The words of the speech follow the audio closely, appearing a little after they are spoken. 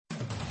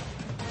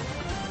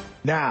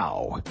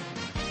Now,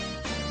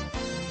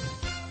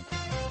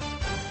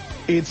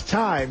 it's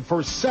time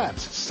for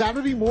SEP's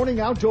Saturday Morning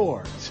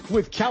Outdoors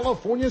with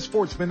California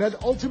sportsmen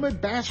at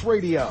Ultimate Bass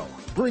Radio,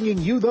 bringing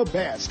you the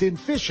best in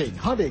fishing,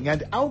 hunting,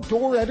 and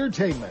outdoor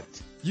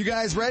entertainment. You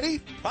guys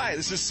ready? Hi,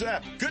 this is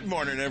Sep. Good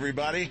morning,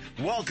 everybody.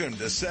 Welcome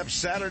to Sep's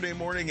Saturday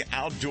Morning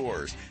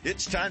Outdoors.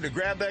 It's time to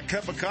grab that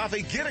cup of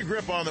coffee, get a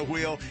grip on the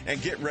wheel,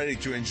 and get ready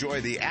to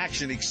enjoy the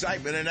action,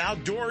 excitement, and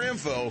outdoor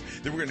info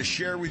that we're going to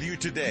share with you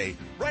today,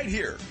 right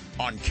here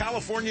on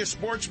California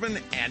Sportsman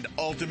and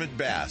Ultimate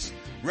Bass.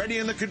 Ready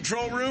in the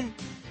control room?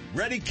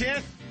 Ready,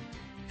 Kent?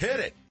 Hit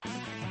it.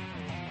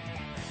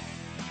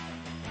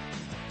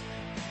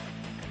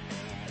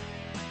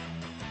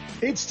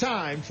 It's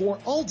time for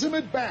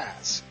Ultimate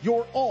Bass,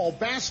 your all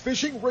bass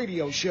fishing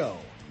radio show.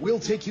 We'll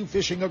take you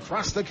fishing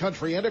across the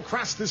country and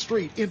across the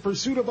street in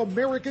pursuit of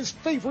America's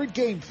favorite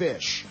game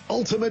fish.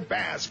 Ultimate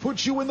Bass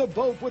puts you in the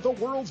boat with the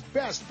world's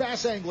best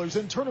bass anglers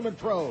and tournament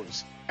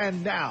pros.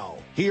 And now,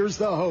 here's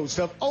the host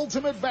of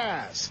Ultimate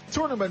Bass,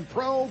 Tournament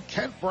Pro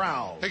Kent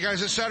Brown. Hey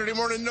guys, it's Saturday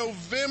morning,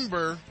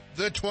 November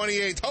the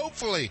 28th.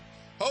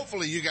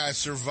 Hopefully you guys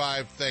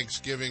survived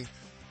Thanksgiving.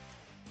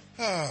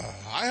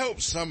 I hope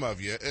some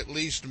of you at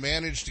least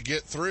managed to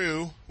get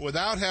through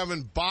without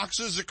having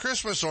boxes of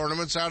Christmas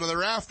ornaments out of the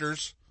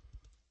rafters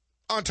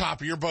on top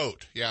of your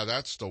boat. Yeah,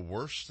 that's the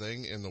worst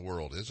thing in the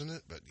world, isn't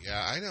it? But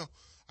yeah,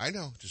 I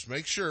know. Just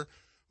make sure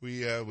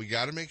we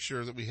got to make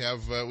sure that we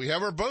have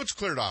our boats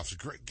cleared off. It's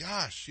great.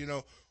 Gosh,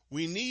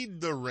 we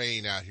need the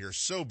rain out here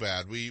so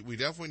bad. We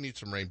definitely need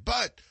some rain.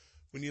 But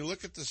when you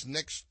look at this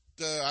next,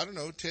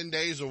 10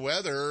 days of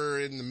weather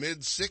in the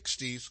mid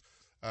 60s,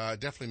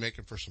 definitely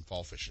making for some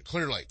fall fishing.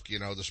 Clear Lake,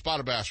 the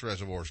spotted bass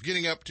reservoirs,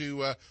 getting up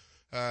to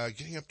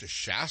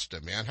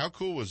Shasta, man. How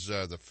cool was,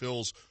 the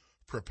Phil's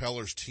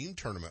Propellers team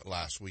tournament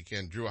last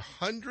weekend? Drew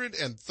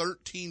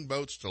 113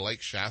 boats to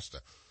Lake Shasta.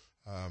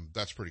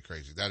 That's pretty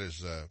crazy. That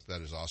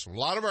is awesome. A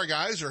lot of our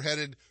guys are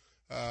headed,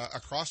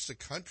 across the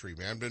country,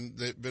 man.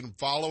 Been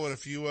following a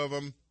few of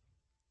them.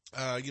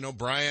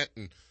 Bryant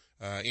and,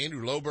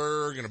 Andrew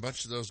Loberg and a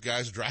bunch of those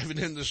guys driving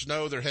in the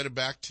snow. They're headed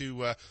back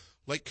to,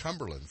 Lake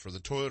Cumberland for the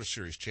Toyota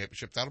Series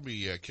Championship. That'll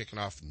be kicking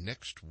off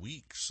next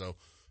week, so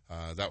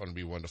that one will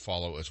be one to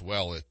follow as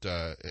well at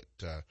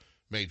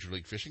Major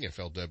League Fishing,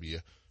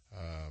 FLW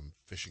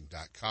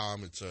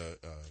fishing.com. It's a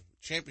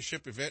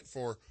championship event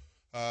for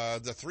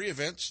the three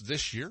events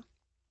this year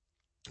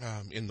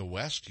in the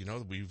West.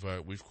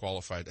 We've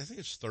qualified. I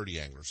think it's 30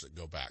 anglers that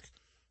go back,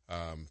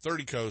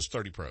 30 co's,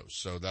 30 pros.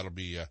 So that'll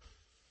be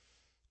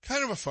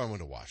kind of a fun one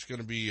to watch.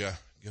 Going to be a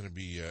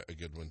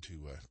good one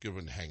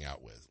to hang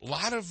out with. A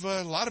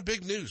lot of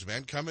big news,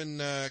 man,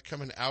 coming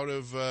out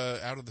of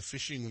the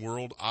fishing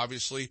world.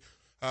 Obviously,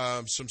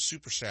 some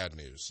super sad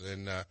news.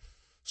 And,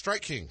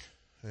 Strike King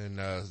and,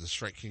 the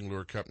Strike King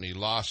Lure Company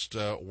lost,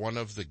 one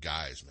of the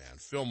guys, man,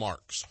 Phil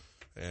Marks.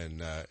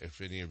 And, if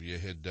any of you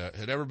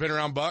had ever been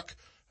around Buck,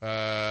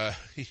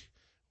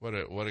 what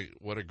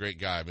a great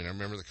guy. I mean, I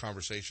remember the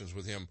conversations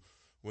with him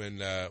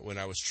when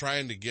I was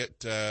trying to get,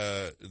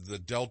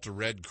 the Delta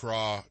Red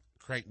Craw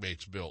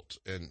crankbaits built,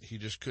 and he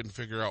just couldn't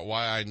figure out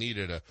why I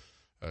needed a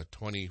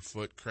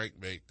 20-foot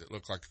crankbait that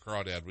looked like a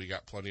crawdad. We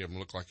got plenty of them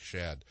look like a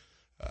shad.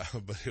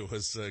 But it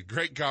was,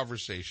 great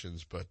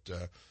conversations, but,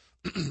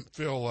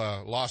 Phil,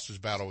 lost his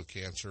battle with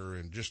cancer,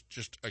 and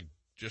just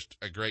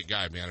a great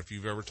guy, man. If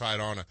you've ever tied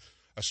on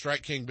a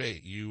Strike King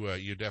bait,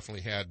 you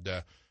definitely had,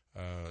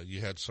 you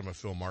had some of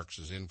Phil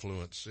Marks'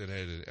 influence in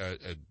it.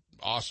 An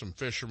awesome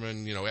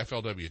fisherman,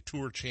 FLW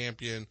tour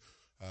champion,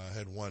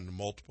 had won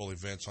multiple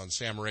events on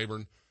Sam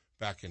Rayburn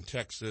back in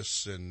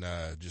Texas, and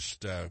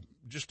just a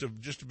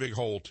big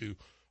hole to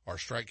our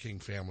Strike King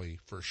family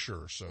for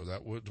sure. So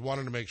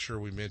wanted to make sure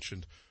we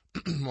mentioned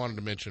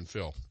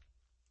Phil.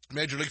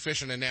 Major League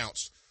Fishing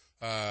announced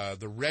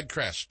the Red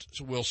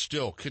Crest will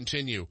still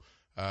continue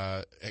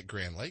at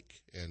Grand Lake,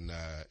 and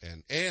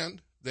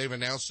they've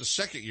announced a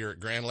second year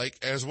at Grand Lake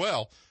as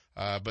well.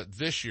 But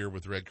this year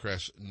with Red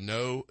Crest,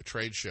 no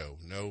trade show,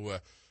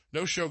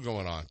 no show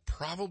going on.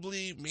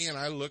 Probably, man,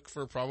 I look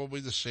for probably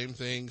the same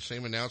thing,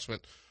 same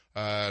announcement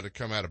to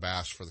come out of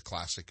Bass for the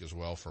Classic as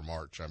well for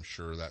March. I'm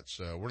sure that's,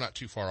 we're not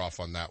too far off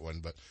on that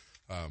one, but,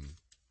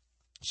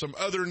 some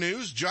other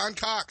news, John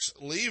Cox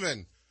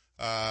leaving,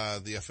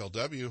 the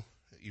FLW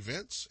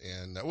events,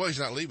 and, he's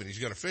not leaving. He's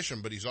going to fish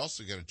them, but he's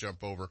also going to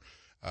jump over,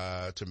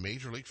 to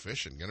Major League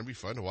Fishing. Going to be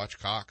fun to watch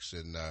Cox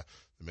in, the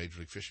Major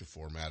League Fishing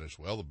format as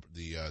well.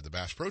 The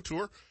Bass Pro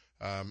Tour,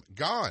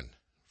 gone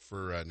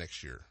for,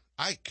 next year.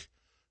 Ike,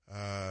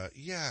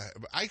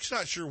 Ike's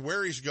not sure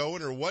where he's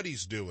going or what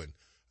he's doing.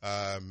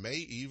 May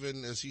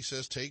even, as he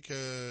says, take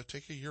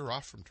a year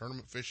off from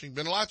tournament fishing.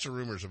 Been lots of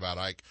rumors about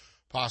Ike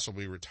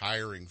possibly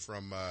retiring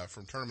from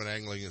tournament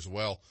angling as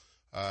well,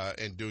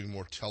 and doing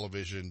more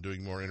television,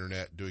 doing more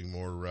internet, doing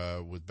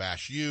more, with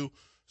Bash U.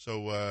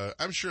 So,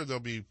 I'm sure there'll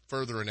be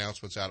further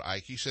announcements out of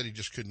Ike. He said he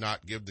just could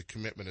not give the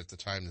commitment at the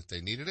time that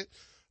they needed it.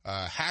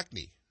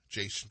 Hackney,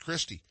 Jason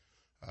Christie,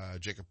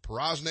 Jacob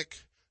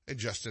Porosnik, and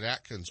Justin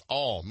Atkins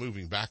all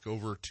moving back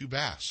over to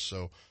Bass.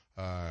 So,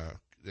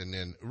 And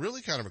then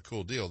really kind of a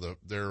cool deal.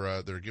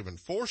 They're given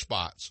 4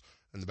 spots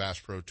in the Bass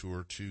Pro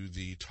Tour to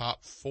the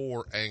top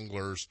 4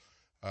 anglers,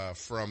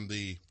 from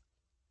the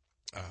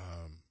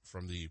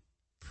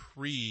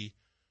pre-FLW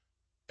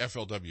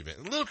event.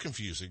 A little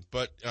confusing,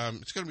 but,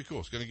 it's going to be cool.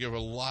 It's going to give a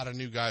lot of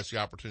new guys the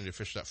opportunity to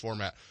fish that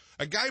format.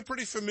 A guy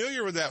pretty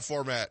familiar with that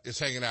format is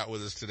hanging out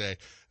with us today.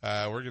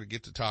 We're going to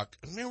get to talk,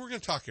 we're going to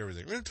talk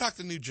everything. We're going to talk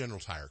the new General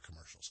Tire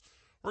commercials.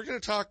 We're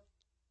going to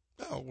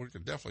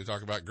definitely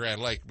talk about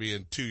Grand Lake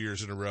being 2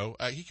 years in a row.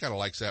 He kind of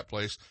likes that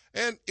place.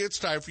 And it's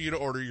time for you to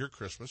order your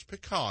Christmas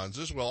pecans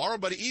as well. Our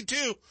buddy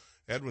E2,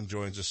 Edwin,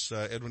 joins us.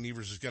 Edwin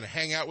Evers is going to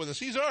hang out with us.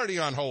 He's already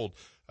on hold.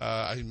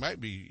 He might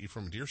be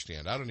from a deer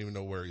stand. I don't even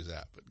know where he's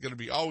at, but going to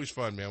be always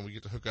fun, man. We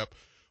get to hook up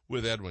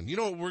with Edwin. You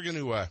know what we're going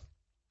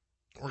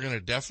to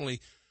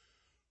definitely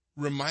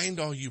remind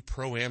all you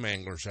pro-am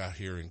anglers out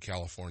here in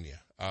California.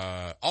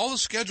 All the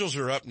schedules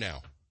are up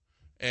now.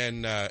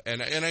 And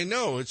I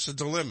know it's a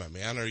dilemma,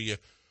 man. Are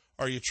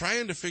you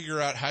trying to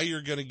figure out how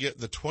you're going to get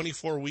the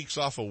 24 weeks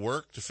off of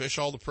work to fish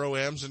all the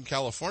pro-ams in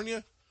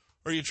California?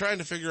 Or are you trying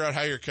to figure out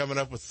how you're coming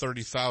up with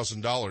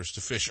 $30,000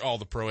 to fish all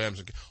the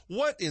pro-ams?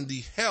 What in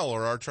the hell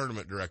are our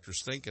tournament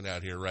directors thinking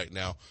out here right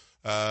now?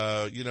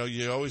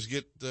 You always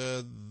get,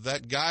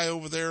 that guy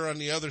over there on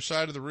the other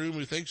side of the room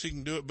who thinks he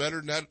can do it better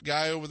than that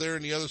guy over there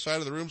on the other side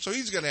of the room. So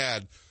he's going to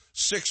add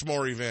 6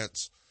 more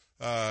events,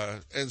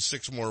 and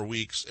 6 more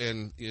weeks.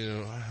 And,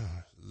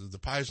 the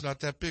pie's not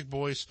that big,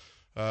 boys.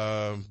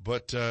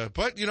 But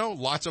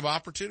lots of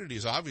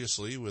opportunities,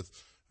 obviously, with,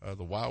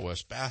 the Wild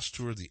West Bass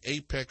Tour, the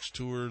Apex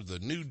Tour, the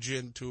New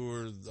Gen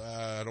Tour.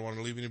 I don't want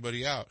to leave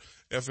anybody out.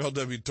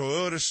 FLW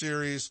Toyota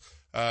Series.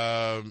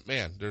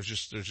 Man, there's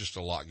just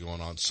a lot going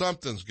on.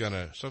 Something's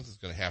gonna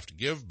have to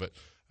give, but,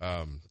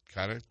 kind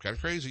of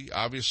crazy.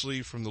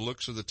 Obviously, from the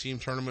looks of the team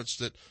tournaments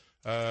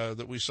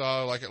that we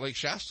saw, like at Lake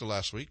Shasta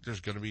last week, there's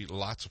gonna be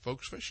lots of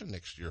folks fishing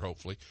next year,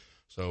 hopefully.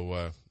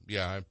 So,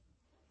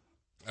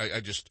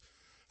 I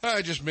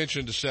just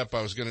mentioned to Sepp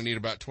I was gonna need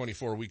about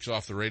 24 weeks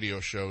off the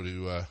radio show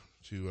to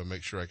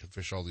make sure I can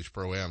fish all these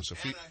pro-ams. So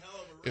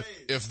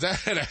if that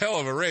had a hell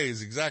of a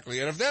raise, exactly.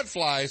 And if that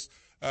flies,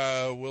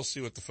 we'll see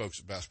what the folks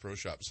at Bass Pro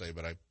Shop say,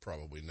 but I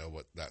probably know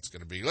what that's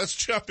going to be. Let's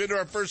jump into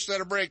our first set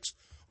of breaks.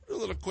 A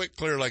little quick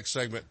Clear Lake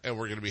segment, and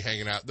we're going to be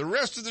hanging out the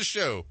rest of the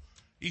show.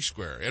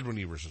 E-Square, Edwin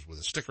Evers is with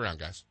us. Stick around,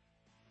 guys.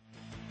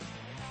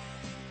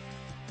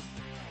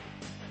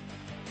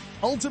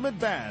 Ultimate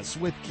Bass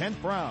with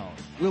Kent Brown.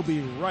 We'll be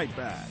right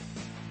back.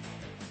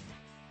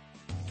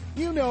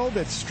 You know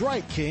that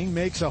Strike King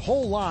makes a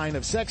whole line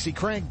of sexy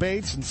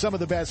crankbaits and some of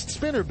the best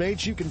spinner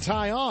baits you can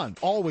tie on,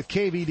 all with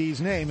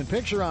KVD's name and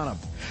picture on them.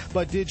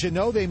 But did you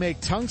know they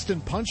make tungsten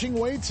punching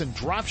weights and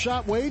drop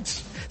shot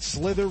weights?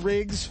 Slither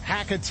rigs,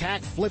 hack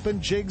attack flippin'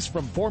 jigs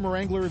from former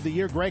Angler of the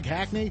Year Greg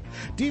Hackney,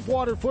 deep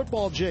water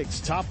football jigs,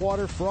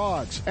 topwater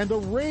frogs, and the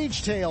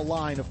Rage Tail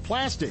line of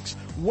plastics,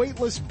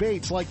 weightless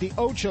baits like the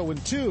Ocho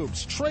and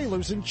tubes,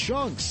 trailers and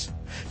chunks.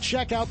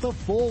 Check out the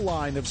full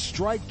line of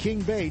Strike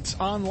King baits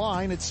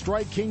online at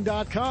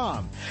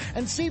StrikeKing.com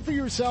and see for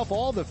yourself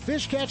all the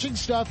fish-catching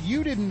stuff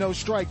you didn't know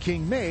Strike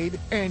King made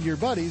and your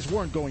buddies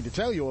weren't going to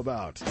tell you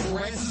about.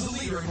 Lowrance is the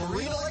leader in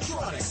marine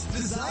electronics,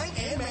 design,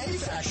 and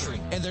manufacturing.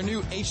 And their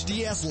new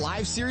HDS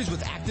Live series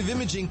with active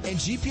imaging and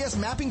GPS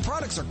mapping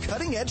products are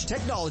cutting-edge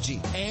technology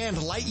and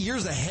light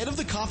years ahead of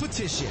the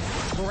competition.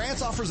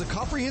 Lowrance offers a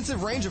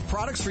comprehensive range of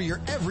products for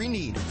your every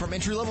need, from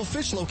entry-level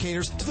fish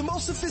locators to the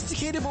most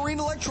sophisticated marine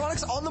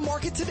electronics on the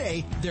market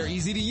today. They're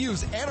easy to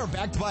use and are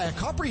backed by a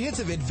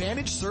comprehensive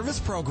Advantage service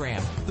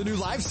program. The new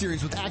Live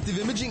series with active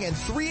imaging and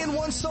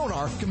 3-in-1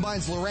 sonar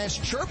combines Lowrance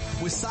Chirp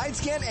with side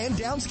scan and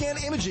down scan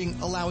imaging,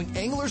 allowing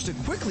anglers to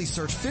quickly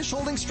search fish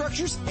holding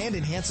structures, and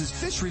enhances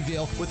fish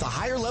reveal with a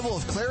higher level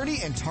of clarity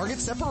and target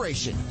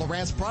separation.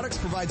 Lowrance products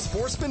provide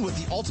Sportsman with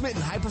the ultimate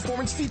and high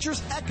performance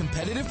features at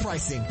competitive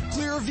pricing.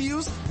 Clearer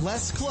views,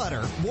 less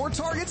clutter, more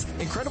targets,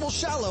 incredible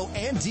shallow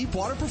and deep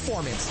water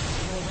performance.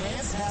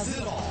 Lowrance has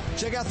it all.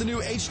 Check out the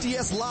new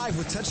HDS Live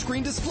with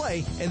touchscreen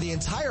display and the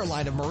entire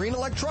line of marine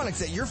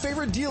electronics at your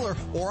favorite dealer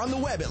or on the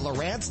web at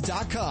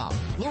Lowrance.com.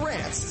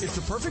 Lowrance is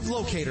the perfect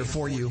locator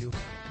for you.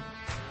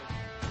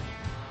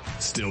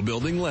 Still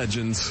building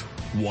legends,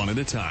 one at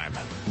a time.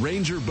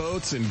 Ranger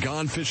Boats and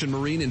Gone Fishin'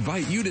 Marine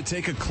invite you to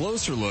take a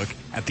closer look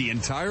at the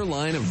entire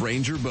line of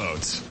Ranger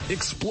boats.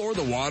 Explore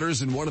the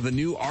waters in one of the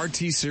new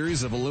RT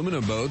series of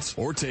aluminum boats,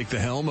 or take the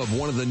helm of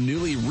one of the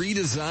newly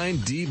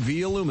redesigned Deep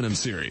V aluminum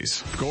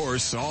series. Of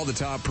course, all the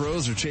top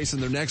pros are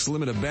chasing their next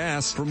limit of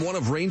bass from one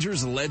of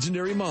Ranger's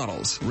legendary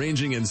models,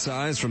 ranging in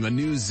size from the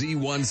new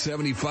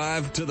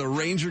Z175 to the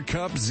Ranger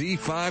Cup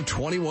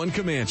Z521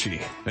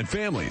 Comanche. And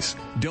families,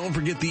 don't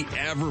forget the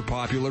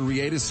ever-popular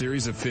Rieta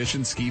series of fish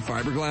and ski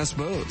fiberglass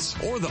boats,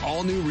 or the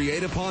all-new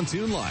Rieta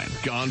pontoon line,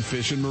 Gone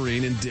Fishin'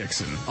 Marine in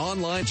Dixon.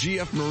 Online,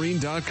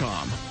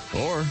 gfmarine.com,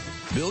 or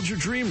build your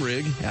dream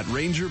rig at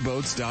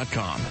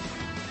rangerboats.com.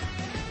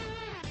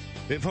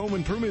 If home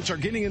improvements are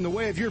getting in the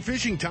way of your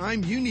fishing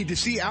time, you need to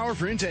see our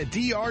friends at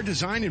DR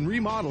Design and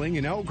Remodeling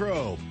in Elk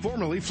Grove.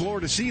 Formerly Floor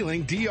to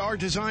Ceiling, DR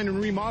Design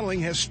and Remodeling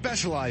has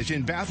specialized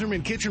in bathroom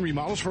and kitchen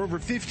remodels for over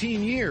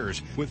 15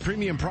 years with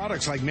premium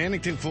products like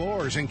Mannington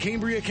floors and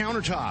Cambria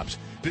countertops.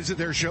 Visit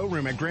their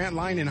showroom at Grant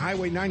Line and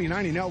Highway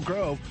 99 in Elk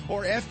Grove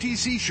or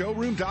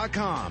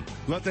ftcshowroom.com.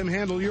 Let them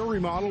handle your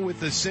remodel with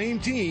the same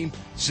team,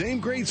 same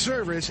great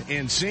service,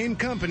 and same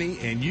company,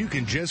 and you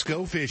can just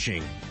go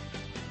fishing.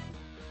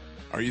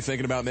 Are you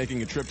thinking about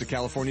making a trip to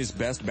California's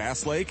best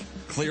bass lake,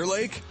 Clear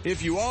Lake?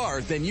 If you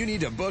are, then you need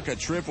to book a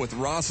trip with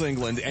Ross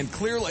England and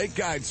Clear Lake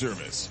Guide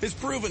Service. His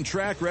proven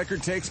track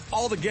record takes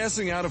all the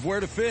guessing out of where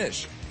to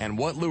fish and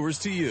what lures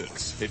to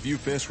use. If you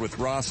fish with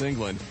Ross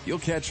England, you'll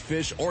catch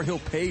fish or he'll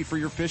pay for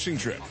your fishing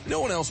trip. No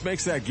one else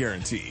makes that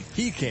guarantee.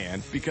 He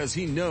can because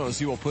he knows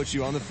he will put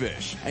you on the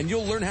fish and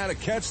you'll learn how to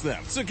catch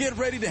them. So get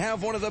ready to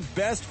have one of the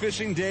best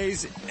fishing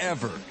days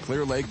ever.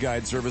 Clear Lake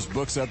Guide Service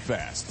books up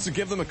fast. So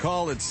give them a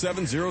call at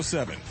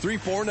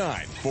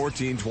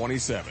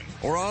 707-349-1427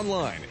 or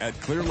online at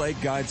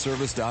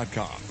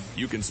clearlakeguideservice.com.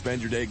 You can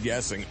spend your day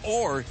guessing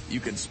or you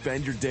can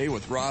spend your day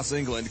with Ross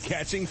England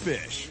catching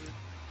fish.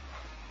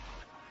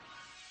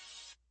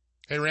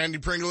 Hey, Randy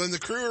Pringle and the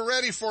crew are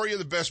ready for you.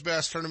 The Best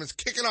Bass Tournament's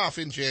kicking off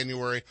in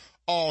January.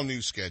 All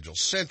new schedules.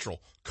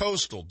 Central,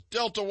 Coastal,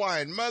 Delta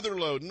Wine,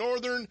 Motherlode,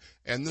 Northern,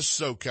 and the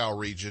SoCal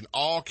region.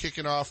 All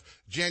kicking off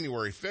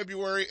January,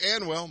 February,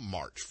 and, well,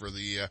 March for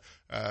the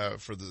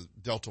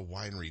Delta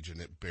Wine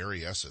region at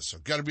Berryessa. So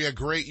got to be a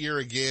great year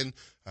again,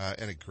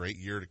 and a great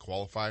year to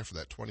qualify for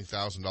that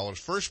 $20,000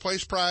 first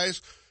place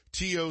prize.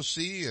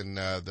 TOC, and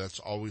that's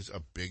always a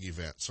big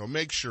event. So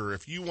make sure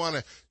if you want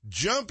to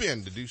jump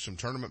in to do some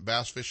tournament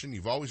bass fishing,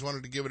 you've always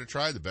wanted to give it a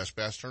try, the Best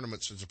Bass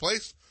Tournaments is a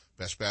place,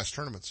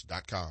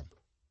 bestbasstournaments.com.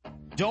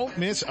 Don't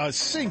miss a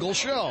single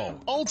show.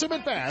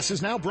 Ultimate Bass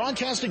is now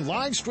broadcasting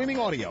live streaming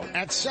audio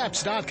at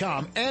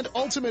seps.com and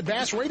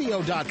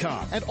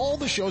ultimatebassradio.com. And all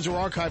the shows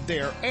are archived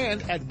there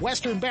and at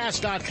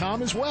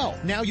westernbass.com as well.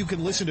 Now you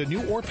can listen to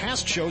new or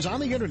past shows on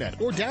the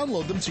internet or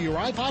download them to your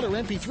iPod or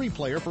MP3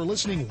 player for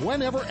listening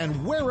whenever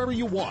and wherever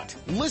you want.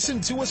 Listen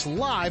to us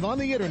live on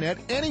the internet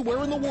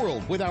anywhere in the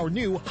world with our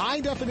new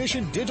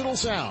high-definition digital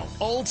sound.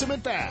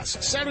 Ultimate Bass,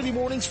 Saturday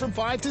mornings from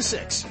 5 to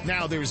 6.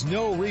 Now there's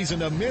no reason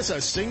to miss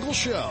a single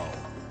show.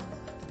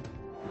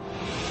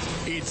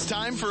 It's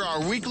time for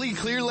our weekly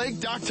Clear Lake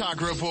Dock Talk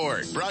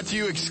Report, brought to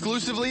you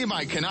exclusively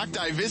by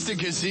Canocti Vista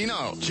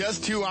Casino,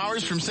 just 2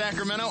 hours from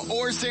Sacramento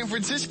or San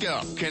Francisco.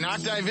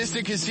 Canocti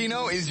Vista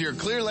Casino is your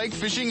Clear Lake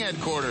fishing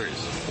headquarters.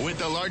 With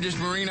the largest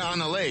marina on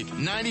the lake,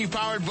 90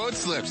 powered boat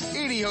slips,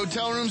 80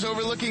 hotel rooms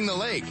overlooking the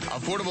lake,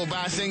 affordable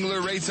bass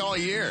angler rates all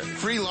year,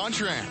 free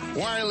launch ramp,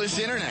 wireless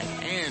internet,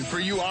 and for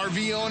you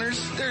RV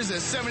owners, there's a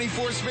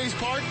 74-space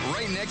park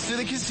right next to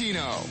the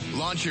casino.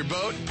 Launch your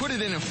boat, put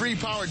it in a free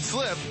powered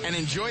slip, and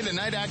enjoy the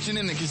night action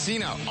in the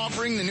casino,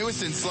 offering the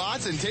newest in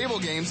slots and table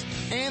games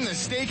and the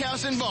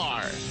steakhouse and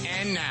bar.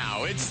 And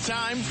now it's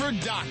time for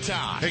Dock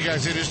Talk. Hey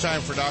guys, it is time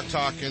for Dock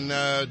Talk, and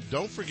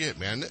don't forget,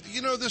 man,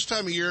 you know, this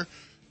time of year,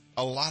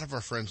 a lot of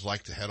our friends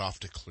like to head off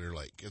to Clear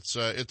Lake. It's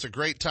a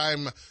great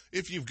time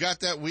if you've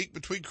got that week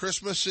between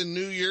Christmas and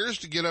New Year's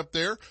to get up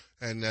there.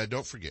 And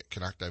don't forget,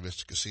 Canocti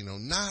Vista Casino,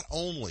 not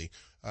only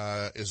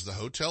is the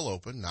hotel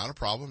open, not a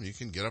problem. You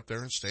can get up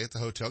there and stay at the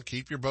hotel,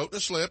 keep your boat in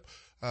a slip.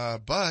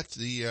 But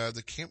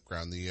the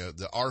campground,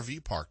 the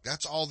RV park,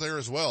 that's all there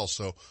as well.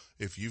 So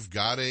if you've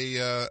got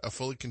a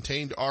fully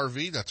contained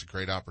RV, that's a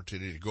great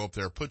opportunity to go up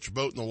there, put your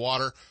boat in the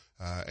water,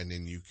 and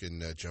then you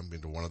can jump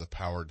into one of the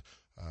powered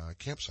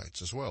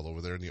campsites as well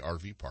over there in the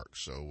RV park.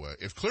 So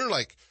if Clear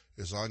Lake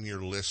is on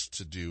your list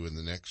to do in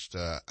the next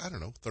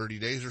 30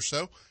 days or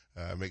so,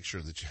 make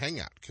sure that you hang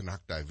out at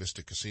Canocti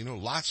Vista Casino.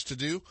 Lots to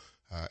do.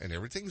 And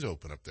everything's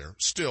open up there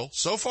still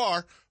so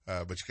far,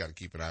 but you got to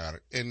keep an eye on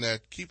it, and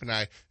keep an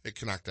eye at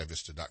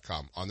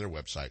CanoctiVista.com on their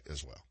website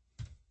as well.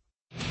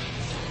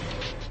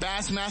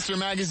 Bassmaster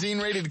Magazine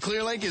rated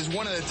Clear Lake as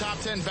one of the top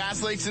 10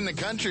 bass lakes in the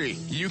country.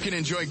 You can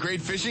enjoy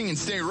great fishing and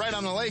stay right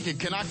on the lake at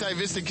Canocti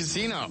Vista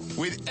Casino.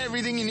 With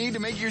everything you need to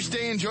make your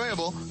stay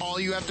enjoyable,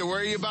 all you have to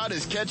worry about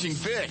is catching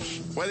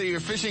fish. Whether you're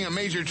fishing a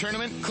major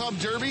tournament, club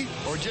derby,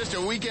 or just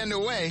a weekend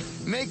away,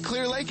 make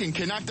Clear Lake and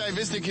Canocti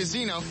Vista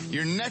Casino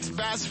your next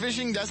bass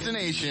fishing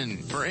destination.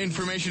 For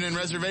information and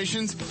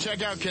reservations,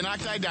 check out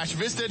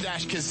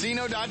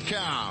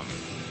canocti-vista-casino.com.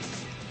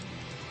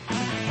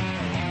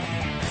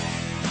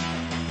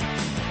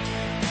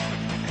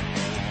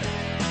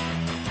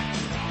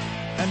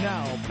 And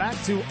now,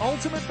 back to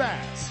Ultimate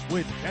Bass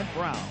with Kent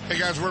Brown. Hey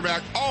guys, we're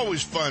back.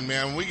 Always fun,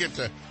 man. We get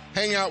to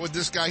hang out with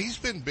this guy. He's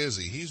been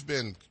busy. He's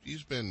been,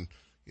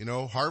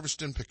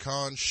 harvesting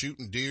pecans,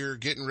 shooting deer,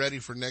 getting ready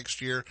for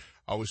next year.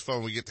 Always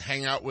fun. We get to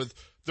hang out with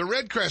the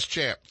Red Crest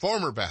champ,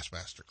 former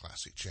Bassmaster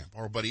Classic champ,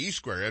 our buddy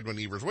E-Square, Edwin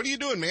Evers. What are you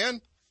doing, man?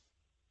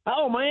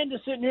 Oh, man,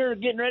 just sitting here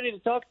getting ready to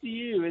talk to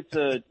you. It's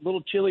a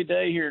little chilly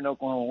day here in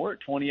Oklahoma. We're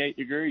at 28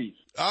 degrees.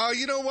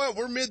 You know what?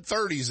 We're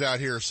mid-30s out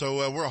here,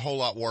 so we're a whole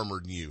lot warmer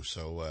than you.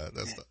 So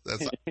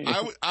that's.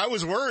 I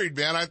was worried,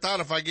 man. I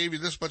thought if I gave you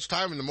this much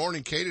time in the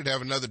morning, Katie'd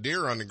have another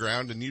deer on the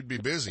ground, and you'd be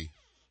busy.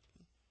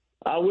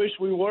 I wish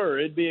we were.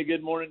 It'd be a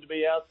good morning to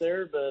be out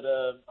there, but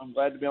I'm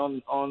glad to be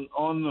on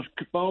the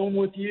phone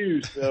with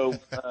you. So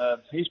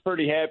he's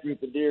pretty happy with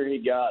the deer he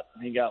got.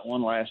 He got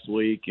one last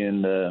week,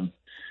 and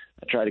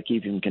I try to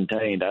keep him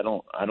contained. I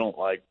don't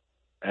like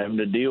having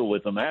to deal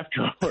with them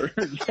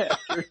afterwards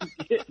after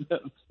getting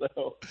them.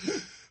 So,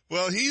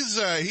 well,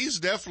 he's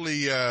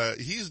definitely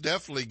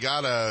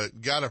got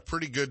a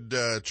pretty good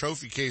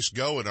trophy case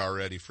going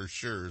already for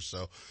sure.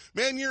 So,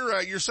 man,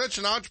 you're such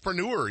an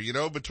entrepreneur, you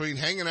know, between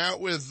hanging out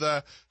with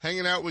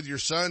your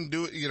son,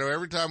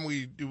 every time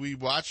we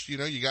watched, you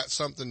know, you got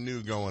something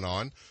new going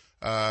on.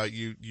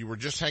 You were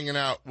just hanging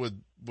out with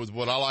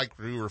what I like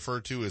to refer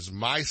to as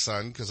my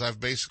son, because I've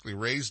basically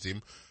raised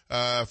him,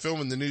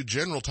 filming the new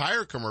General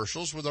Tire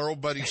commercials with our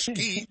old buddy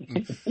Skeet,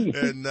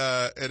 and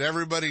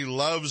everybody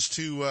loves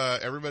to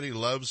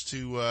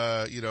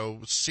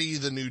see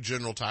the new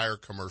General Tire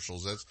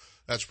commercials.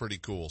 That's pretty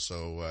cool.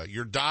 So,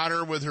 your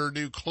daughter with her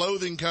new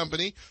clothing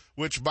company,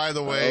 which by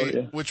the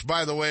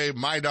way,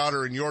 my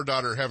daughter and your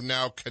daughter have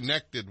now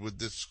connected with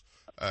this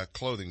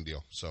clothing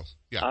deal. So,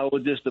 yeah. I will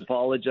just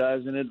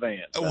apologize in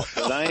advance.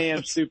 But I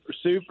am super,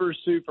 super,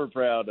 super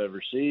proud of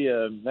her. She,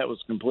 that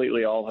was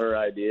completely all her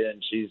idea,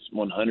 and she's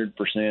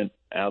 100%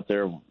 out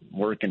there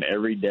working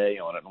every day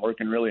on it and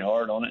working really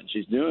hard on it, and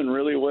she's doing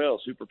really well.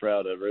 Super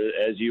proud of her,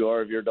 as you are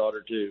of your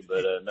daughter too.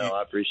 But no,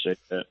 I appreciate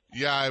that.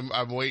 Yeah,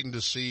 I'm waiting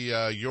to see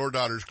your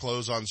daughter's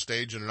clothes on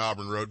stage in an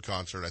Auburn Road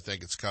concert. I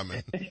think it's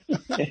coming.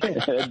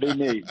 That'd be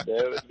neat.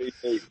 That would be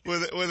neat.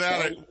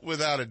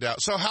 Without a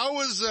doubt. So, how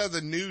was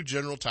the new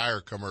General Tire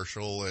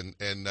commercial and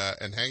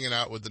hanging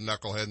out with the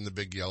knucklehead in the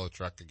big yellow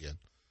truck again?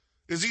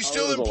 Is he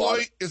still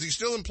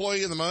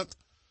employee of the month?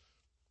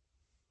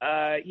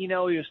 He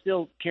was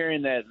still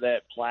carrying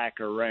that plaque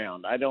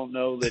around. I don't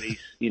know that he's,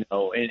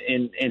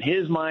 in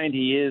his mind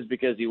he is,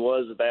 because he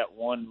was about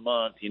 1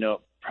 month,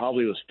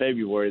 probably was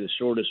February, the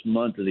shortest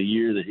month of the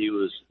year that he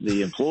was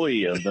the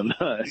employee of the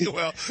month.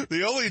 Well,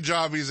 the only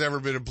job he's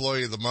ever been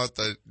employee of the month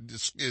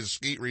is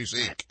Skeet Reese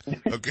Inc.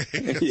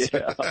 Okay.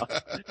 Yeah.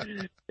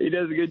 He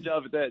does a good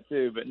job at that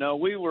too. But no,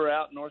 we were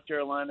out in North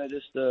Carolina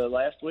just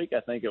last week,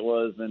 I think it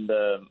was, and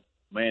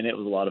man, it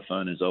was a lot of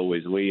fun as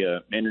always. We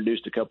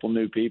introduced a couple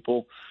new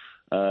people.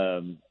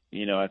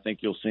 I think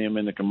you'll see them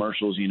in the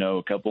commercials,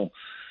 a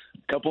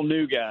couple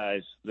new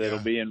guys that'll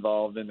be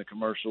involved in the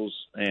commercials.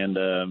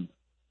 And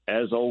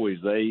as always,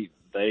 they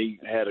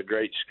had a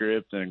great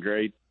script and a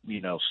great,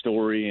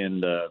 story,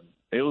 and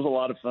it was a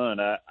lot of fun.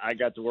 I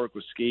got to work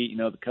with Skeet.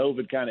 The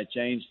COVID kind of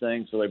changed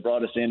things, so they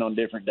brought us in on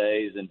different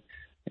days,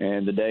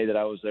 and the day that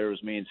I was there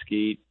was me and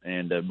Skeet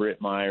and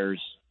Britt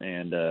Myers,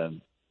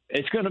 and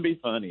it's going to be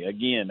funny.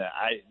 Again,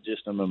 I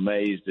just am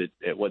amazed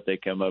at what they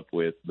come up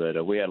with,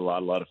 but we had a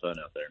lot of fun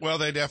out there. Well,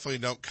 they definitely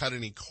don't cut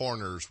any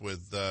corners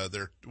with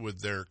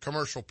their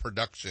commercial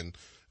production.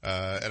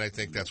 And I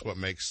think that's what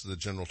makes the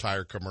General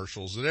Tire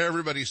commercials that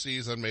everybody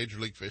sees on Major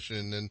League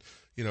Fishing and,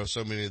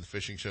 so many of the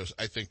fishing shows.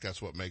 I think that's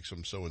what makes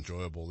them so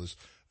enjoyable, is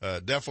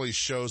definitely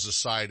shows a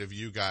side of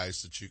you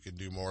guys that you can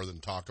do more than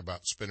talk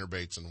about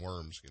spinnerbaits and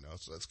worms,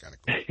 so that's kind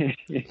of cool.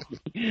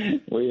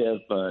 We have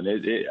fun.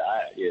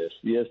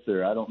 Yes,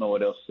 sir. I don't know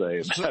what else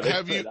to say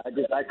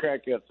about I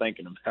crack up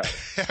thinking about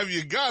it. Have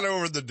you got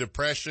over the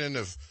depression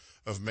of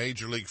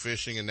Major League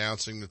Fishing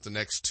announcing that the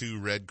next 2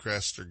 red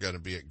crests are going to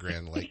be at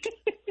Grand Lake?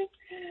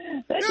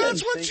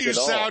 That's what you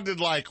sounded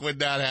like when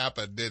that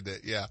happened, didn't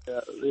it? Yeah.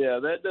 Yeah,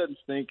 that doesn't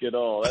stink at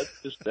all.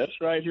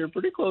 That's right here,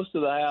 pretty close to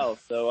the house.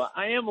 So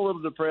I am a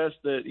little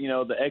depressed that,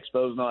 the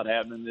expo's not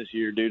happening this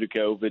year due to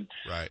COVID.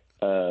 Right.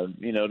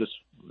 Just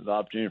the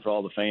opportunity for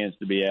all the fans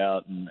to be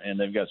out, and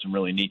they've got some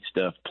really neat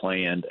stuff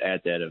planned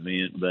at that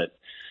event. But,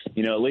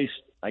 at least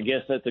I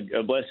guess that's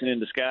a blessing in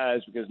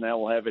disguise, because now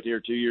we'll have it here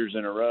 2 years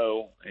in a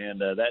row,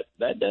 and that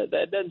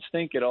doesn't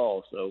stink at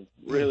all. So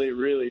really,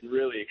 really,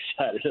 really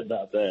excited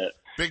about that.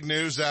 Big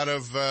news out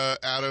of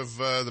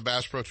the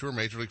Bass Pro Tour,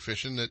 Major League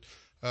Fishing, that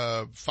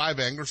 5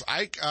 anglers.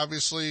 Ike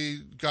obviously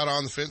got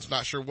on the fence,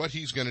 not sure what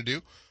he's going to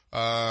do.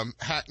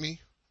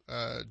 Hackney,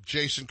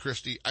 Jason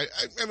Christie. I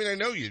mean, I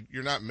know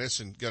you're not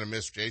going to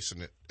miss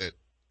Jason at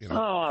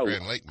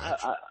Grand Lake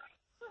match.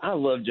 I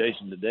love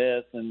Jason to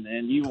death,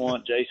 and you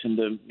want Jason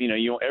to,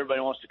 everybody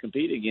wants to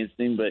compete against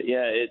him, but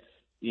yeah, it's,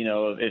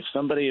 if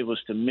somebody was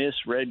to miss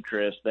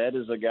Redcrest, that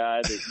is a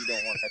guy that you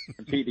don't want to have to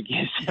compete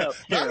against out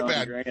there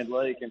on Grand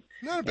Lake. And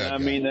not a bad I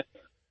mean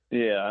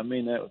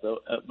that with the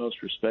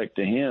utmost respect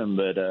to him,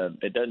 but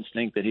it doesn't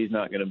stink that he's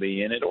not going to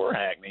be in it, or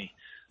Hackney.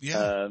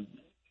 Yeah.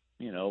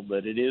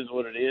 But it is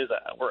what it is.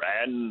 We're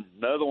adding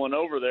another one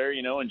over there,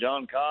 and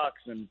John Cox,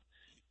 and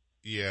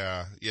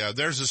yeah.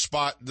 There's a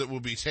spot that will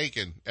be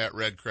taken at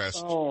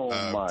Redcrest. Oh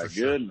my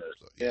goodness!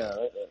 Sure.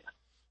 So,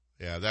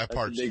 yeah. That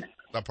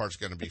part's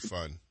going to be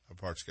fun.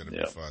 part's going to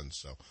be fun.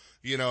 So,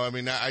 you know, I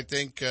mean, I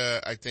think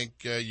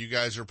you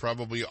guys are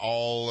probably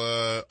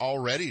all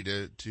ready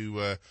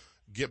to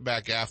get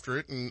back after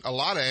it. And a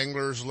lot of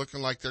anglers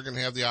looking like they're going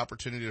to have the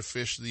opportunity to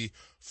fish the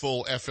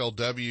full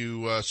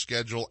FLW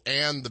schedule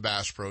and the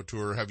Bass Pro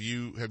Tour. Have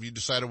you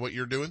decided what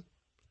you're doing?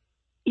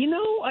 You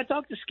know, I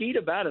talked to Skeet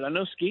about it. I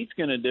know Skeet's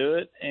going to do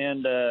it,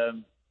 and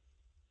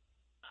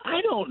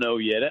I don't know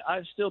yet.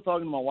 I'm still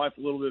talking to my wife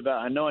a little bit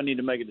about it. I know I need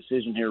to make a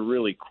decision here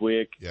really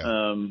quick.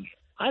 Yeah.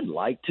 I'd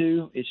like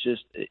to. It's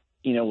just,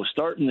 you know, with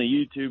starting the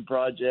YouTube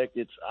project,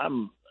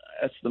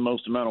 that's the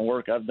most amount of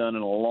work I've done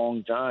in a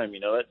long time. You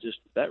know,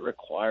 that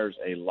requires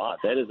a lot.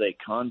 That is a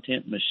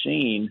content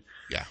machine.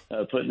 Yeah.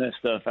 Putting that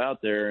stuff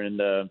out there,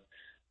 and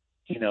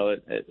you know,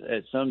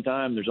 at some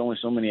time there's only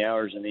so many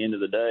hours in the end of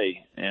the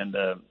day, and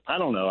I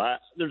don't know.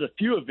 There's a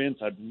few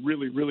events I'd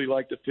really, really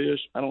like to fish.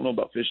 I don't know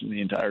about fishing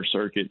the entire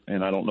circuit,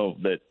 and I don't know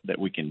that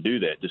we can do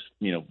that. Just,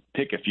 you know,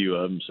 pick a few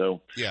of them. So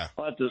yeah,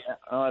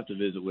 I'll have to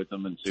visit with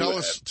them and see.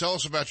 Tell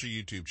us about your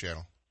YouTube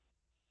channel.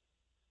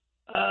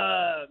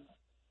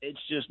 It's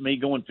just me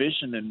going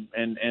fishing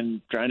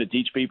and trying to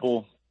teach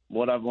people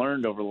what I've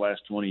learned over the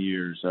last 20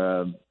 years.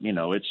 You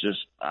know, it's just,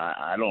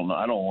 I don't know.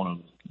 I don't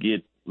want to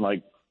get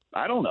like,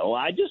 I don't know.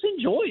 I just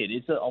enjoy it.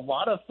 It's a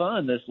lot of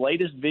fun. This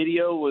latest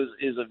video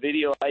is a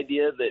video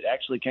idea that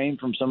actually came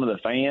from some of the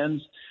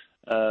fans.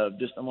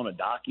 Just I'm going to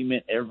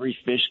document every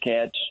fish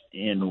catch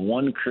in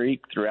one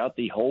creek throughout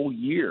the whole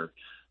year,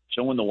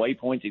 showing the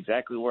waypoints,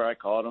 exactly where I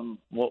caught them,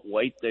 what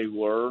weight they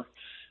were,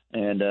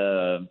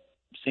 and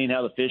seeing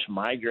how the fish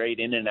migrate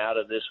in and out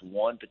of this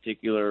one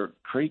particular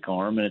creek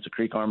arm. And it's a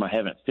creek arm I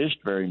haven't fished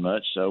very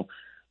much, so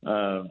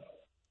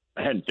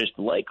I hadn't fished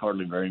the lake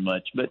hardly very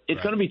much. But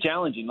it's going to be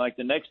challenging. Like,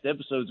 the next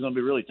episode is going to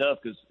be really tough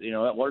because, you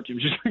know, that water team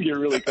is just going to get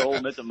really cold,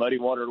 and it's a muddy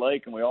water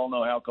lake, and we all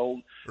know how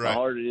cold, how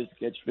hard it is to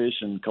catch fish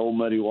in cold,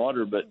 muddy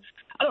water. But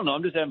I don't know.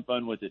 I'm just having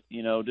fun with it,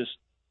 you know, just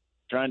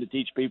trying to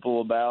teach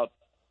people about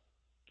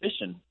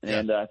fishing. Yeah.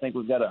 And I think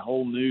we've got a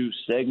whole new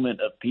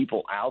segment of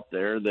people out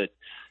there that,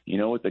 you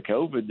know, with the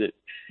COVID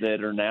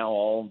that are now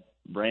all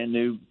brand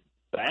new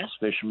bass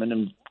fishermen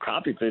and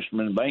crappie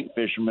fishermen and bank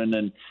fishermen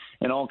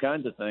and all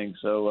kinds of things.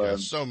 So,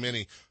 so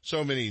many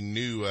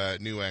new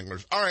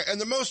anglers. All right. And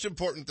the most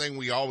important thing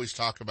we always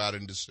talk about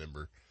in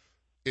December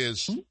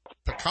is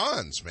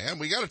pecans, man.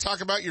 We got to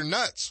talk about your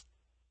nuts.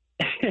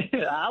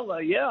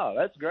 Yeah,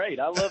 that's great.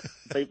 I love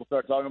when people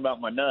start talking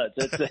about my nuts.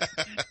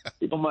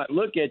 People might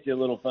look at you a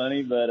little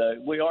funny,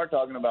 but we are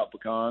talking about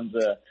pecans.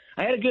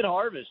 I had a good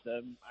harvest.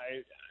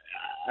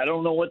 I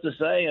don't know what to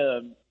say.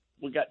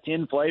 We got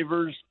 10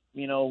 flavors.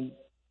 You know,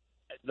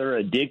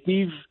 they're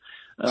addictive.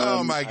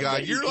 Oh my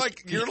God. You're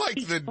like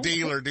the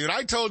dealer, dude.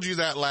 I told you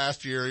that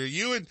last year.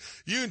 You and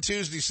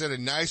Tuesday sent a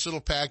nice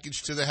little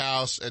package to the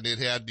house, and it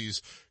had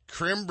these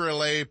creme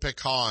brulee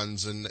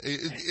pecans, and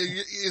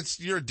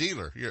you're a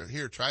dealer.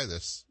 Here, try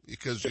this,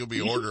 because you'll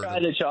be ordering. Try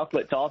the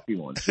chocolate toffee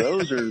ones.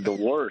 Those are the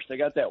worst. They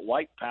got that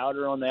white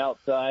powder on the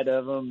outside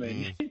of them,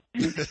 and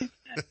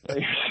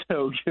they're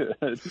so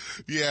good.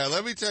 Yeah,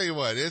 let me tell you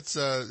what, it's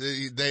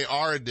they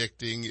are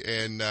addicting,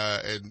 and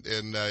I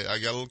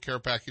got a little care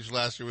package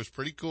last year. It was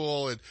pretty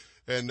cool, and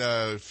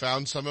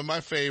found some of my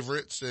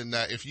favorites. And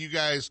if you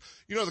guys,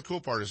 you know, the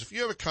cool part is if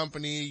you have a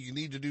company, you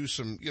need to do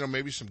some, you know,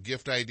 maybe some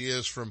gift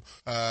ideas from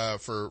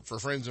for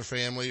friends or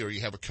family, or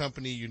you have a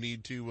company you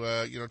need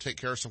to you know, take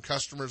care of some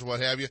customers, what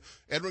have you.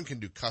 Edwin can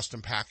do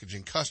custom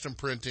packaging, custom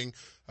printing,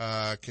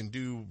 can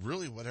do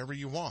really whatever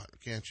you want,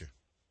 can't you?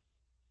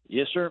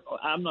 Yes, sir.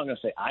 I'm not going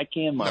to say I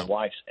can. My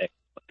wife's excellent.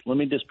 Let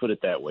me just put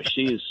it that way.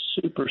 She is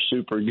super,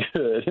 super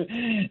good,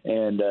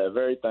 and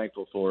very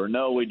thankful for her.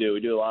 No, we do.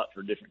 We do a lot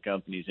for different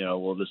companies. You know,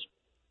 we'll just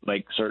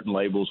make certain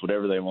labels,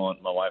 whatever they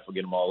want. My wife will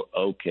get them all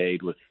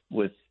okayed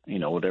with you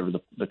know, whatever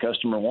the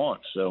customer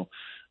wants. So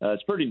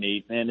it's pretty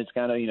neat, and it's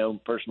kind of, you know,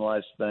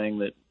 personalized thing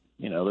that,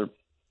 you know, they're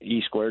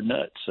E-squared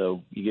nuts,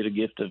 so you get a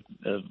gift of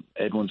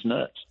Edwin's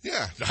nuts.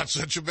 Yeah, not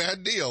such a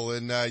bad deal.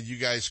 And you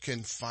guys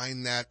can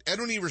find that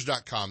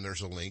EdwinEvers.com.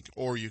 There's a link,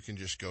 or you can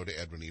just go to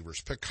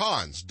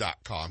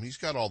EdwinEversPecans.com. He's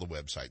got all the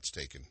websites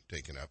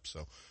taken up.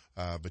 So,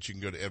 but you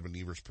can go to Edwin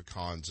Evers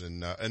Pecans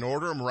and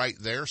order them right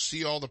there.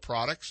 See all the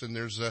products, and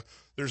there's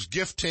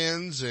gift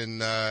tins,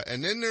 and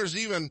then there's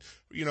even,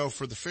 you know,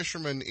 for the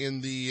fishermen in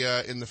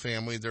the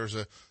family, there's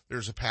a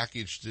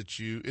package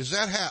is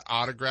that hat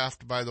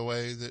autographed, by the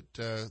way,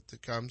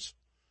 that comes?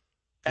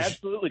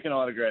 Absolutely can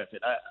autograph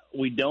it.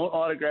 We don't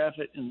autograph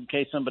it in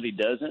case somebody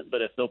doesn't,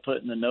 but if they'll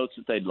put in the notes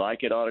that they'd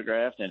like it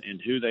autographed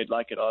and who they'd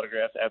like it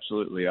autographed,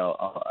 absolutely, I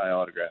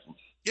autograph them.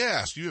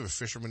 Yeah, so you have a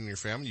fisherman in your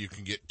family, you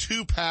can get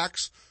 2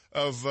 packs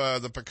of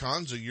the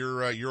pecans of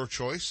your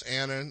choice,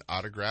 and an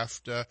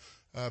autographed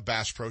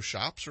Bass Pro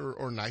Shops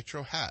or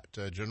Nitro hat,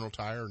 General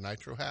Tire or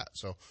Nitro hat.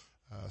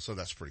 So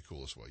that's pretty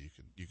cool as well.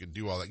 You can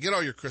do all that. Get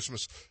all your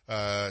Christmas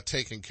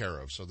taken care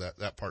of. So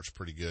that part's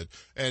pretty good.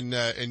 And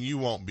you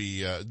won't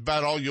be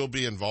about all you'll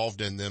be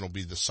involved in then will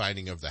be the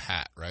signing of the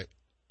hat, right?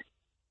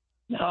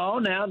 No,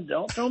 now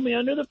don't throw me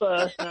under the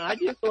bus. Now, I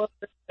just go up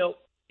there,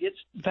 gets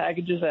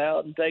packages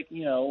out and take,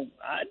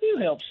 I do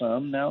help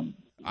some. Now,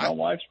 my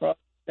wife's probably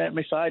at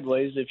me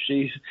sideways if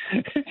she's,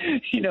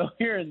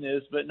 hearing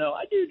this. But no,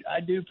 I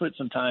do put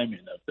some time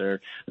in up there.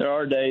 There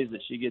are days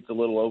that she gets a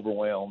little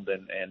overwhelmed,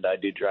 and I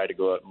do try to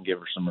go up and give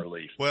her some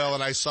relief. Well,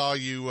 and I saw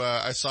you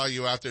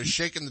out there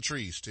shaking the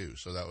trees too.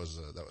 So that was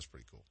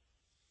pretty cool.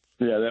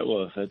 Yeah, that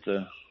was. That's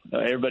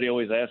everybody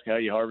always asks how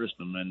you harvest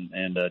them,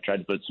 and tried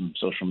to put some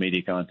social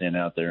media content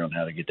out there on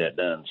how to get that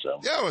done. So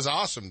yeah, it was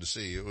awesome to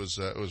see. It was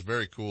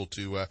very cool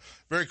to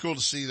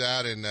see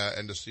that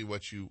and to see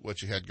what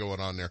you had going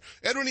on there.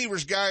 Edwin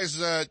Evers, guys,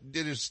 it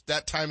is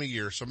that time of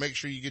year, so make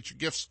sure you get your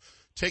gifts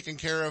taken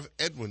care of.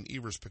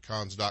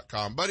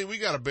 EdwinEversPecans.com. Buddy, we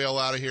got to bail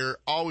out of here.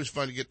 Always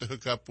fun to get to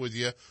hook up with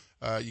you.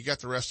 You got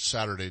the rest of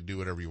Saturday to do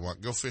whatever you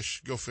want. Go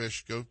fish, go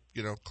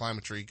climb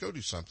a tree, go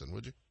do something,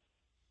 would you?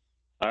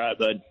 All right,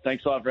 bud.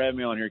 Thanks a lot for having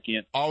me on here,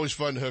 Kent. Always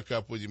fun to hook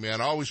up with you, man.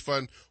 Always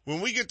fun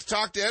when we get to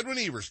talk to Edwin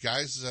Evers,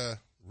 guys.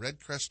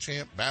 Red Crest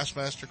champ,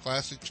 Bassmaster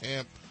Classic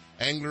champ,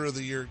 Angler of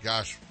the Year.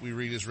 Gosh, we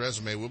read his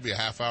resume. We'll be a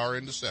half hour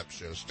into Step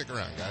Show. Stick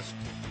around, guys.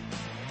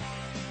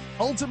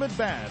 Ultimate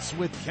Bass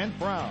with Kent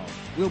Brown.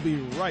 We'll be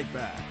right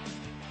back.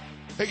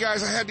 Hey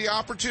guys, I had the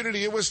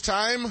opportunity. It was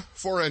time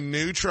for a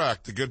new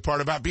truck. The good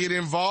part about being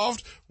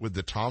involved with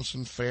the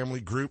Thompson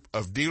family group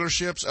of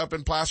dealerships up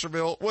in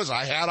Placerville was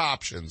I had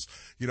options,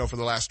 for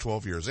the last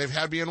 12 years. They've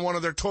had me in one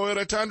of their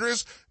Toyota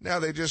Tundras. Now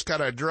they just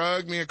kind of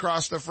drug me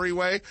across the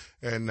freeway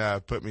and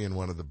put me in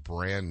one of the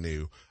brand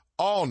new,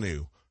 all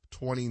new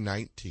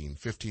 2019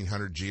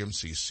 1500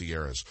 GMC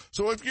Sierras.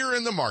 So if you're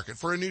in the market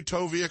for a new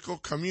tow vehicle,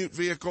 commute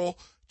vehicle,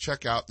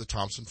 check out the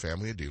Thompson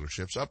family of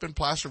dealerships up in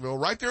Placerville,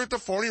 right there at the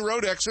Forney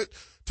Road exit.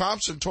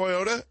 Thompson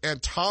Toyota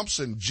and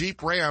Thompson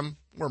Jeep Ram,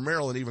 where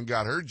Marilyn even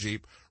got her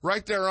Jeep,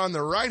 right there on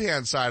the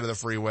right-hand side of the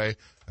freeway.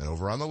 And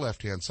over on the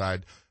left-hand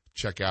side,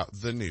 check out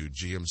the new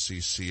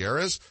GMC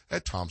Sierras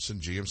at Thompson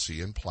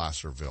GMC in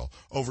Placerville.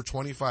 Over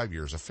 25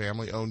 years, a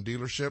family-owned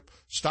dealership.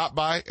 Stop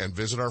by and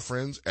visit our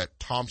friends at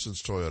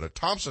Thompson's Toyota,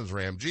 Thompson's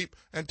Ram Jeep,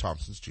 and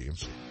Thompson's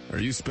GMC. Are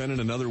you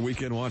spending another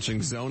weekend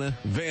watching Zona,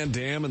 Van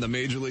Dam, and the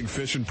Major League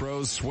Fishing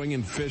pros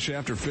swinging fish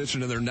after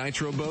fishing in their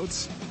nitro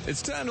boats?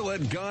 It's time to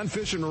let Gone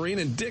Fishing Marine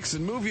and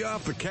Dixon move you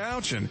off the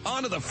couch and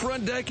onto the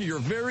front deck of your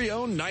very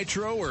own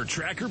nitro or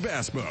tracker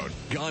bass boat.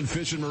 Gone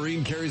Fishing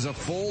Marine carries a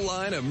full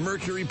line of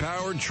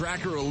mercury-powered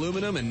tracker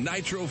aluminum and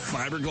nitro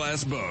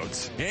fiberglass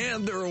boats.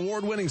 And their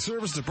award-winning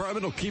service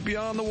department will keep you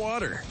on the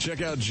water.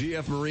 Check out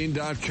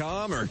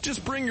gfmarine.com or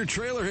just bring your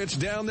trailer hitch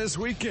down this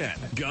weekend.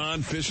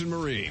 Gone Fishing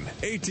Marine.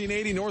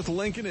 1880 North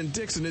Lincoln and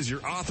Dixon is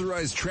your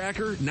authorized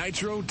tracker,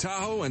 nitro,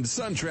 Tahoe, and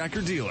Sun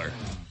Tracker dealer.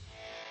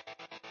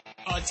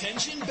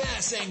 Attention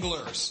bass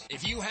anglers.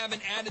 If you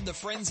haven't added the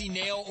Frenzy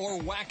Nail or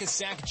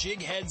Whack-A-Sack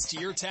jig heads to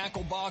your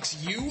tackle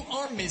box, you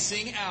are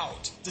missing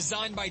out.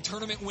 Designed by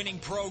tournament-winning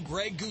pro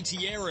Greg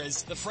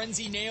Gutierrez, the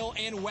Frenzy Nail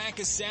and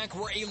Whack-A-Sack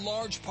were a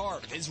large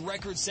part of his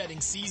record-setting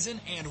season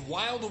and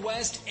Wild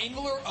West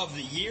Angler of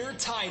the Year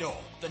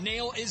title. The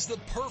Nail is the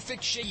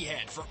perfect shaggy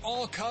head for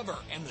all cover,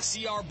 and the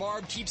CR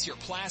barb keeps your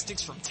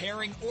plastics from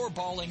tearing or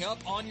balling up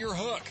on your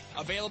hook.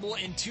 Available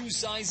in 2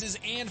 sizes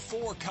and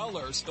 4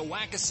 colors, the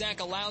Whack-A-Sack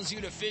allows you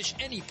to fish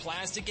any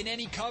plastic in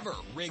any cover,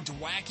 rigged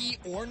wacky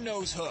or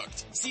nose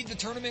hooked. See the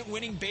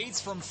tournament-winning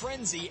baits from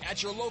Frenzy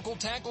at your local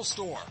tackle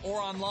store or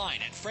online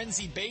at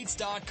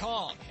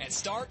frenzybaits.com and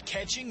start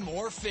catching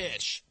more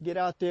fish. Get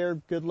out there,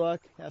 good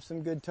luck, have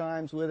some good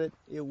times with it.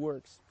 It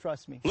works.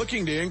 Trust me.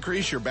 Looking to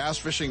increase your bass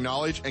fishing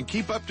knowledge and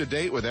keep up to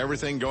date with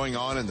everything going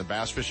on in the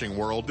bass fishing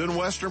world? Then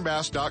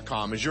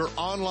westernbass.com is your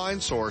online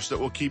source that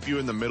will keep you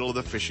in the middle of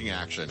the fishing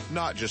action,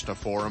 not just a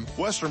forum.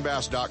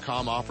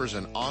 westernbass.com offers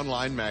an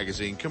online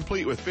magazine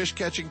complete with fish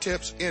catching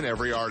tips in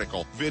every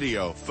article,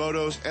 video,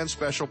 photos, and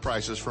special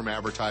prices from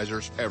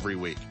advertisers every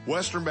week.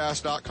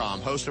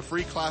 westernbass.com hosts a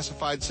free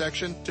classified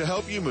section to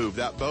help you move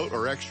that boat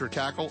or extra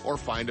tackle or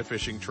find a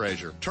fishing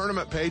treasure.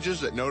 Tournament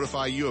pages that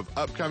notify you of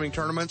upcoming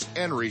tournaments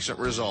and recent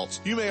results.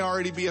 You may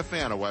already be a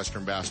fan of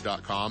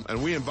westernbass.com,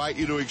 and we invite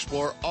you to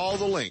explore all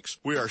the links.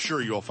 We are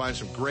sure you will find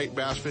some great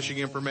bass fishing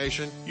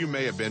information you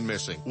may have been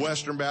missing.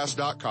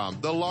 westernbass.com,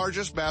 the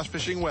largest bass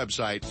fishing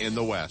website in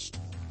the West.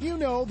 You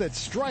know that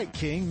Strike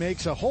King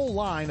makes a whole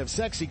line of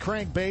sexy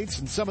crankbaits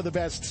and some of the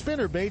best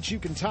spinner baits you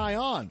can tie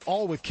on,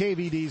 all with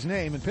KVD's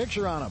name and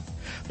picture on them.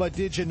 But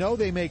did you know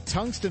they make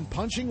tungsten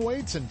punching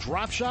weights and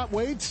drop shot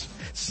weights?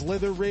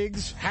 Slither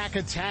rigs, hack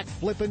attack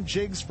flippin'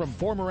 jigs from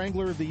former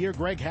Angler of the Year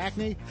Greg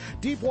Hackney,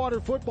 deep water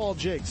football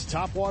jigs,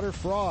 topwater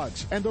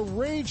frogs, and the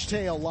Rage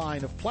Tail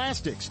line of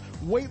plastics,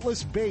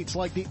 weightless baits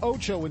like the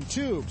Ocho and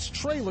tubes,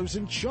 trailers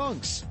and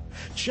chunks.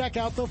 Check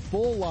out the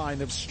full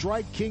line of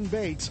Strike King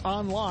baits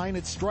online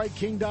at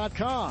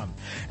StrikeKing.com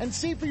and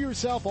see for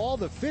yourself all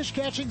the fish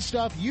catching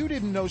stuff you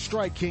didn't know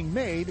Strike King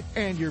made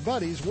and your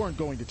buddies weren't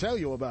going to tell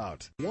you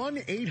about.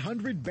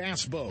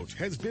 1-800-BASS BOAT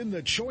has been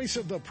the choice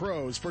of the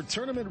pros for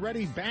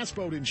tournament-ready bass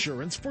boat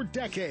insurance for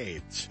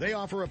decades. They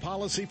offer a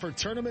policy for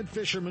tournament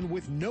fishermen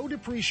with no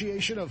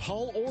depreciation of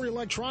hull or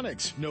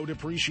electronics, no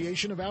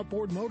depreciation of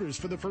outboard motors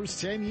for the first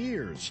 10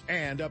 years,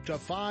 and up to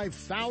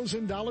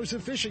 $5,000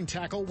 of fishing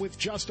tackle with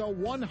just a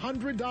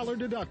 $100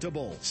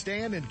 deductible.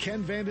 Stan and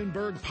Ken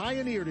Vandenberg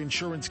pioneered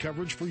insurance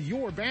coverage for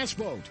your bass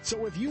boat.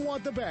 So if you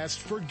want the best,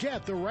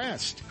 forget the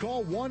rest.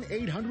 Call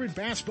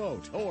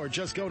 1-800-BASS-BOAT or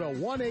just go to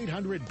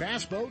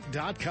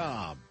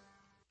 1-800-BASSBOAT.com.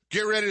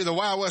 Get ready. The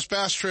Wild West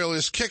Bass Trail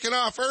is kicking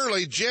off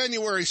early,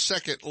 January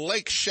 2nd.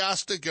 Lake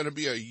Shasta, going to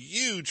be a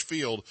huge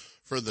field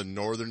for the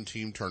Northern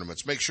Team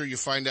tournaments. Make sure you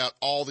find out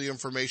all the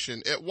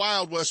information at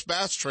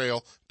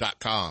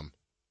wildwestbasstrail.com.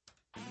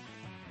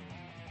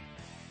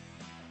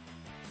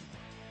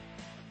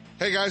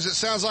 Hey guys, it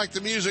sounds like the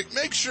music.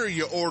 Make sure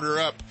you order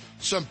up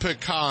some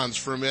pecans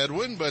from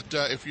Edwin, but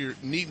if you're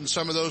needing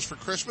some of those for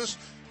Christmas,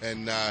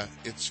 and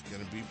it's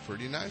going to be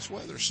pretty nice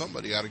weather,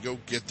 somebody ought to go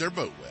get their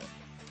boat wet.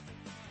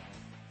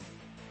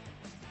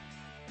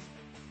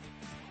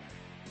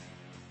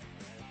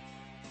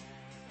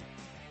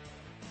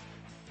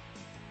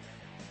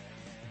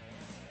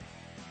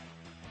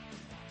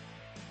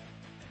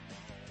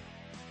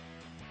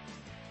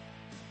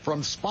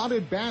 From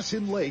spotted bass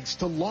in lakes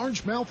to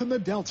largemouth in the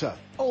Delta,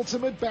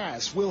 Ultimate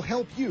Bass will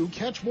help you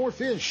catch more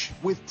fish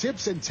with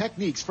tips and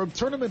techniques from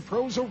tournament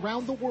pros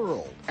around the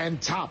world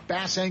and top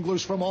bass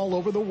anglers from all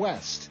over the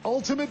West.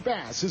 Ultimate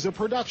Bass is a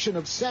production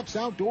of Seps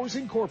Outdoors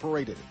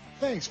Incorporated.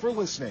 Thanks for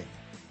listening.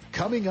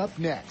 Coming up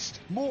next,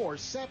 more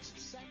Seps.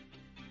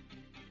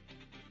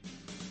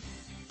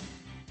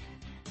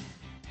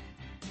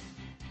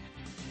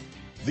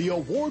 The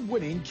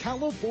award-winning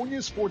California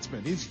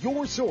Sportsman is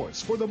your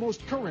source for the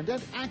most current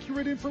and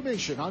accurate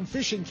information on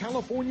fishing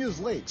California's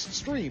lakes,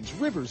 streams,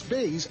 rivers,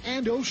 bays,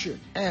 and ocean.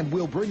 And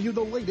we'll bring you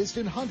the latest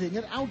in hunting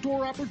and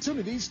outdoor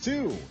opportunities,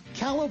 too.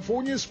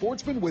 California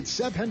Sportsman with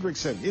Seb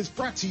Hendrickson is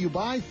brought to you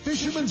by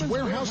Fisherman's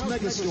Warehouse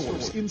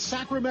Megastores in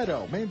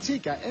Sacramento,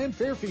 Manteca, and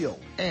Fairfield.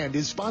 And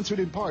is sponsored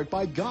in part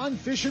by Gone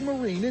Fishing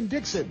Marine in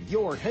Dixon,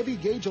 your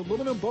heavy-gauge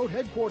aluminum boat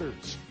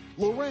headquarters.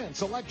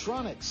 Lowrance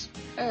Electronics,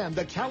 and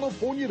the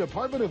California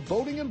Department of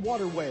Boating and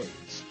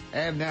Waterways.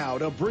 And now,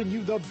 to bring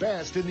you the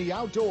best in the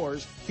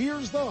outdoors,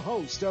 here's the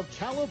host of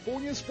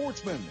California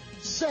Sportsman,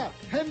 Seth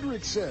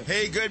Hendrickson.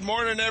 Hey, good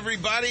morning,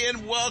 everybody,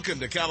 and welcome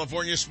to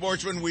California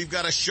Sportsman. We've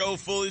got a show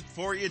full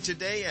for you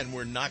today, and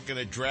we're not going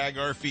to drag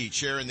our feet,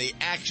 sharing the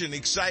action,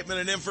 excitement,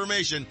 and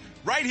information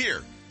right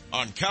here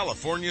on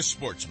California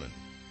Sportsman.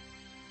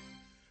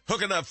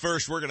 Hooking up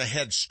first, we're going to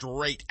head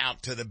straight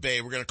out to the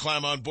bay. We're going to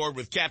climb on board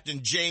with Captain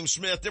James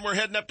Smith. Then we're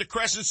heading up to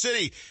Crescent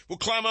City. We'll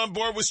climb on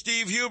board with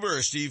Steve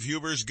Huber. Steve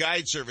Huber's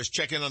Guide Service,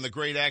 checking on the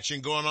great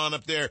action going on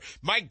up there.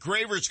 Mike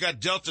Graver's got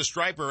Delta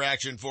Striper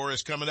action for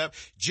us coming up.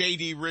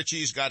 J.D.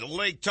 Ritchie's got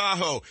Lake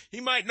Tahoe.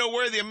 He might know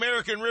where the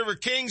American River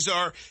Kings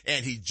are,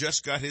 and he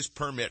just got his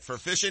permit for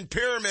fishing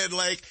Pyramid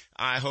Lake.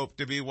 I hope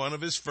to be one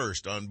of his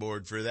first on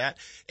board for that.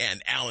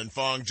 And Alan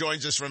Fong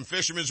joins us from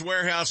Fisherman's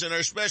Warehouse in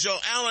our special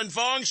Alan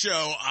Fong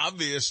Show,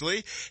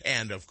 obviously.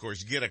 And, of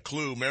course, get a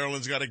clue.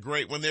 Maryland's got a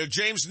great one there.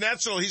 James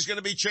Netzel, he's going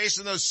to be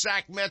chasing those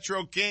Sac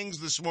Metro Kings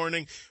this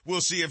morning.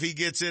 We'll see if he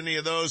gets any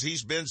of those.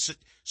 He's been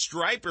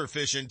striper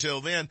fishing till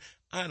then.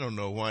 I don't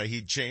know why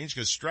he'd change,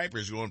 because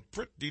striper's going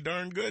pretty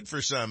darn good for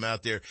some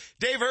out there.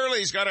 Dave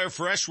Hurley's got our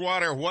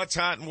freshwater what's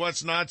hot and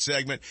what's not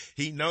segment.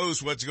 He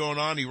knows what's going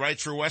on. He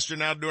writes for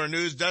Western Outdoor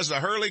News, does the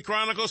Hurley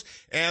Chronicles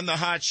and the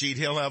Hot Sheet.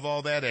 He'll have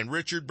all that. And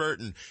Richard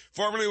Burton,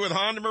 formerly with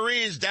Honda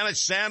Marines, down at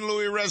San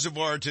Luis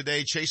Reservoir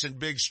today, chasing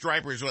big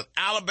stripers with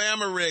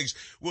Alabama rigs.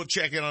 We'll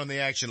check in on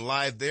the action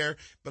live there.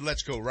 But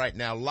let's go right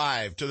now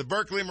live to the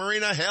Berkeley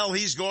Marina. Hell,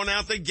 he's going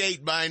out the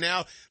gate by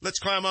now. Let's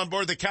climb on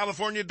board the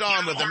California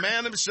Dawn with the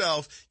man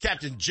himself,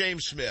 Captain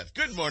James Smith.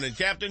 Good morning,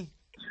 Captain.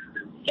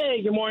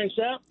 Hey, good morning,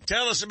 Seth.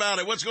 Tell us about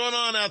it. What's going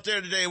on out there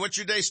today? What's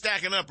your day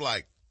stacking up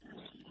like?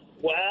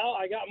 Well,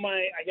 I got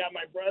my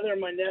brother and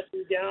my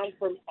nephew down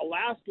from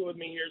Alaska with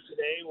me here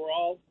today. We're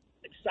all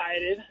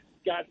excited.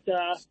 Got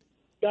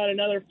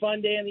another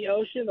fun day in the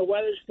ocean. The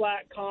weather's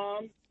flat,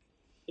 calm.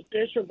 The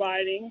fish are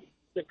biting.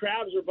 The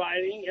crabs are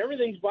biting.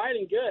 Everything's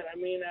biting good. I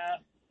mean,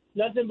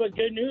 nothing but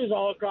good news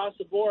all across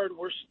the board.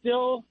 We're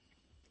still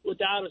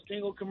without a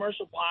single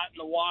commercial pot in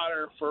the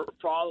water for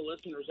all the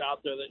listeners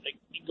out there that they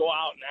go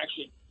out and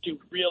actually do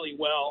really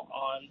well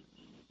on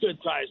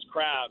good-sized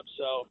crabs.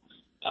 So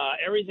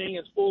everything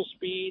is full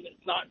speed.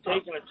 It's not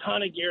taking a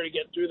ton of gear to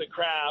get through the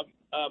crab.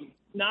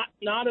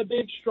 Not a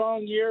big,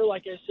 strong year,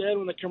 like I said.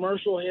 When the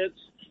commercial hits,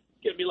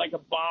 it's going to be like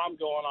a bomb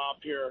going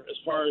off here as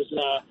far as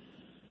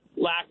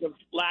lack of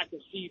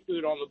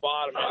seafood on the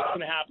bottom. It's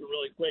going to happen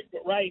really quick.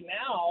 But right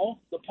now,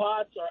 the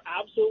pots are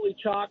absolutely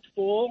chocked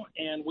full,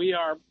 and we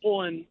are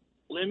pulling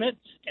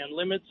limits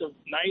of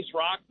nice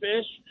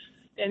rockfish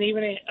and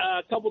even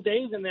a couple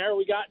days in there,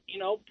 we got,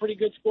 pretty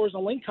good scores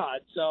on lingcod.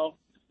 So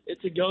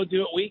it's a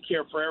go-do-it week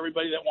here for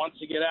everybody that wants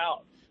to get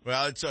out.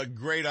 Well, it's a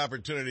great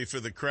opportunity for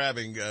the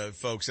crabbing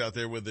folks out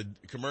there with the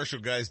commercial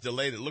guys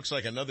delayed. It looks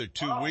like another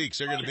 2 weeks.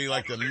 They're going to be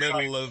like the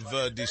middle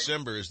of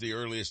December is the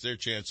earliest their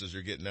chances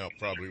are getting out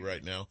probably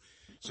right now.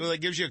 So that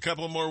gives you a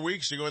couple more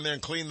weeks to go in there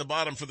and clean the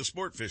bottom for the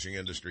sport fishing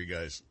industry,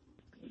 guys.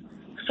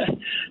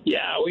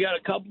 Yeah, we got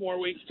a couple more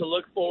weeks to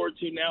look forward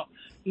to now.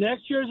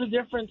 Next year's a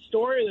different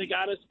story. They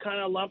got us kind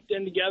of lumped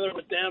in together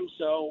with them,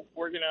 so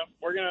we're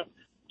gonna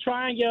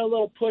try and get a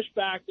little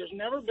pushback. There's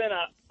never been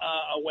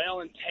a whale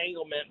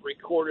entanglement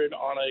recorded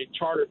on a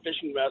charter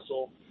fishing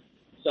vessel,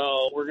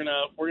 so we're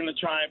gonna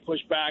try and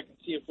push back and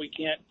see if we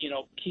can't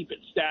keep it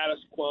status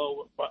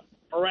quo. But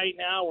for right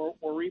now,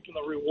 we're reaping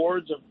the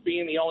rewards of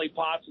being the only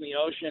pots in the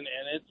ocean,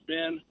 and it's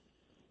been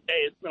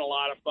a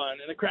lot of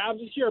fun. And the crabs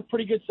this year are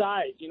pretty good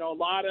size. A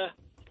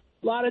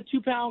lot of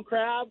 2-pound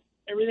crab.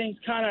 Everything's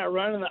kind of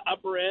running the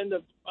upper end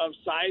of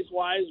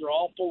size-wise. They're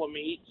all full of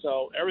meat,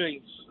 so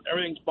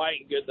everything's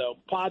biting good, though.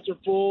 Pots are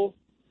full,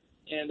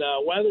 and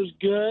weather's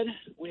good.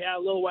 We had a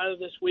little weather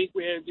this week.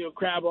 We had to do a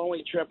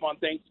crab-only trip on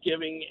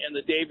Thanksgiving, and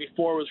the day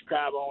before was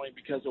crab-only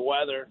because of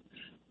weather.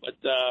 But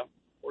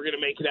we're going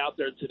to make it out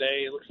there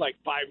today. It looks like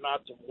 5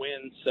 knots of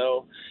wind,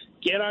 so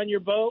get on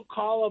your boat,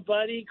 call a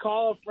buddy,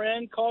 call a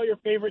friend, call your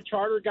favorite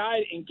charter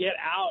guide, and get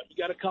out. You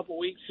got a couple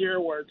weeks here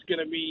where it's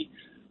going to be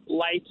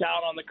lights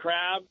out on the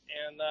crab,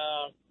 and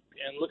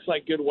looks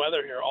like good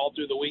weather here all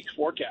through the week's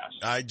forecast.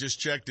 I just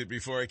checked it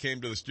before I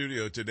came to the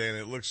studio today, and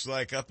it looks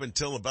like up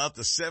until about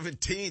the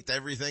 17th,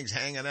 everything's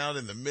hanging out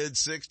in the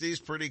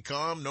mid-60s, pretty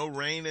calm, no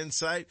rain in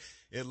sight.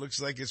 It looks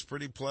like it's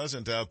pretty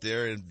pleasant out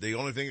there, and the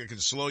only thing that can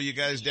slow you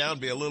guys down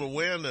be a little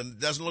wind, and it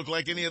doesn't look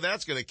like any of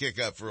that's going to kick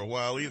up for a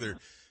while either.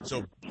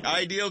 So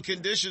ideal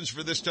conditions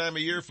for this time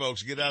of year,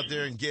 folks. Get out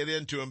there and get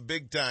into them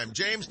big time.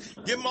 James,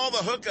 give them all the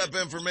hookup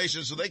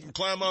information so they can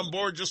climb on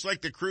board just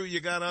like the crew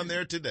you got on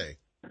there today.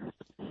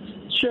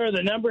 Sure.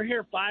 The number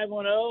here,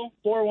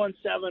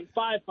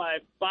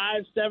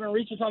 510-417-5557.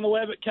 Reach us on the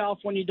web at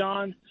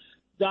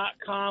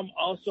CaliforniaDawn.com.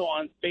 Also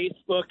on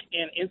Facebook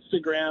and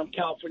Instagram,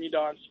 California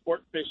Dawn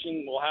Sport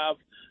Fishing. We'll have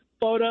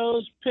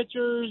photos,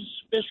 pictures,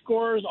 fish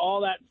scores, all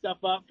that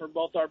stuff up for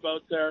both our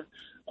boats there.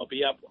 I'll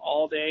be up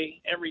all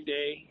day, every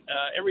day.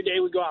 Every day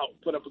we go out,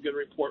 put up a good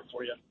report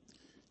for you.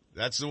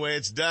 That's the way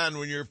it's done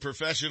when you're a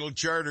professional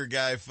charter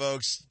guy,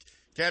 folks.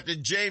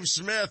 Captain James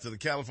Smith of the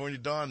California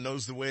Dawn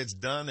knows the way it's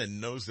done and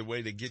knows the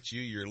way to get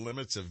you your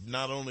limits of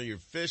not only your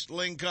fish,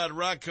 lingcod,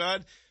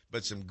 rockcod,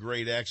 but some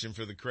great action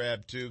for the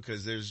crab too,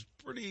 because there's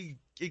pretty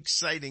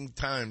exciting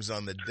times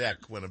on the deck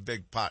when a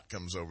big pot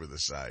comes over the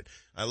side.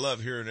 I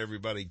love hearing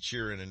everybody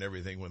cheering and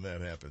everything when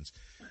that happens.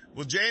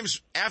 Well,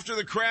 James, after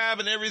the crab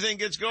and everything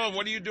gets going,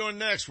 what are you doing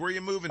next? Where are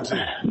you moving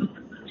to?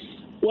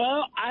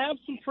 Well, I have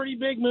some pretty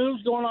big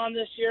moves going on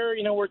this year.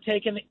 We're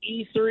taking the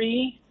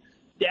E3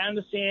 down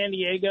to San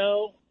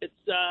Diego. It's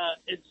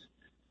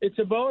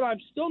a boat I'm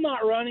still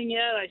not running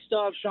yet. I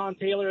still have Sean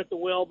Taylor at the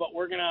wheel, but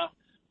we're gonna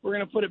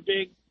put a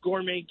big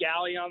gourmet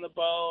galley on the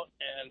boat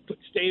and put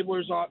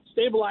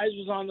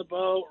stabilizers on the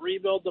boat,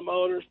 rebuild the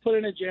motors, put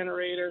in a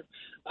generator.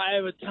 I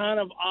have a ton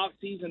of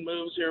off-season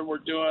moves here we're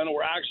doing.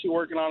 We're actually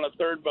working on a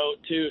third boat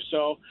too,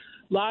 so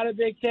a lot of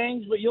big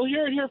things. But you'll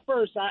hear it here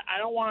first. I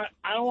don't want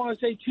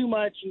to say too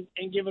much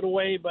and give it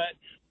away, but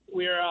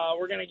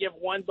we're going to give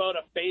one boat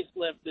a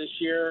facelift this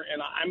year,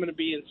 and I'm going to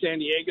be in San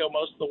Diego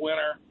most of the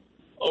winter,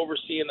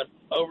 overseeing the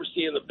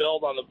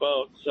build on the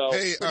boat. So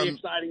pretty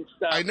exciting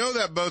stuff. I know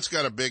that boat's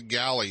got a big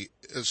galley.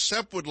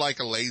 Sepp would like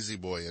a lazy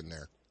boy in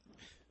there.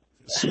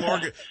 A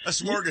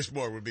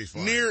smorgasbord would be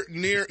fine. Near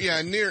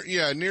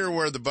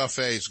where the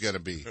buffet's going to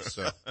be.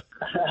 So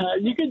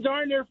you can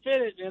darn near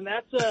fit it, and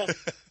that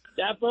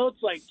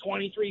boat's like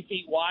 23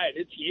 feet wide.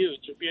 It's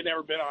huge. If you've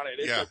never been on it,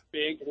 it's a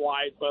big,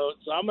 wide boat.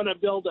 So I'm going to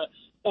build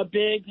a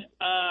big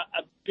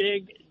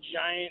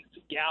giant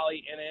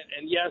galley in it.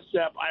 And yes,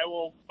 Sepp,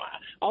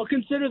 I'll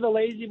consider the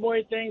lazy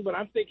boy thing, but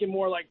I'm thinking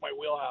more like my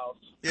wheelhouse.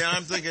 Yeah,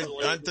 I'm thinking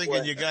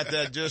you got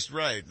that just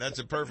right. That's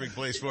a perfect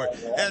place for it.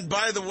 And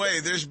by the way,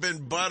 there's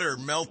been butter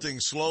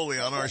melting slowly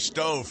on our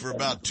stove for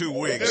about 2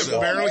 weeks.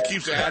 So. Marilyn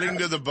keeps adding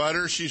to the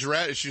butter. She's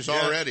ready. She's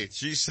all ready.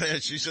 She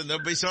said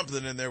there'll be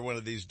something in there one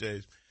of these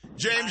days.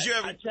 James,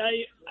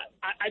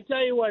 I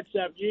tell you what,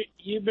 Seth,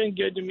 you've been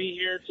good to me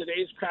here.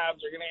 Today's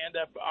crabs are going to end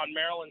up on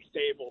Maryland's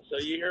table. So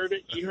you heard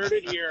it here.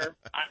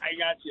 I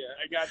got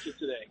you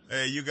today.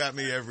 Hey, you got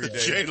me every day.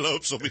 Jay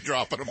Lopes will be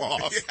dropping them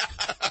off.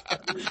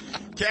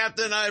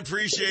 Captain, I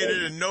appreciate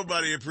it, and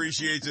nobody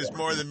appreciates this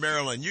more than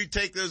Maryland. You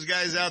take those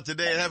guys out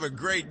today and have a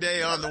great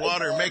day on the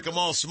water and make them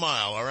all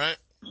smile, all right?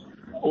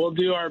 We'll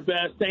do our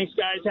best. Thanks,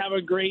 guys. Have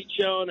a great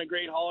show and a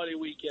great holiday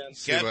weekend.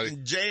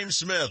 Captain James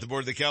Smith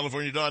aboard the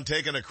California Dawn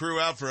taking a crew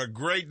out for a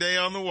great day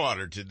on the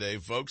water today,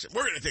 folks.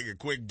 We're going to take a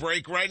quick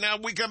break right now.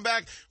 When we come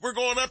back, we're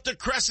going up to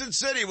Crescent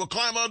City. We'll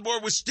climb on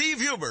board with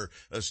Steve Huber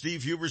of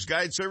Steve Huber's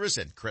Guide Service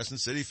and Crescent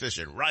City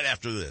Fishing right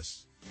after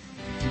this.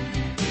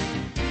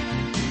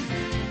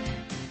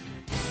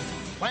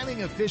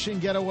 Planning a fishing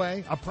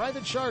getaway, a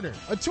private charter,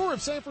 a tour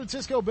of San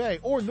Francisco Bay,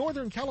 or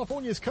Northern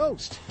California's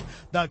coast?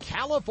 The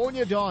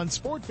California Dawn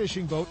Sport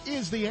Fishing Boat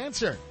is the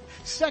answer.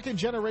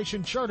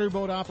 Second-generation charter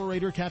boat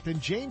operator Captain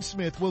James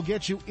Smith will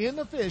get you in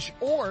the fish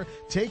or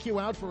take you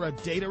out for a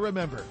day to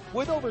remember.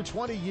 With over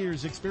 20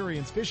 years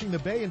experience fishing the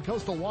bay and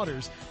coastal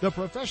waters, the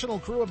professional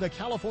crew of the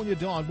California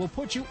Dawn will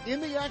put you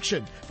in the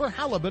action for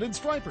halibut and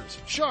stripers,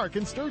 shark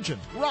and sturgeon,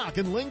 rock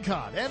and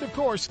lingcod, and of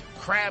course,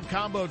 crab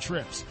combo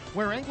trips,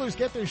 where anglers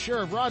get their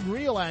share of rod and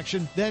reel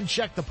action, then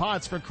check the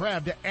pots for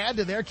crab to add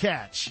to their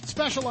catch.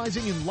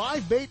 Specializing in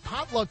live bait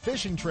potluck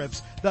fishing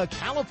trips, the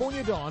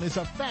California Dawn is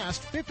a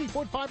fast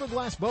 50-foot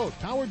fiberglass boat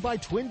powered by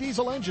twin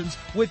diesel engines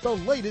with the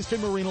latest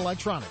in marine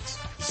electronics.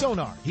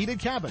 Sonar, heated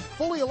cabin,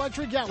 fully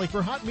electric galley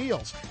for hot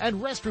meals,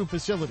 and restroom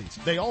facilities.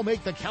 They all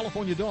make the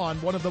California Dawn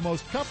one of the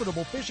most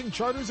comfortable fishing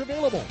charters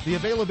available. The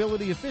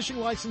availability of fishing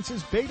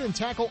licenses, bait, and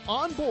tackle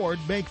on board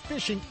make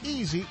fishing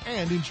easy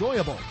and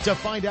enjoyable. To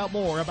find out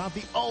more about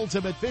the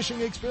ultimate fishing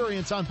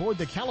experience on board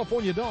the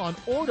California Dawn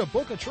or to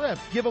book a trip,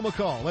 give them a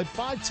call at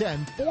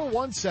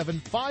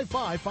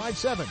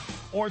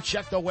 510-417-5557 or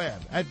check the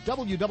web at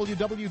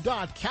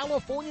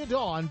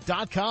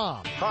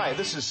www.californiadawn.com. Hi,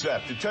 this is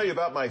Seth to tell you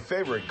about my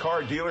favorite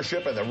car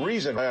dealership and the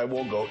reason I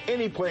won't go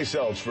anyplace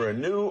else for a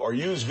new or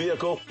used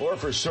vehicle or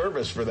for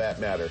service for that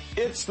matter.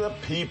 It's the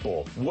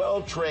people.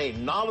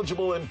 Well-trained,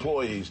 knowledgeable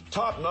employees,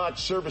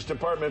 top-notch service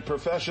department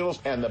professionals,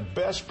 and the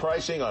best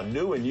pricing on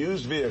new and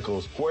used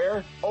vehicles.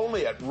 Where?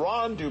 Only at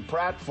Ron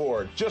Duprat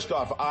Ford, just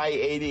off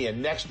I-80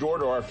 and next door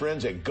to our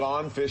friends at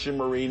Gone Fishing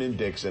Marine in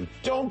Dixon.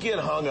 Don't get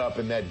hung up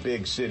in that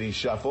big city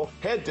shuffle.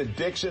 Head to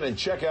Dixon and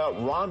check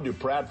out Ron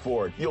Duprat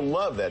Ford. You'll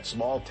love that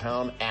small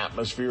town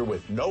atmosphere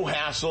with no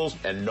hassles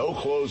and no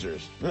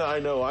closers. I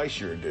know I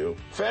sure do.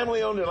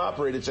 Family owned and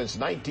operated since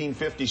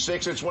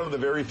 1956, it's one of the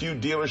very few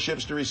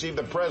dealerships to receive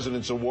the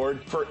President's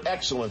Award for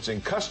excellence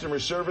in customer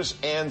service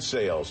and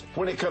sales.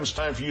 When it comes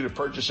time for you to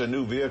purchase a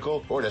new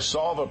vehicle or to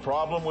solve a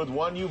problem with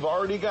one you've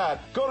already got,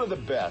 go to the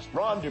best.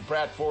 Ron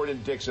Duprat Ford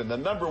in Dixon, the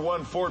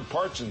 #1 Ford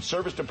parts and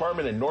service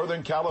department in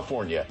Northern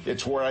California.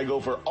 It's where I go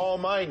for all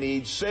my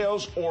needs,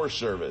 sales or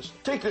service.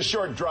 Take the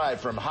short drive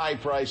from high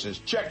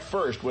prices. Check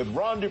first with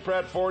Ron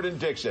Duprat Ford in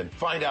Dixon.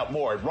 Find out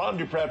more at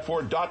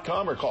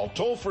rondupratford.com or call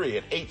toll free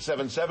at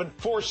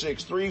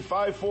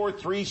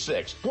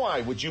 877-463-5436.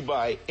 Why would you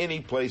buy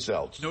any place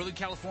else? Northern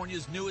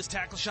California's newest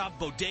tackle shop,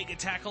 Bodega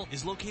Tackle,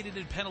 is located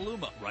in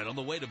Petaluma, right on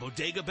the way to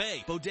Bodega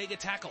Bay. Bodega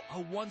Tackle, a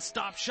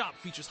one-stop shop,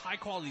 features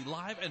high-quality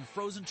live and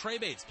frozen tray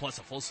baits, plus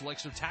a full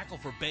selection of tackle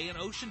for bay and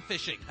ocean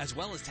fishing, as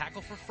well as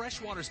tackle for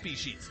freshwater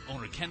species.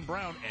 Owner Ken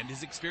Brown and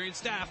his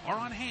experienced staff are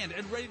on hand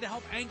and ready to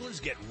help anglers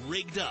get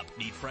rigged up.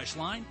 Need fresh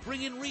line?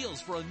 Bring in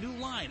reels for a new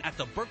line at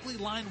the Berkeley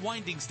Line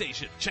Winding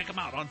Station. Check them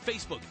out on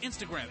Facebook,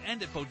 Instagram,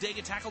 and at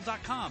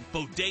bodegatackle.com.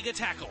 Bodega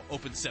Tackle,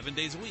 open 7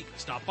 days a week.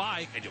 Stop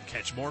by and you'll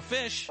catch more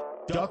fish.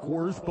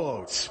 Duckworth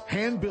Boats.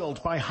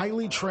 Hand-built by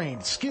highly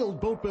trained,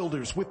 skilled boat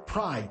builders with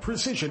pride,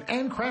 precision,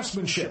 and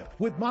craftsmanship.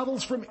 With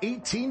models from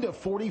 18 to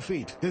 40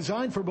 feet.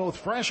 Designed for both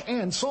fresh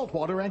and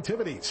saltwater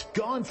activities.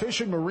 Gone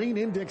Fishing Marine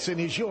in Dixon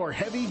is your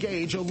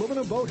heavy-gauge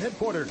aluminum boat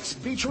headquarters.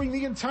 Featuring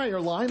the entire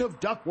line of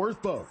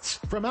Duckworth boats.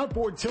 From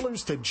outboard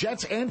tillers to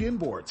jets and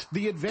inboards.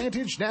 The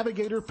Advantage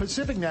Navigator,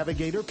 Pacific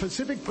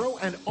Pro,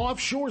 and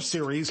Offshore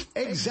series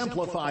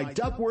exemplify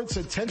Duckworth's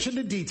attention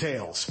to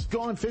details.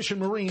 Gone Fishing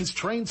Marine's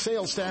trained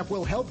sales staff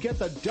will help get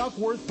the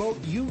Duckworth boat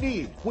you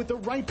need with the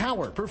right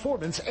power,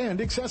 performance,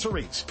 and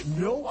accessories.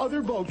 No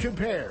other boat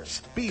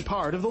compares. Be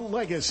part of the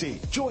legacy.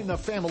 Join the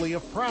family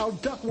of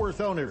proud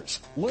Duckworth owners.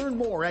 Learn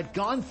more at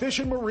Gone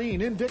Fishing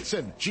Marine in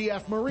Dixon,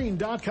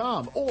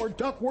 gfmarine.com or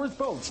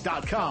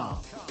duckworthboats.com.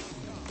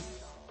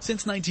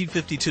 Since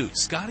 1952,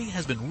 Scotty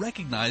has been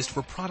recognized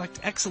for product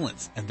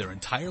excellence, and their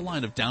entire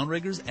line of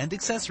downriggers and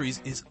accessories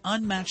is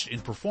unmatched in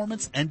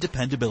performance and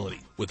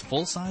dependability. With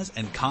full-size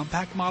and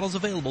compact models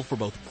available for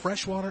both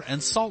freshwater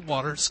and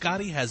saltwater,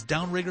 Scotty has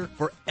downrigger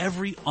for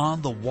every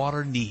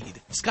on-the-water need.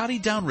 Scotty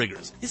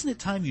Downriggers. Isn't it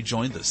time you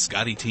joined the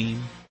Scotty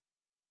team?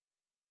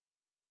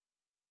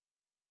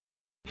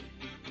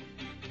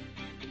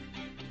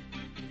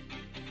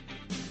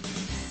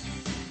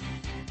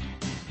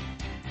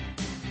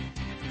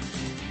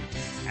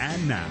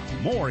 And now,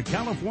 more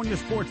California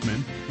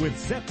Sportsmen with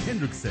Seth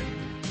Hendrickson.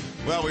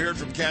 Well, we heard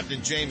from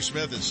Captain James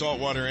Smith that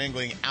saltwater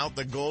angling out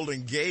the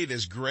Golden Gate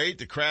is great.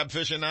 The crab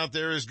fishing out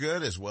there is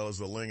good, as well as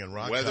the ling and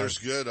rock. Weather's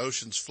good.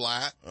 Ocean's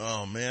flat.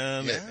 Oh,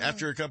 man. Yeah.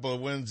 After a couple of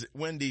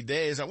windy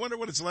days, I wonder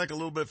what it's like a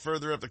little bit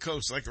further up the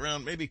coast, like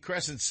around maybe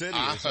Crescent City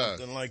or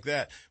something like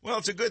that. Well,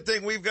 it's a good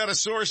thing we've got a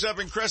source up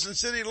in Crescent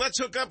City. Let's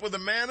hook up with the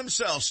man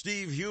himself,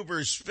 Steve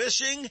Huber's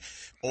Fishing.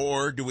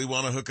 Or do we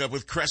want to hook up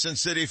with Crescent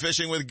City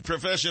Fishing with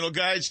professional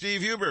guide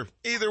Steve Huber?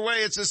 Either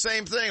way, it's the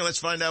same thing. Let's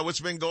find out what's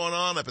been going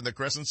on up in the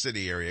Crescent City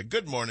area.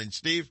 Good morning,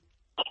 Steve.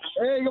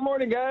 Hey, good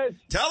morning, guys.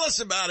 Tell us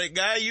about it,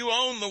 guy. You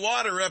own the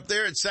water up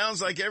there. It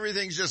sounds like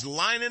everything's just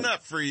lining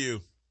up for you.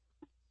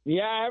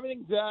 Yeah,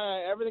 everything's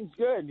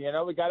good. You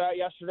know, we got out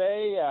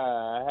yesterday,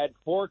 had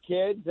 4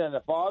 kids and a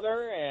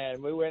father,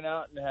 and we went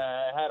out and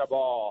had a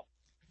ball.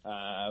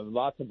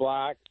 Lots of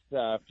blacks,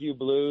 a few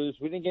blues.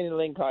 We didn't get any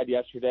lingcod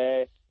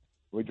yesterday.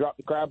 We dropped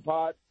the crab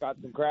pots, got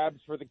some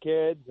crabs for the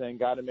kids, and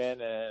got them in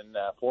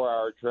a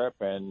 4-hour trip,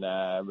 and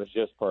it was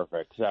just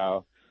perfect.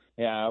 So,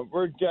 yeah,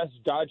 we're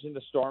just dodging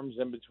the storms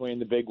in between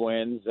the big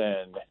winds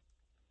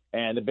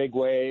and the big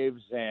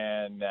waves,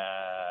 and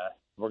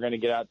we're going to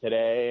get out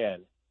today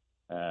and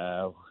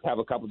have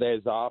a couple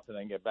days off and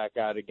then get back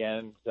out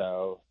again.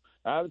 So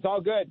it's all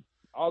good.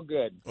 All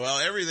good. Well,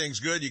 everything's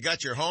good. You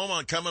got your home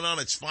coming on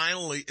its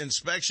final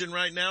inspection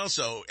right now,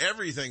 so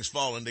everything's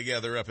falling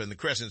together up in the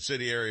Crescent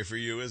City area for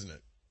you, isn't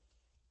it?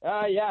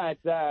 Yeah,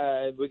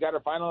 it's we got our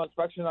final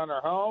inspection on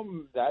our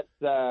home.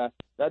 That's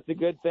a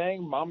good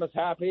thing. Mama's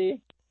happy.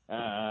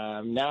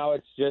 Now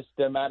it's just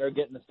a matter of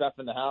getting the stuff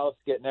in the house,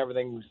 getting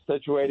everything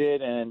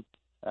situated, and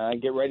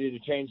get ready to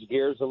change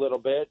gears a little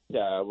bit.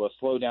 We'll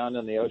slow down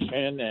in the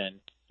ocean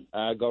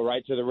and go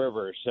right to the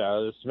river. So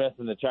the Smith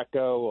and the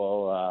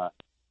Checo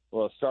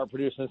will start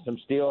producing some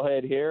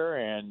steelhead here,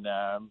 and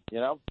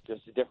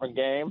just a different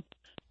game.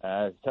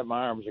 Except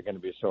my arms are going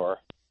to be sore.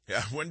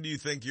 Yeah, when do you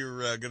think you're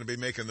going to be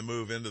making the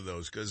move into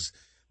those? Because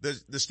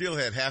the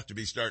steelhead have to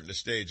be starting to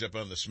stage up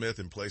on the Smith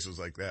in places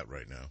like that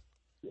right now.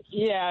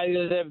 Yeah,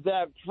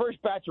 the first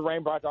batch of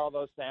rain brought all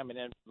those salmon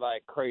in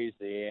like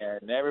crazy,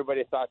 and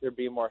everybody thought there'd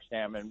be more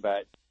salmon,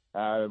 but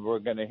we're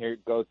going to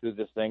go through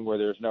this thing where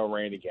there's no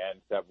rain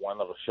again except one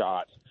little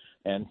shot.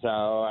 And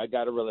so I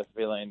got a really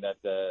feeling that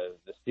the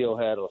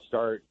steelhead will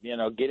start,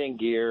 getting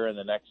gear in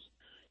the next,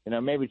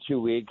 maybe 2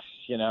 weeks.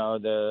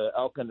 The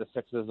elk and the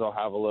sixes will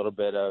have a little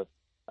bit of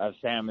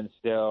salmon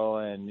still.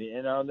 And,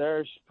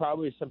 there's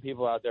probably some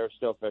people out there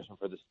still fishing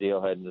for the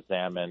steelhead and the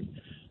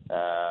salmon.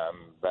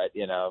 But,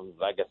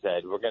 like I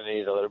said, we're going to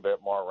need a little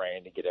bit more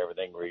rain to get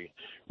everything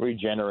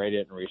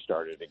regenerated and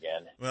restarted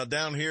again. Well,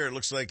 down here, it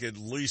looks like at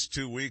least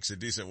 2 weeks of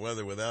decent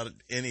weather without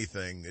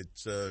anything.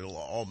 It's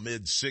all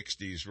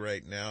mid-60s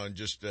right now and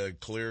just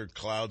clear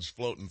clouds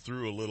floating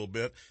through a little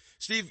bit.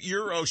 Steve,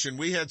 your ocean,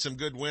 we had some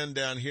good wind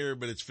down here,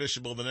 but it's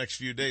fishable the next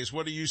few days.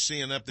 What are you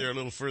seeing up there a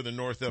little further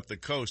north up the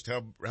coast?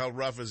 How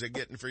rough is it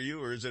getting for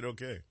you, or is it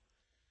okay?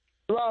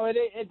 Well,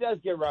 it does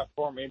get rough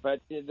for me,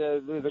 but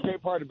the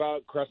great part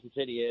about Crescent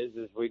City is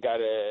we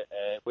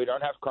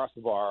don't have to cross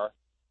the bar.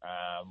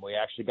 We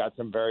actually got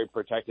some very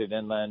protected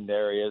inland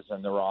areas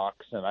in the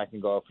rocks, and I can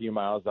go a few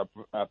miles up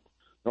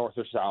north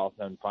or south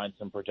and find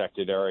some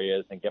protected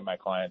areas and get my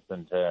clients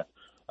into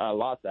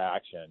lots of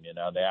action.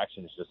 The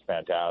action is just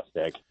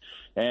fantastic,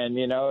 and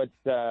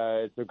it's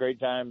a great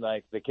time.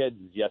 Like the kids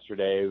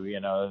yesterday,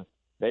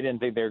 they didn't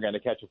think they were going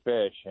to catch a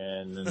fish,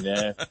 and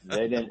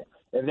they didn't.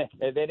 If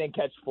they didn't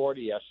catch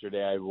 40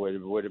 yesterday, I would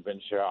have been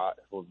shocked.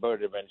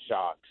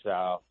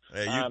 So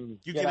hey,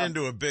 you get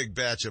into a big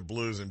batch of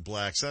blues and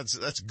blacks.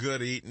 That's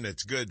good eating.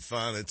 It's good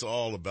fun. It's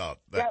all about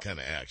that kind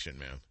of action,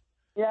 man.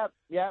 Yep.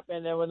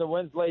 And then when the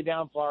winds lay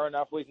down far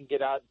enough, we can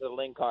get out to the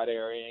lingcod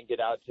area and get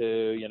out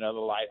to the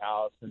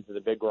lighthouse and to the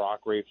big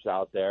rock reefs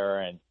out there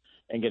and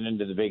get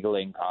into the big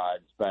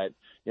lingcods. But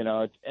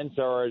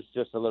inshore is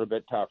just a little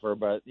bit tougher.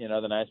 But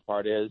the nice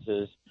part is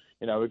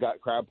we've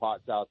got crab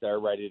pots out there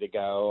ready to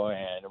go,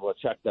 and we'll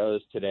check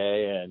those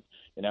today. And,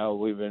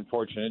 we've been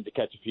fortunate to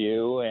catch a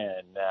few,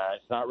 and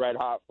it's not red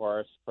hot for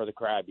us for the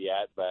crab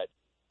yet, but,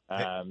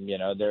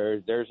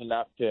 there's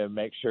enough to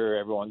make sure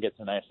everyone gets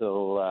a nice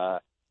little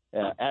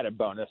added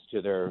bonus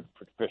to their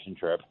fishing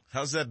trip.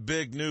 How's that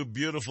big, new,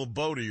 beautiful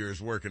boat of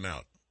yours working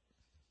out?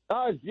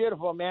 Oh, it's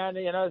beautiful, man.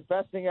 It's the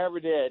best thing I ever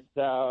did.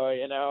 So,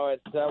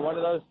 it's one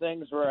of those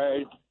things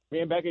where me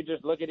and Becky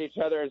just look at each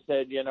other and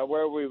said,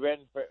 where we've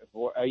been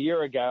for a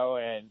year ago,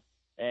 and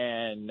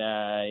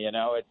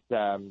it's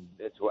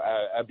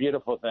a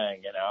beautiful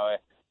thing.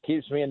 It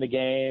keeps me in the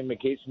game. It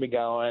keeps me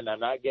going. I'm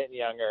not getting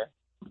younger.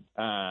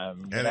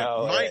 And it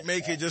might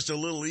make it just a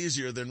little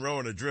easier than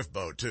rowing a drift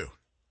boat too.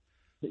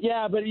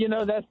 Yeah, but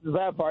that's the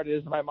bad part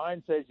is my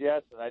mind says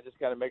yes, and I just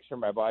got to make sure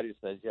my body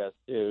says yes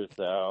too.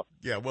 So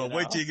yeah, well,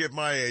 wait till you get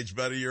my age,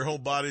 buddy. Your whole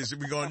body's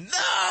gonna be going,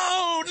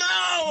 no.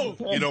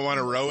 You don't want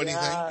to row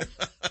anything?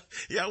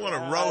 Yeah, I want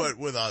to row it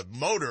with a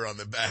motor on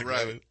the back.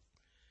 Right.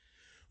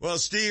 Well,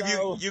 Steve,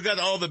 you got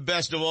all the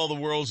best of all the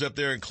worlds up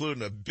there,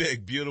 including a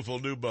big, beautiful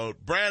new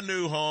boat, brand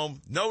new home.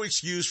 No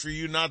excuse for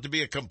you not to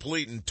be a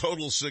complete and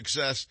total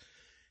success.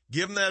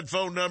 Give them that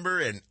phone number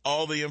and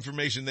all the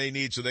information they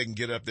need so they can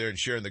get up there and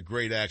share in the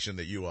great action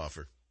that you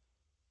offer.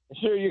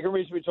 Sure, you can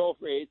reach me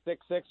toll-free,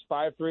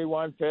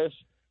 866-531-FISH.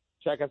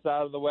 Check us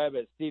out on the web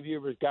at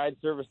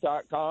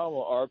stevehubersguideservice.com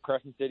or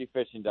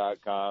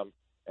crescentcityfishing.com.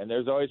 And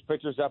there's always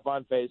pictures up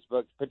on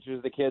Facebook. Pictures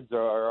of the kids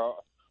are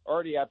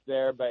already up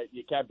there, but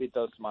you can't beat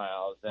those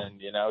smiles.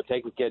 And,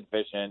 take a kid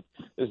fishing.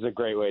 This is a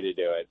great way to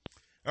do it.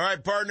 All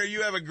right, partner,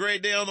 you have a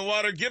great day on the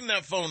water. Give them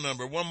that phone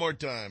number one more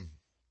time.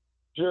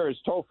 Sure,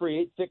 it's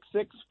toll-free,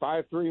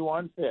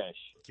 866-531-FISH.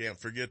 Can't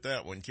forget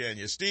that one, can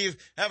you? Steve,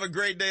 have a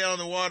great day on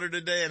the water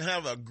today, and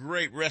have a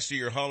great rest of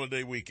your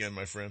holiday weekend,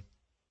 my friend.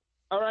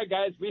 All right,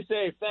 guys, be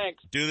safe.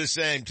 Thanks. Do the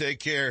same. Take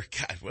care.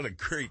 God, what a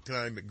great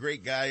time. A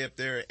great guy up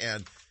there,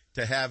 and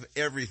to have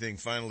everything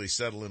finally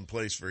settle in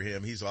place for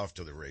him, he's off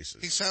to the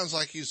races. He sounds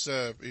like he's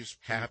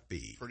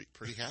happy.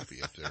 Pretty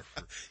happy up there.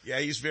 Yeah,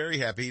 he's very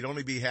happy. He'd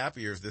only be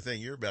happier if the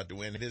thing you're about to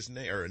win his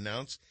name or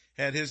announce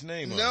had his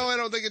name on it. No, I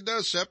don't think it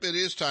does, Sep. It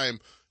is time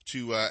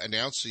to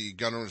announce the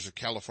Gun Owners of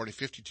California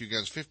 52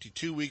 Guns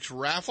 52 Weeks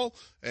raffle.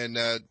 And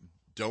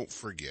don't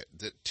forget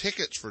that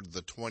tickets for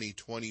the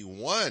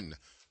 2021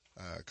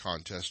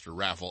 contest or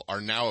raffle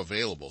are now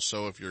available.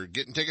 So if you're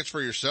getting tickets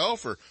for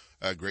yourself or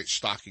a great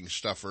stocking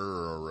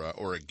stuffer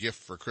or a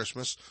gift for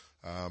Christmas,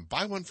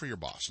 buy one for your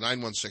boss.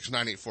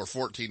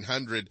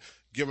 916-984-1400.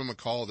 Give them a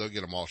call. They'll get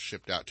them all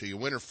shipped out to you.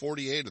 Winner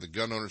 48 of the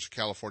Gun Owners of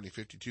California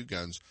 52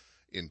 Guns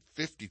in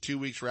 52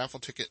 Weeks raffle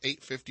ticket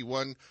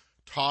 851.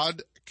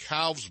 Todd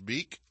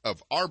Calvesbeek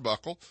of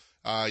Arbuckle.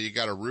 You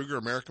got a Ruger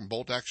American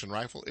bolt action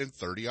rifle in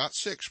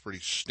 30-06. Pretty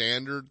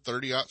standard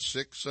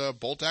 30-06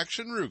 bolt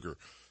action Ruger.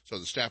 So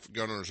the staff at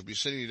Gun Owners will be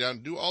sitting you down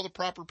to do all the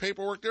proper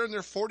paperwork. They're in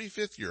their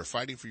 45th year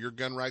fighting for your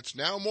gun rights.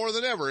 Now more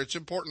than ever, it's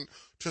important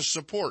to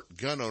support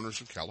Gun Owners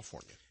of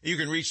California. You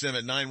can reach them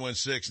at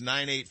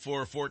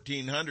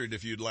 916-984-1400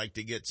 if you'd like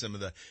to get some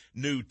of the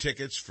new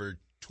tickets for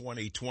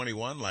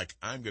 2021, like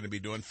I'm going to be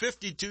doing.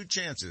 52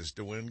 chances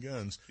to win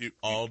guns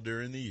all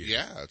during the year.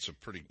 Yeah, it's a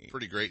pretty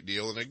great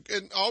deal.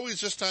 And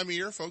always this time of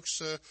year,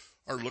 folks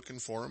are looking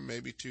for them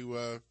maybe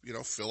to,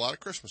 fill out a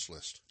Christmas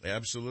list.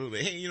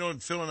 Absolutely. Hey,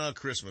 filling out a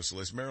Christmas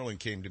list. Marilyn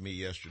came to me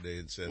yesterday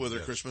and said. With her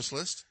Christmas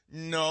list?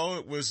 No,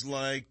 it was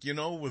like,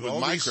 with all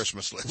my these,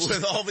 Christmas list.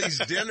 With all these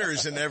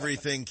dinners and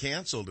everything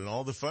canceled and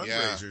all the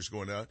fundraisers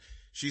going out.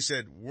 She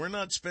said, we're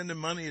not spending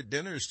money at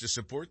dinners to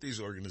support these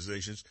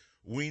organizations.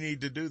 We need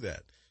to do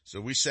that. So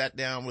we sat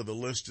down with a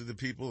list of the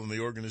people and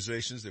the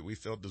organizations that we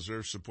felt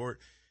deserve support,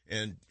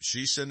 and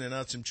she's sending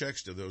out some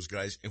checks to those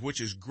guys,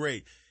 which is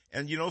great.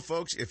 And,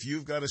 folks, if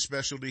you've got a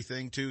specialty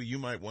thing, too, you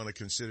might want to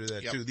consider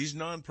that, too. These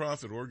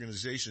nonprofit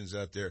organizations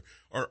out there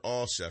are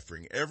all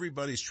suffering.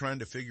 Everybody's trying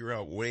to figure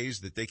out ways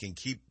that they can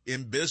keep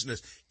in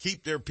business,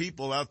 keep their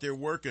people out there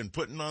working,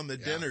 putting on the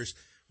dinners.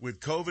 With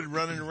COVID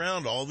running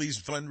around, all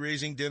these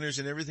fundraising dinners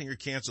and everything are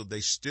canceled. They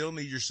still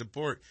need your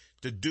support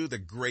to do the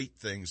great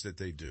things that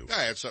they do.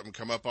 I had something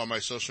come up on my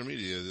social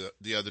media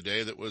the other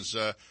day that was,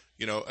 a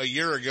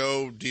year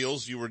ago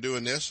deals. You were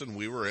doing this, and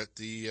we were at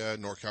the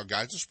NorCal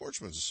Guides and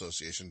Sportsmen's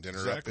Association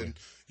dinner up in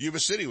Yuba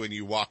City when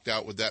you walked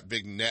out with that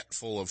big net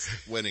full of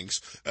winnings,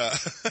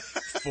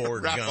 for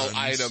raffle guns.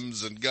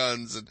 items and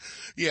guns, and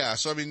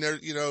So I mean, there,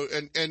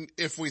 and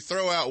if we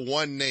throw out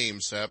one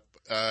name, Sep,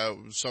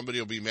 somebody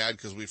will be mad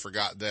because we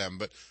forgot them,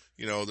 but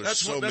there's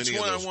that's many of those. That's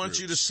why I want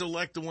groups. you to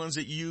select the ones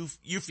that you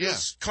feel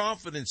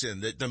confidence in,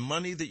 that the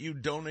money that you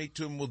donate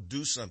to them will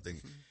do something.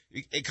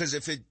 Because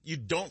if you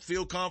don't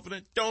feel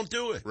confident, don't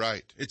do it.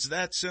 Right. It's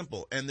that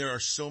simple. And there are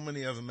so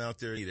many of them out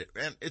there that need it.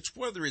 And it's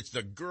whether it's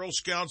the Girl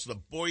Scouts, the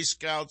Boy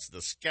Scouts,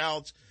 the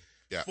Scouts,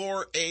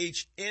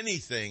 4-H,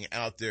 anything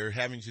out there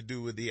having to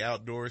do with the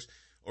outdoors.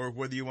 Or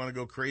whether you want to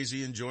go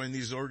crazy and join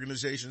these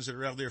organizations that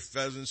are out there,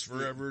 Pheasants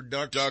Forever,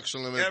 Ducks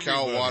Unlimited,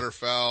 Cal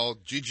Waterfowl,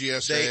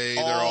 GGSA,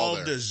 they're all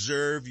there. They all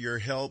deserve your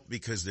help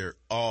because they're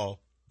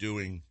all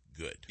doing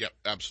good. Yep,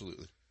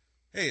 absolutely.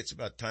 Hey, it's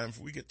about time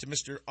we get to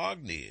Mr.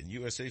 Ogney and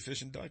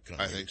USAFishing.com.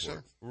 I think so.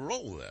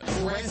 Roll that.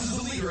 Lowrance is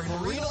the leader in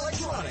marine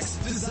electronics,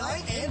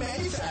 design, and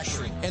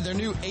manufacturing. And their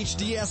new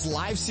HDS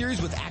Live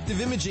series with active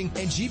imaging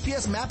and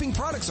GPS mapping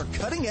products are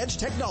cutting-edge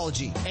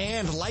technology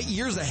and light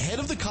years ahead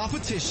of the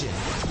competition.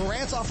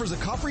 Lowrance offers a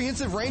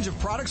comprehensive range of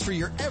products for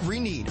your every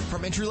need.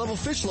 From entry-level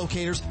fish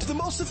locators to the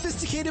most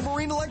sophisticated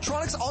marine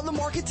electronics on the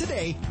market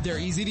today, they're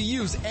easy to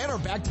use and are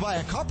backed by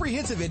a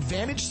comprehensive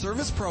Advantage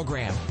service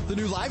program. The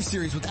new Live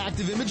series with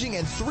active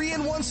imaging and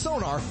 3-in-1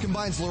 sonar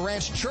combines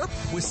Lowrance Chirp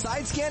with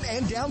side scan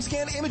and down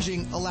scan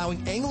imaging,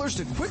 allowing anglers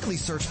to quickly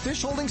search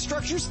fish holding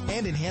structures,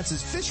 and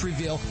enhances fish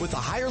reveal with a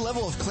higher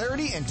level of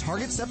clarity and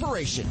target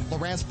separation.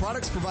 Lowrance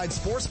products provide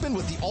sportsmen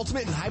with the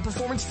ultimate and high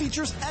performance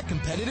features at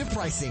competitive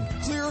pricing.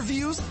 Clearer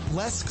views,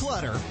 less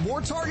clutter,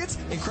 more targets,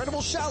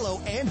 incredible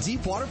shallow and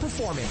deep water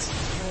performance.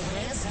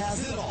 Lowrance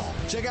has it all.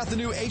 Check out the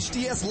new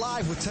HDS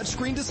Live with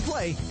touchscreen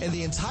display and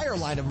the entire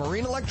line of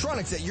marine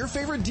electronics at your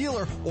favorite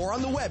dealer or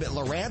on the web at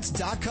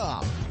Lowrance.com.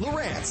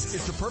 Lowrance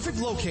is the perfect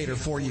locator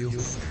for you.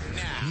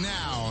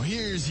 Now,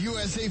 here's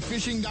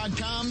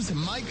USAFishing.com's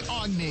Mike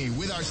Ogney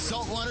with our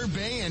Saltwater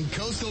Bay and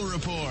Coastal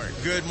Report.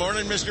 Good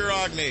morning, Mr.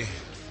 Ogney.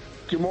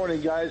 Good morning,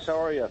 guys. How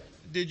are you?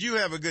 Did you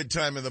have a good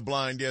time in the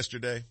blind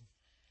yesterday?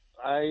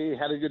 I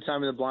had a good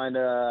time in the blind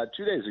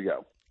 2 days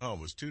ago. Oh,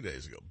 it was 2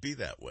 days ago. Be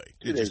that way.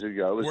 2 days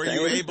ago. It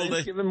was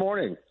Thanksgiving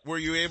morning. Were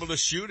you able to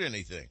shoot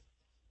anything?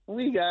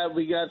 We got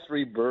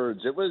 3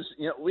 birds. It was,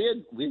 we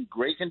had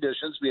great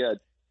conditions. We had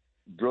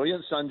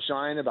brilliant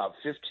sunshine, about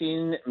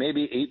 15,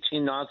 maybe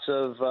 18 knots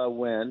of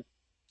wind.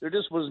 There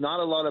just was not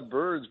a lot of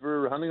birds. We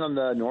were hunting on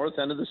the north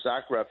end of the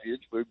Sac Refuge.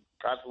 We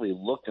practically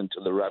looked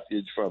into the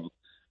refuge from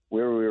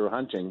where we were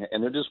hunting,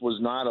 and there just was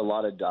not a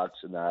lot of ducks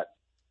in that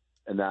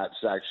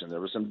section.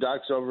 There were some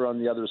ducks over on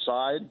the other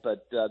side,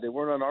 but they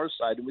weren't on our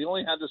side. And we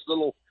only had this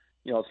little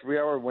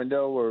 3-hour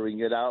window where we can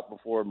get out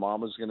before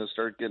Mama's going to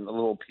start getting a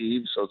little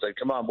peeved. So it's like,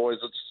 come on, boys,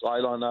 let's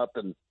slide on up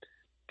and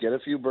get a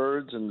few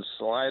birds and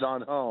slide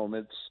on home.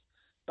 It's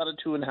about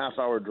a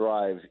 2.5-hour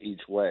drive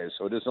each way.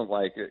 So it isn't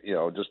like,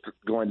 just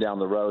going down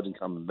the road and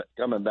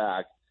coming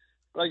back.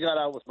 But I got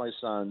out with my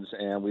sons,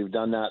 and we've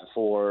done that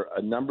for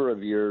a number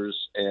of years,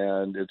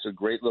 and it's a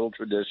great little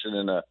tradition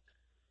and a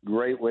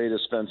great way to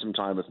spend some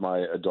time with my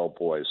adult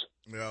boys.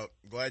 Well,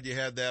 glad you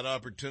had that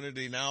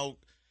opportunity. Now,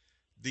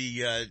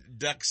 the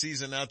duck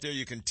season out there,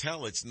 you can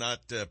tell it's not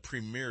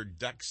premier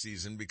duck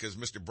season because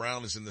Mr.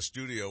 Brown is in the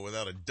studio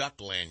without a duck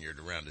lanyard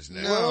around his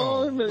neck.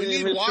 Well, we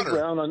need Mr. water.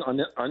 Brown,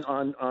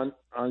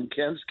 on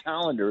Ken's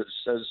calendar, it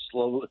says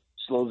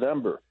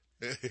Slovember.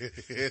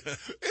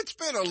 It's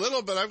been a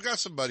little bit. I've got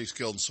some buddies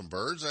killing some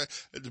birds.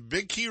 The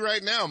big key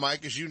right now,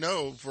 Mike, as you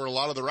know, for a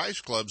lot of the rice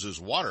clubs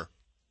is water.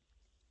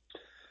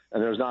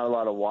 And there's not a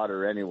lot of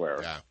water anywhere.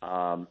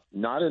 Yeah.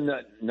 Not in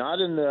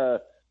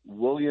the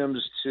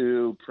Williams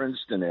to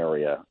Princeton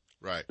area.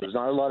 Right. There's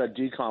not a lot of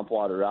decomp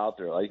water out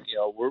there. Like,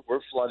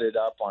 we're flooded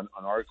up on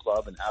our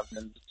club and have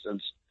been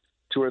since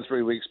 2 or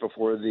 3 weeks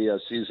before the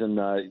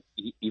season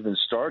even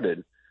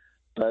started.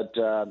 But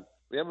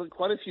we have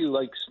quite a few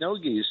like snow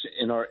geese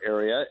in our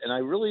area, and I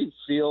really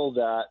feel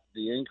that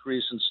the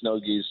increase in snow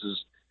geese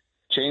has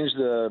changed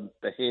the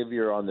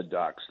behavior on the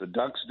ducks. The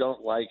ducks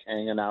don't like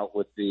hanging out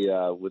with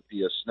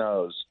the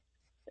snows,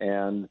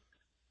 and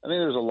I think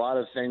there's a lot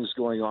of things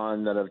going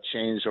on that have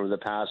changed over the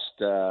past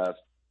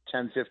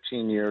 10,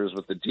 15 years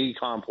with the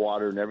decomp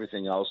water and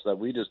everything else that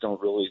we just don't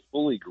really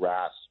fully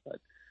grasp. But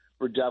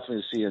we're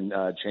definitely seeing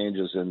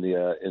changes in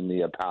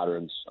the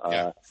patterns.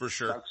 Yeah, for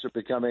sure. Ducks are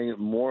becoming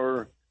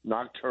more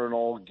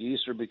nocturnal.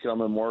 Geese are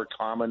becoming more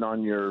common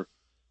on your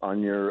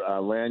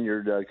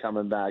lanyard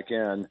coming back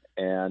in,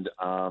 and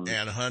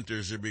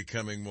hunters are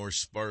becoming more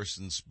sparse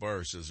and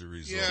sparse as a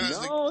result.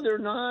 Yeah, no, they're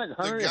not.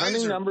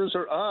 Hunting numbers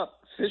are up.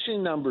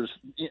 Fishing numbers.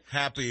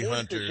 Happy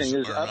hunters fishing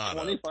is are up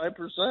not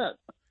 25%.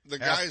 The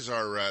guys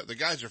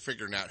are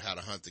figuring out how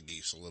to hunt the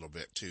geese a little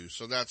bit too,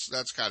 so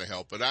that's kind of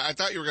helping. I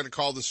thought you were going to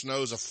call the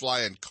snows a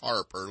flying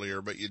carp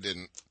earlier, but you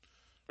didn't.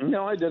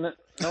 No, I didn't.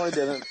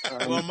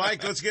 Well,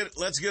 Mike, let's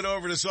get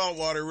over to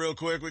saltwater real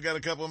quick. We got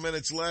a couple of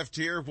minutes left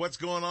here. What's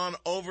going on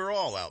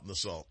overall out in the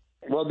salt?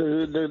 Well,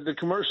 the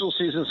commercial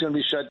season is going to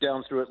be shut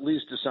down through at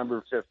least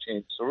December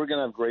 15th, so we're going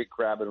to have great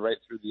crabbing right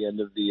through the end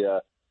of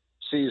the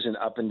season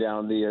up and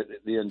down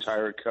the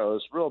entire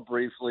coast. Real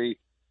briefly,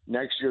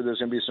 next year there's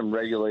going to be some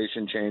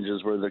regulation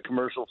changes where the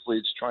commercial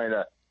fleet's trying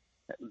to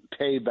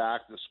pay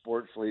back the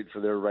sport fleet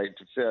for their right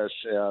to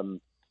fish.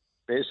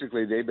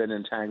 Basically, they've been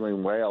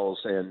entangling whales,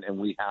 and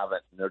we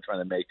haven't, and they're trying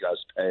to make us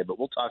pay. But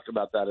we'll talk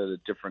about that at a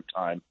different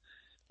time.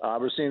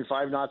 We're seeing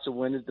 5 knots of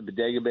wind at the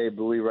Bodega Bay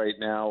buoy right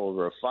now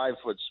over a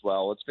 5-foot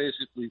swell. It's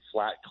basically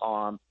flat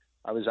calm.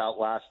 I was out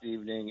last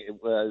evening.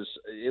 It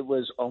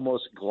was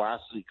almost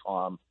glassy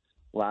calm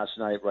last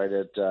night right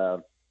at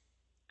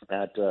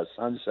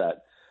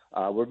sunset.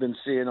 We've been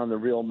seeing on the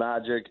Real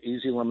Magic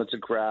easy limits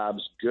of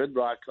crabs, good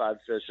rock cod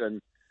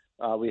fishing.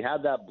 We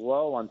had that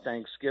blow on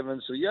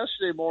Thanksgiving. So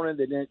yesterday morning,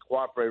 they didn't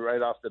cooperate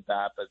right off the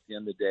bat. But at the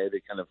end of the day,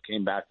 they kind of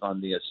came back on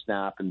the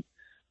snap. And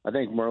I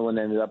think Merlin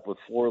ended up with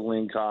 4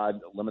 lingcod,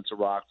 limits of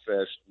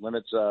rockfish,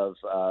 limits of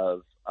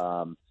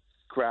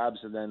crabs.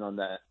 And then on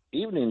that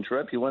evening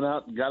trip, he went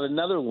out and got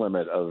another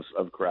limit of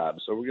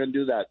crabs. So we're going to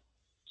do that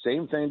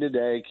same thing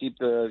today. Keep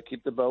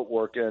the boat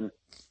working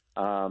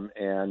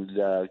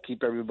and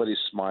keep everybody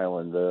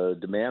smiling. The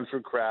demand for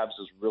crabs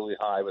is really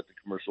high with the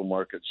commercial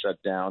market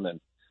shut down, and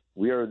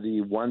we are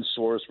the one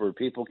source where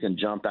people can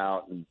jump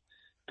out and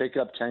pick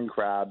up 10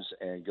 crabs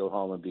and go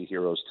home and be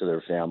heroes to their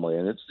family.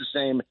 And it's the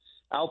same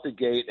out the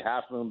gate,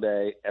 Half Moon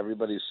Bay.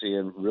 Everybody's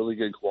seeing really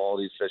good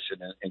quality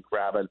fishing and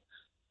crabbing.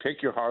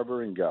 Pick your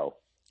harbor and go.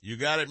 You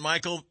got it,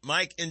 Michael.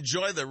 Mike,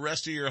 enjoy the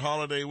rest of your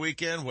holiday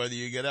weekend. Whether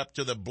you get up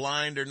to the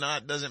blind or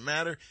not, doesn't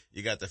matter.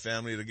 You got the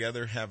family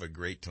together. Have a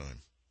great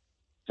time.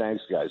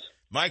 Thanks, guys.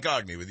 Mike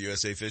Ogney with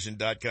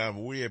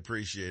USAFishing.com. We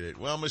appreciate it.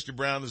 Well, Mr.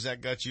 Brown, has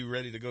that got you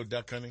ready to go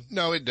duck hunting?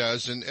 No, it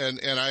does. And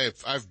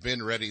I've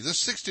been ready.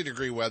 This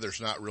 60-degree weather's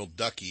not real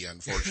ducky,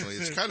 unfortunately.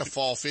 It's kind of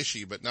fall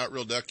fishy, but not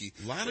real ducky.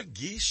 A lot of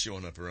geese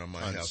showing up around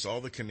my house.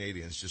 All the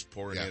Canadians just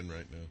pouring in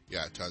right now.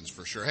 Yeah, tons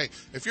for sure. Hey,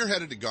 if you're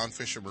headed to Gone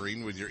Fishing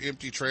Marine with your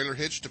empty trailer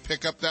hitch to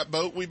pick up that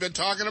boat we've been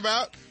talking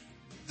about,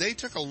 they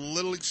took a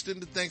little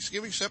extended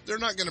Thanksgiving, except they're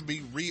not going to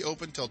be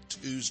reopened till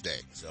Tuesday.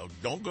 So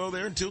don't go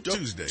there until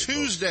Tuesday.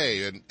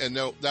 Tuesday. And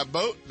that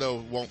boat,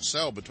 though, won't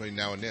sell between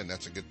now and then.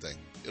 That's a good thing.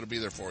 It'll be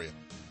there for you.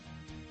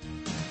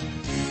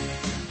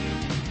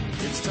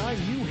 It's time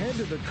you head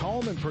to the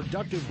calm and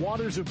productive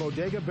waters of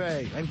Bodega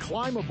Bay and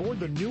climb aboard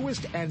the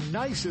newest and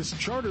nicest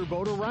charter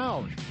boat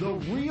around, the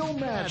Real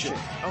Magic.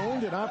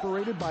 Owned and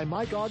operated by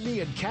Mike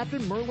Ogney and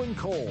Captain Merlin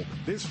Kolb.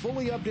 This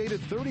fully updated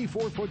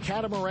 34-foot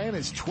catamaran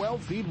is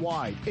 12 feet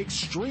wide,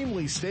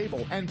 extremely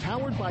stable, and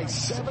powered by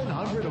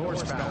 700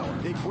 horsepower.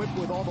 Equipped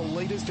with all the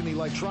latest in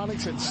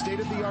electronics and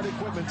state-of-the-art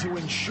equipment to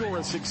ensure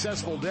a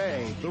successful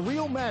day, the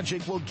Real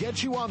Magic will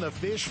get you on the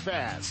fish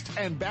fast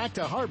and back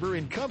to harbor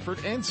in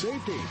comfort and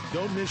safety.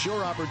 Don't miss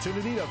your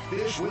opportunity to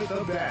fish with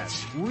the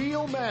best.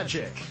 Real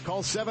Magic.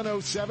 Call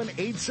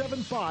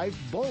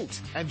 707-875-BOAT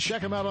and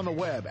check them out on the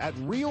web at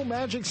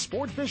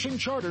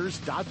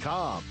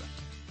realmagicsportfishingcharters.com.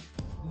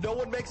 No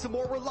one makes a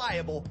more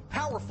reliable,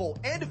 powerful,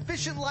 and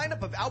efficient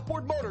lineup of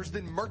outboard motors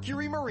than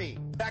Mercury Marine.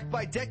 Backed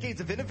by decades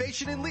of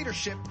innovation and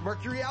leadership,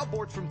 Mercury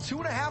outboards from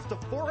 2.5 to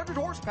 400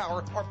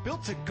 horsepower are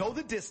built to go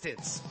the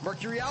distance.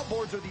 Mercury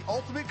outboards are the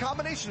ultimate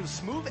combination of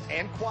smooth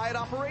and quiet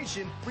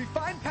operation,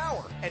 refined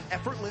power, and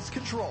effortless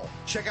control.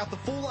 Check out the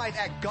full line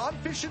at Gone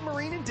Fishing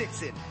Marine in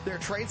Dixon. Their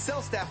trained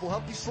sales staff will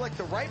help you select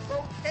the right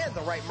boat and the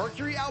right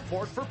Mercury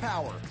outboard for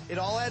power. It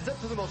all adds up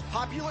to the most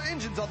popular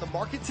engines on the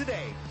market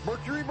today.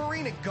 Mercury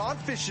Marine and Gone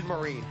Fishing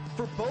Marine.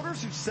 For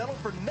boaters who settle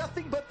for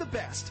nothing but the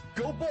best,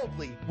 go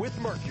boldly with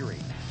Mercury.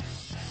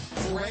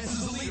 Lowrance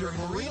is the leader in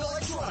marine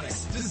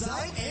electronics,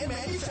 design, and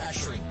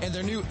manufacturing. And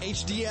their new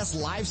HDS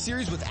Live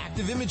series with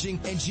active imaging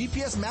and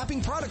GPS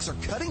mapping products are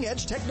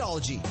cutting-edge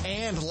technology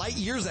and light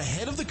years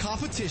ahead of the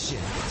competition.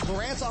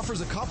 Lowrance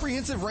offers a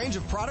comprehensive range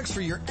of products for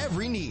your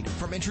every need.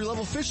 From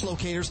entry-level fish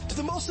locators to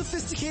the most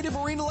sophisticated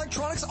marine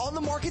electronics on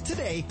the market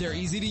today, they're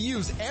easy to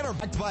use and are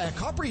backed by a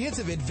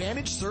comprehensive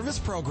Advantage service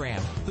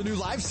program. The new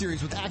Live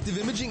series with active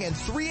imaging and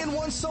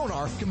 3-in-1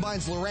 sonar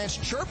combines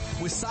Lowrance Chirp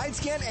with side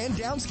scan and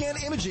down scan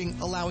imaging,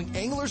 allowing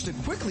anglers to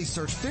quickly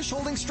search fish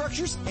holding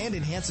structures and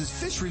enhances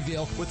fish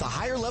reveal with a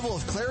higher level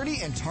of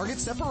clarity and target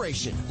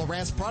separation.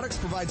 Lowrance products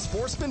provide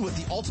sportsmen with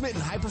the ultimate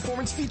and high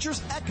performance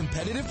features at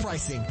competitive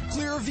pricing.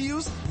 Clearer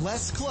views,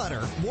 less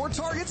clutter, more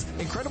targets,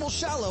 incredible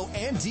shallow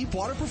and deep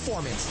water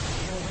performance.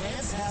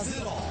 Lowrance has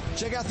it all.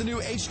 Check out the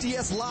new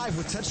HDS Live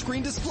with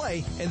touchscreen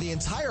display and the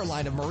entire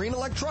line of marine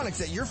electronics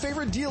at your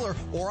favorite dealer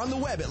or on the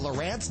web at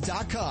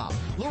Lowrance.com.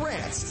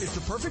 Lowrance is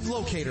the perfect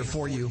locator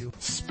for you.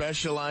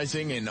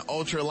 Specializing in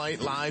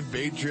ultralight live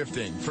bait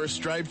drifting for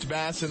striped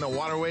bass in the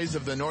waterways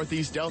of the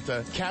Northeast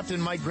Delta,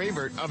 Captain Mike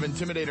Gravert of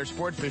Intimidator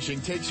Sport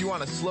Fishing takes you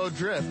on a slow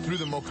drift through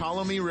the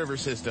Mokelumne River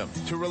system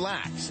to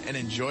relax and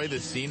enjoy the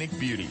scenic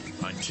beauty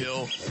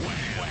until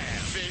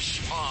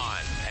fish on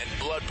and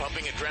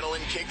blood-pumping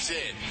adrenaline kicks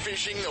in.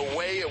 Fishing the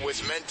way it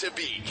was meant to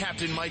be.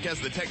 Captain Mike has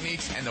the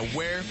techniques and the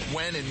where,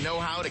 when, and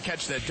know-how to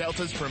catch the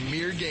Delta's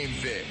premier game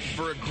fish.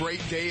 For a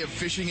great day of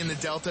fishing in the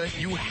Delta,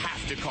 you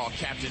have to call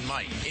Captain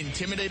Mike.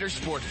 Intimidator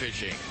Sport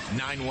Fishing,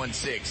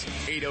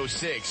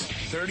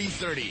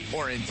 916-806-3030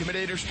 or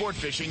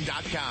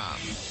IntimidatorSportFishing.com.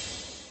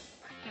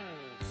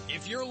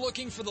 If you're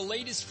looking for the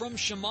latest from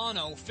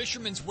Shimano,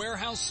 Fisherman's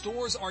Warehouse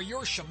stores are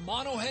your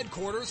Shimano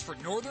headquarters for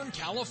Northern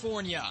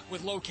California.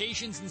 With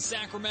locations in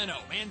Sacramento,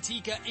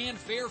 Manteca, and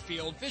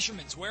Fairfield,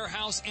 Fisherman's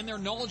Warehouse and their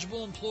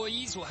knowledgeable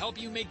employees will help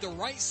you make the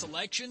right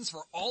selections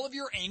for all of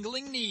your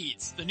angling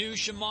needs. The new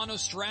Shimano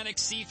Stratic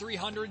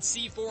C300,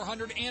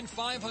 C400, and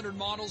 500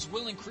 models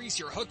will increase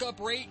your hookup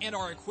rate and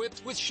are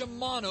equipped with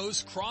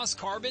Shimano's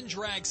cross-carbon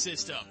drag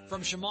system.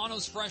 From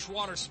Shimano's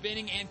freshwater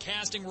spinning and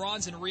casting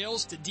rods and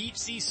reels to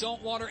deep-sea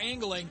saltwater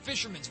angling,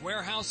 Fisherman's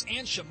Warehouse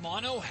and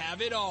Shimano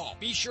have it all.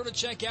 Be sure to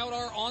check out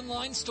our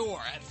online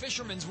store at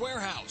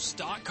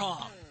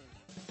fishermanswarehouse.com.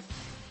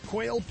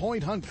 Quail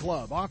Point Hunt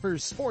Club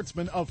offers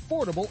sportsmen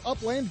affordable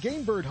upland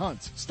game bird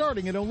hunts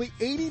starting at only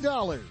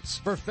 $80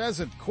 for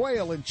pheasant,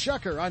 quail, and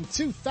chukar on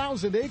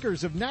 2,000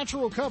 acres of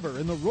natural cover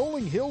in the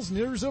rolling hills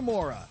near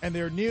Zamora. And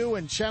their new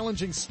and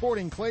challenging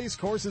sporting clays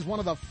course is one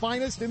of the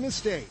finest in the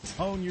state.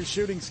 Hone your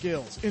shooting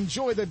skills,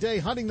 enjoy the day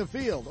hunting the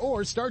field,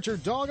 or start your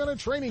dog on a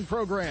training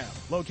program.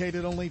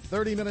 Located only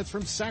 30 minutes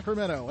from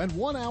Sacramento and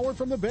 1 hour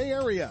from the Bay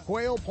Area,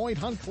 Quail Point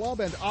Hunt Club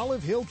and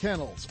Olive Hill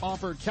Kennels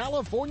offer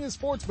California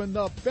sportsmen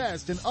the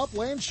best in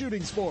upland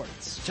shooting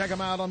sports. Check them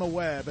out on the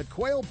web at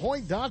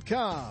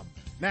quailpoint.com.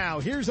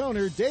 Now, here's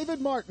owner David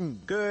Martin.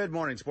 Good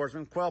morning,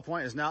 sportsmen. Quail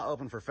Point is now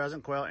open for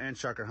pheasant, quail, and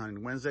chukar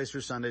hunting Wednesdays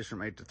through Sundays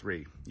from 8 to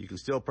 3. You can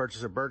still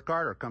purchase a bird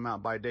card or come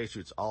out by day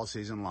shoots all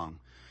season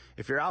long.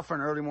 If you're out for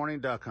an early morning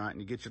duck hunt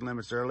and you get your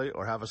limits early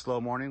or have a slow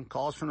morning,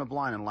 call us from the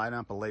blind and light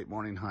up a late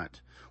morning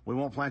hunt. We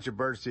won't plant your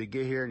birds till you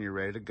get here and you're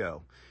ready to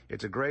go.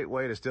 It's a great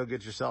way to still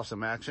get yourself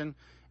some action,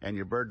 and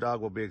your bird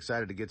dog will be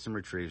excited to get some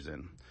retrieves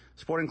in.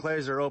 Sporting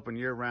clays are open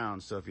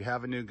year-round, so if you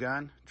have a new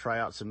gun, try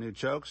out some new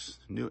chokes,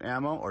 new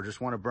ammo, or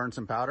just want to burn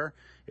some powder,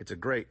 it's a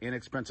great,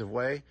 inexpensive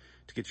way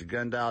to get your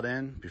gun dialed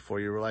in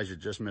before you realize you're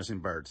just missing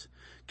birds.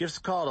 Give us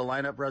a call to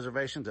line up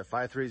reservations at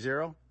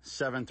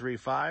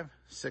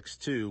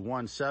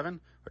 530-735-6217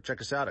 or check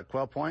us out at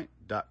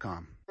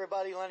quailpoint.com.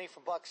 Everybody, Lenny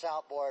from Bucks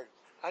Outboard.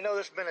 I know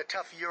this has been a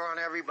tough year on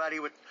everybody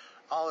with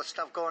all the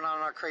stuff going on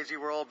in our crazy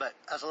world, but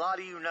as a lot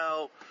of you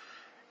know,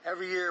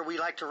 Every year we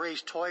like to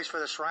raise toys for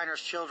the Shriners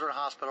Children's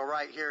Hospital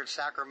right here in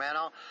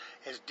Sacramento.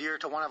 It's dear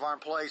to one of our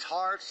employees'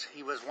 hearts.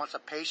 He was once a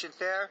patient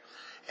there,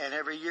 and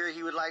every year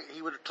he would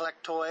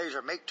collect toys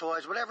or make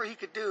toys, whatever he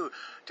could do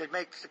to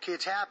make the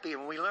kids happy. And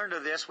when we learned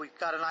of this, we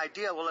got an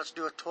idea, well, let's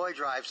do a toy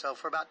drive. So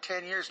for about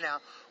 10 years now,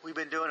 we've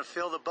been doing a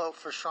Fill the Boat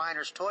for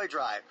Shriners toy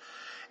drive.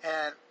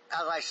 And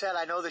as I said,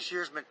 I know this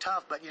year's been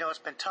tough, but, it's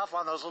been tough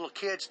on those little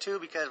kids, too,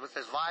 because with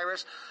this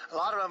virus, a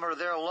lot of them are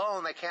there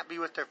alone. They can't be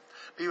with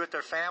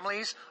their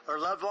families or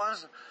loved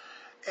ones.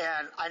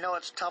 And I know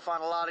it's tough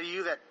on a lot of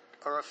you that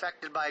are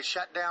affected by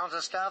shutdowns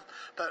and stuff,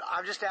 but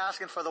I'm just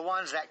asking for the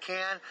ones that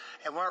can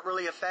and weren't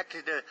really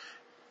affected to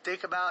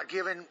think about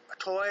giving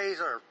toys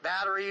or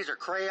batteries or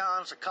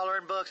crayons or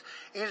coloring books,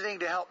 anything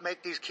to help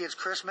make these kids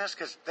Christmas,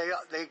 because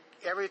the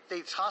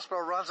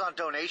hospital runs on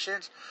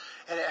donations,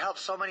 and it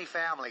helps so many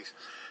families.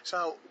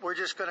 So we're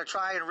just going to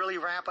try and really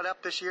ramp it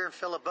up this year and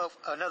fill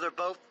another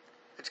boat.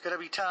 It's going to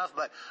be tough,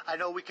 but I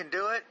know we can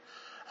do it.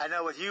 I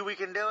know with you we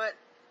can do it,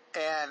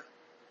 and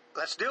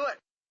let's do it.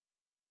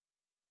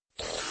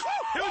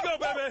 Here we go,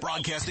 baby!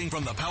 Broadcasting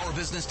from the Power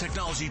Business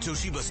Technology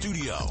Toshiba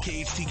studio.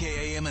 KHTK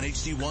AM and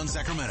HD1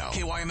 Sacramento.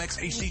 KYMX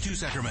HD2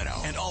 Sacramento.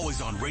 And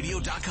always on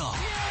radio.com.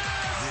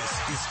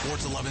 This is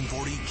Sports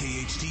 1140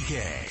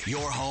 KHTK.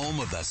 Your home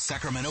of the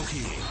Sacramento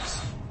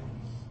Kings.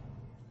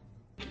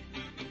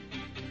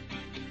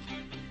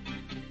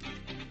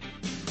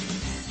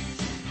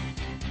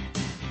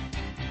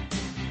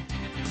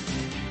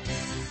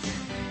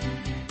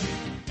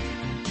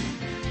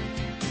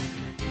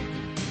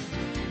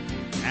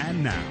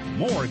 And now,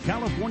 more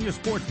California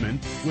Sportsmen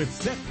with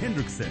Seth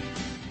Hendrickson.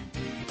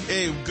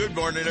 Hey, good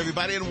morning,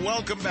 everybody, and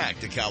welcome back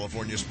to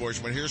California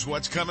Sportsman. Here's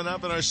what's coming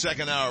up in our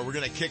second hour. We're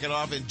going to kick it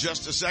off in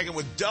just a second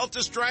with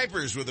Delta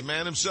Stripers with the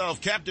man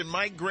himself, Captain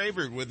Mike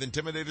Gravert with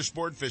Intimidator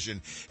Sport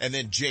Fishing, and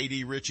then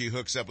J.D. Ritchie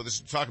hooks up with us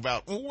to talk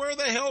about where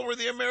the hell were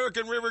the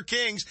American River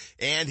Kings,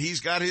 and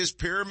he's got his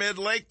Pyramid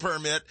Lake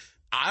permit.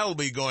 I'll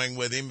be going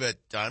with him, but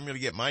I'm going to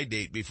get my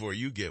date before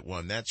you get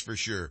one, that's for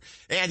sure.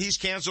 And he's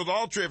canceled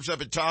all trips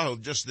up at Tahoe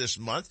just this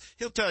month.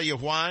 He'll tell you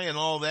why and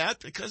all that,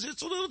 because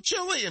it's a little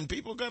chilly and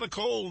people got a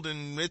cold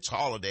and it's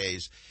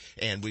holidays.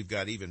 And we've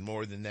got even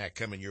more than that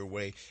coming your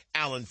way.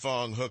 Alan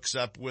Fong hooks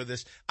up with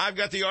us. I've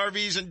got the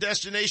RVs and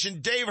destination.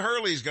 Dave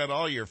Hurley's got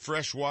all your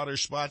freshwater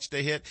spots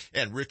to hit.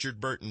 And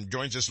Richard Burton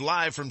joins us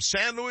live from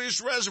San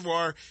Luis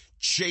Reservoir,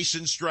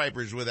 chasing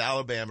stripers with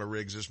Alabama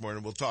rigs this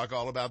morning. We'll talk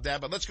all about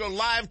that, but let's go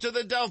live to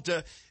the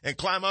Delta and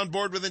climb on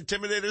board with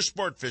Intimidator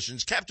Sport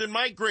Fishing's Captain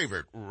Mike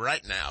Gravert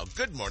right now.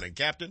 Good morning,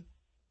 Captain.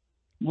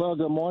 Well,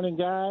 good morning,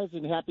 guys,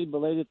 and happy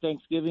belated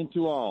Thanksgiving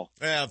to all.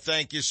 Well,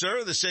 thank you,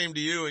 sir. The same to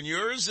you and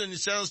yours, and it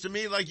sounds to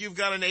me like you've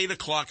got an 8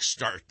 o'clock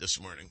start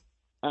this morning.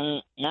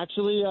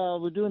 Actually,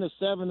 we're doing a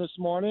 7 this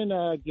morning.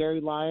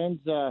 Gary Lyons,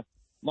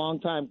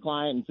 longtime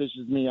client and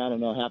fishes me, I don't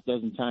know, half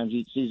dozen times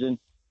each season.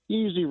 He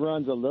usually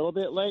runs a little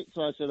bit late,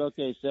 so I said,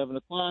 okay, 7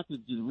 o'clock,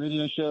 let's do the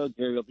radio show.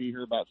 Gary will be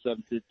here about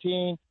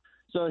 7:15,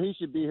 so he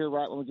should be here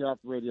right when we get off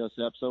the radio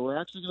set. So we're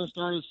actually going to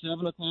start at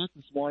 7 o'clock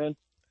this morning.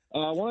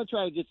 I want to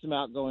try to get some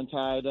outgoing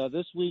tide.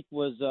 This week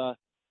was, how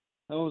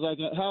was I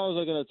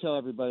going to tell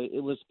everybody?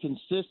 It was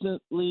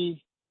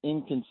consistently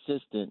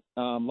inconsistent.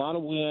 A lot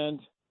of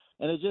wind,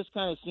 and it just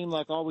kind of seemed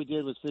like all we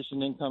did was fish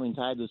an incoming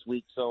tide this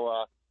week.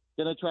 So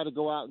going to try to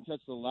go out and catch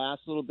the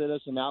last little bit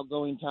of some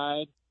outgoing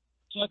tide,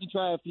 so I can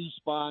try a few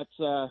spots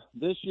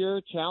this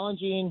year.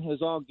 Challenging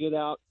is all get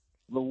out,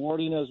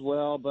 rewarding as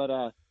well,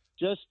 but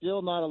just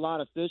still not a lot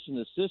of fish in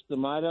the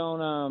system. I don't,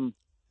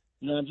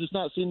 I'm just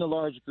not seeing the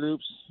large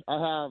groups. I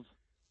have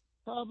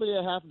probably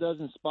a half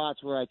dozen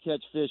spots where I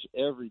catch fish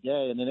every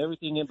day, and then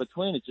everything in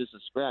between, it's just a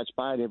scratch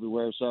bite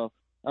everywhere. So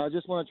I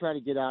just want to try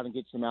to get out and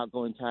get some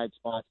outgoing tide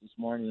spots this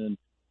morning and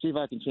see if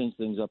I can change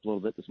things up a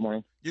little bit this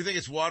morning. You think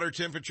it's water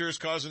temperatures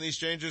causing these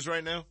changes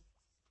right now?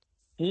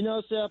 You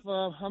know, Seth,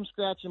 I'm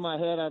scratching my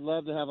head. I'd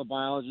love to have a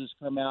biologist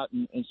come out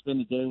and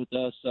spend the day with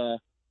us.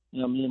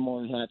 Me and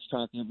Maury Hatch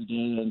talk every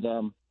day. And,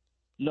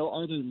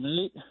 are they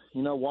late?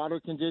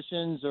 Water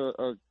conditions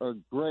are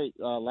great.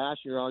 Last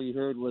year, all you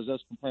heard was us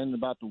complaining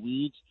about the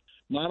weeds.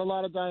 Not a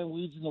lot of dying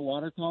weeds in the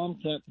water column.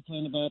 Can't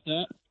complain about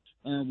that.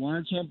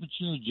 Water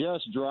temperature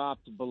just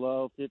dropped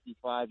below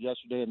 55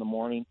 yesterday in the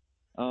morning,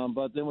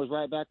 but then was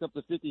right back up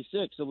to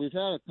 56. So we've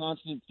had a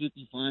constant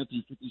 55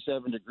 to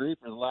 57 degree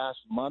for the last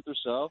month or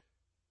so.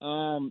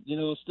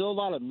 Still a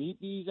lot of meat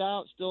bees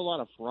out, still a lot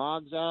of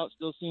frogs out,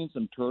 still seeing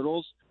some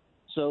turtles.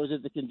 So is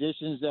it the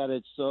conditions that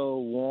it's so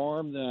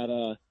warm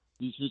that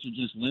these fish are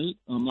just late?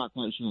 I'm not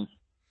quite sure.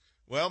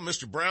 Well,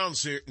 Mr. Brown's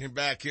sitting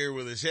back here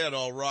with his head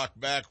all rocked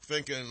back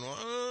thinking,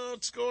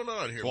 what's going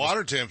on here?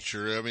 Water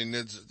temperature. I mean,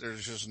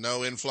 there's just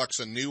no influx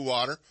of new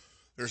water.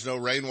 There's no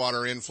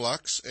rainwater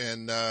influx,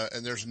 and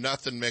there's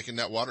nothing making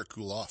that water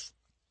cool off.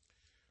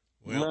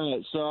 Well,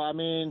 right. So,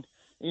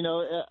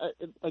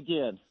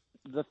 again,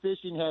 the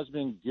fishing has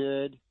been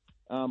good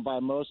by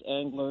most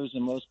anglers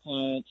and most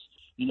clients.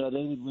 They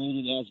would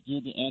rate it as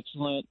good to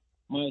excellent.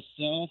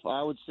 Myself,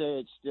 I would say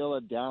it's still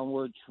a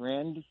downward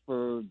trend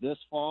for this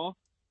fall,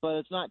 but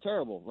it's not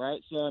terrible,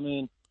 right? So,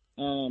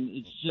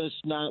 It's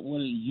just not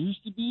what it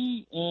used to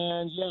be,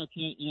 and yeah,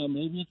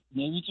 maybe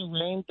it's a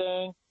rain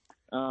thing.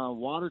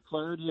 Water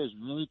clarity is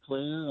really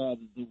clear.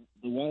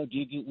 The water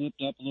did get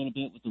whipped up a little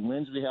bit with the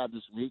winds we had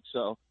this week,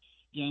 so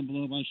down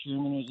below by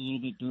Sherman was a little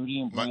bit dirty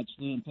and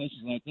Broadslough and places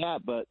like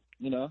that, but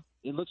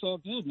it looks all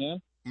good,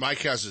 man. Mike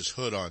has his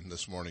hood on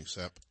this morning,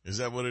 Sep. Is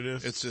that what it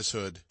is? It's his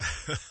hood.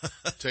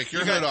 Take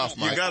your hood off,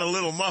 Mike. You got a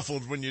little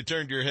muffled when you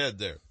turned your head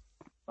there.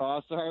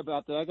 Oh, sorry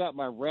about that. I got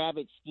my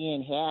rabbit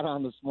skin hat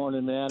on this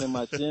morning, man, and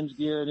my Sims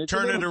gear. And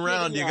turn it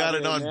around. You got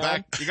it on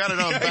back. You got it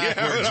on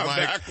backwards, Mike.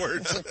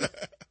 Backwards.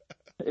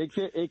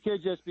 It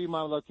could just be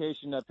my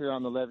location up here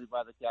on the levee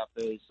by the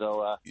cafe.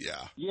 So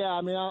yeah.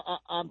 I mean,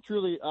 I'm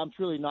truly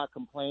not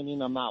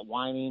complaining. I'm not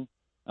whining.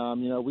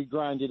 We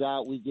grind it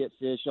out. We get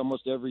fish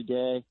almost every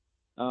day.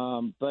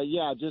 But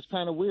yeah, just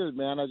kind of weird,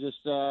 man.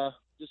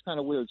 Just kind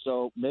of weird.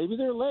 So maybe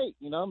they're late.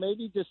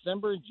 Maybe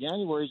December and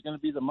January is going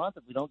to be the month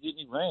if we don't get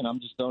any rain. I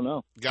just don't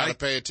know. Got to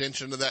pay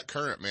attention to that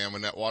current, man.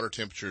 When that water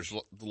temperature is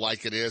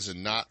like it is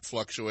and not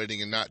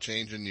fluctuating and not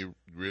changing, you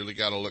really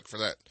got to look for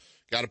that.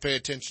 Got to pay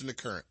attention to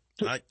current.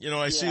 I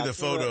see the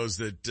photos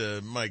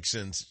that Mike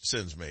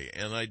sends me,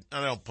 and I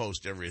don't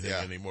post everything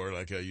anymore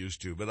like I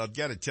used to, but I've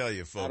got to tell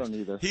you, folks, I don't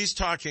either. He's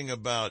talking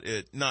about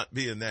it not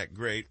being that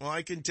great. Well,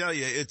 I can tell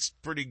you it's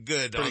pretty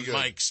good on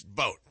Mike's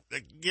boat.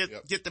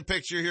 Get the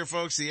picture here,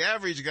 folks. The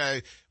average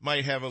guy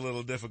might have a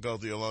little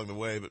difficulty along the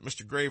way, but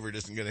Mr. Gravert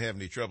isn't going to have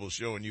any trouble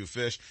showing you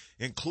fish,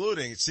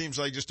 including, it seems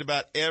like just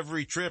about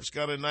every trip's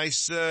got a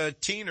nice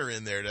teener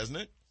in there, doesn't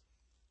it?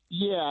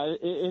 Yeah,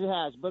 it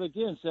has. But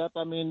again, Seth,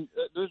 I mean,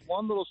 there's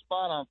one little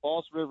spot on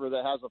False River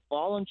that has a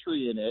fallen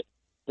tree in it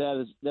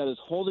that is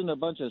holding a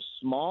bunch of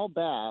small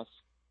bass,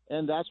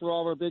 and that's where all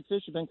of our big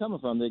fish have been coming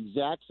from. The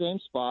exact same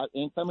spot,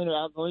 incoming or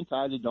outgoing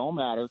tide, it don't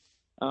matter.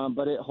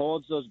 But it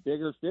holds those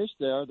bigger fish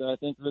there that I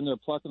think are in there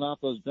plucking off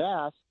those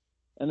bass.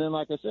 And then,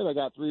 like I said, I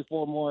got 3 or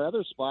 4 more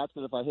other spots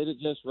that if I hit it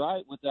just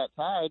right with that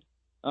tide,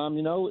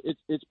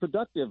 it's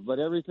productive. But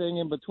everything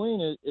in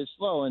between is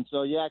slow. And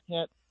so, yeah,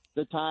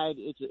 the tide,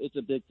 it's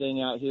a big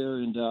thing out here.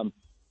 And,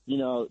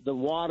 the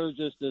water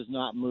just does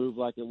not move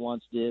like it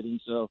once did. And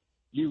so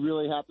you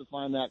really have to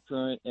find that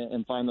current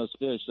and find those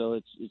fish. So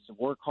it's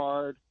work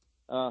hard,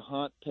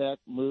 hunt, peck,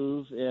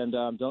 move, and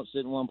don't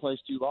sit in one place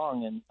too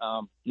long. And,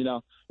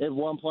 if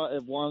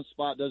one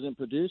spot doesn't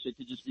produce, it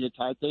could just be a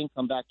tide thing.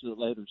 Come back to it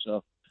later.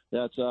 So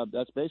that's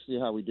basically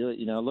how we do it.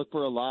 Look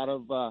for a lot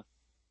of on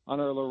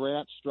our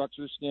Lowrance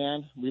structure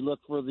scan, we look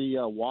for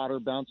the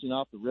water bouncing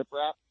off the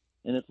riprap.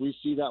 And if we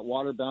see that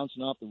water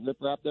bouncing off the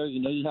riprap there,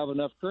 you have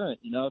enough current.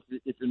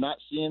 If you're not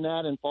seeing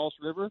that in False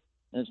River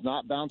and it's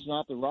not bouncing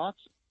off the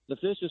rocks, the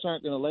fish just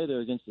aren't going to lay there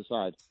against the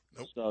side.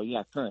 Nope. So,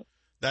 yeah, current.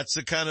 That's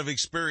the kind of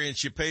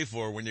experience you pay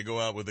for when you go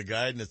out with a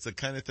guide, and it's the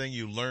kind of thing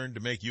you learn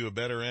to make you a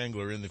better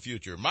angler in the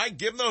future. Mike,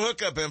 give them the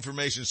hookup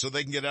information so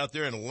they can get out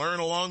there and learn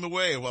along the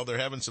way while they're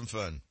having some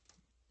fun.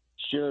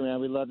 Sure, man.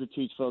 We love to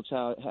teach folks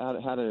how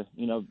to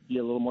be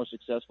a little more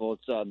successful.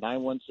 It's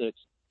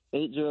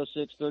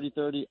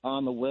 916-806-3030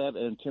 on the web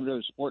at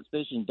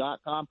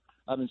intimidatorsportsfishing.com.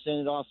 I've been saying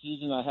it all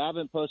season. I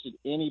haven't posted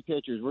any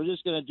pictures. We're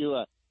just going to do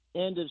a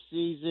end of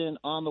season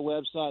on the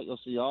website. You'll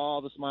see all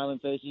the smiling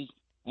faces.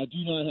 I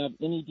do not have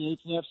any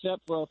dates left set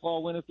for our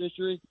fall-winter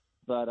fishery,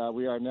 but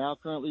we are now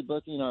currently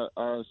booking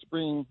our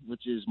spring,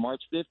 which is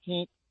March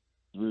 15th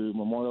through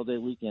Memorial Day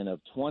weekend of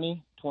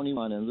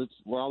 2021, and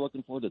we're all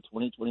looking forward to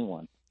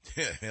 2021.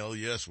 Hell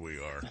yes, we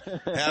are.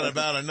 Had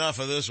about enough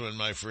of this one,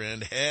 my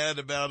friend. Had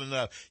about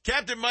enough.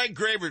 Captain Mike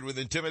Gravert with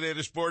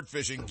Intimidator Sport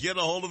Fishing. Get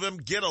a hold of him.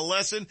 Get a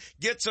lesson.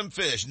 Get some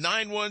fish.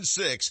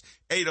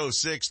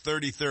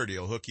 916-806-3030.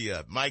 He'll hook you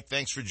up. Mike,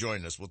 thanks for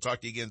joining us. We'll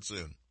talk to you again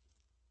soon.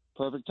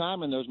 Perfect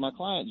time, and there's my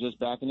client just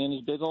backing in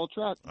his big old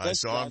truck. I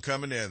saw him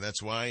coming in.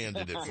 That's why I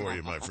ended it for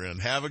you, my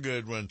friend. Have a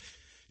good one.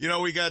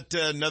 We got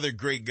another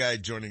great guy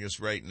joining us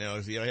right now.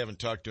 I haven't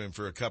talked to him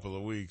for a couple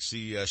of weeks.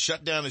 He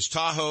shut down his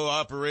Tahoe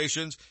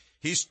operations.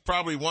 He's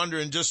probably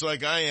wondering, just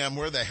like I am,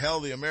 where the hell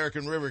the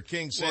American River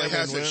King salmon went.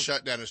 Well, he hasn't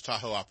shut down his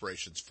Tahoe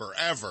operations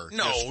forever.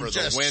 No, just for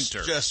the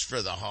winter. Just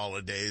for the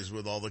holidays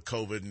with all the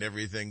COVID and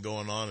everything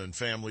going on and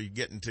family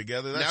getting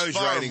together. That's now he's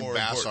far writing more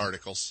bass important.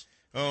 articles.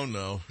 Oh,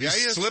 no. Yeah,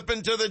 He's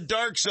slipping to the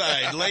dark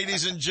side,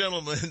 ladies and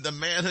gentlemen. The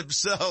man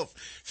himself,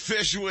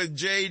 Fish with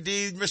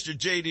J.D. Mr.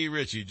 J.D.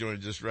 Ritchie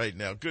joins us right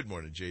now. Good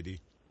morning, J.D.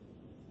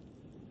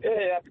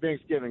 Hey, happy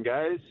Thanksgiving,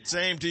 guys.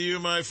 Same to you,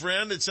 my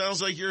friend. It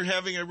sounds like you're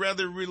having a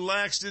rather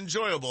relaxed,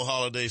 enjoyable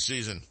holiday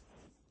season.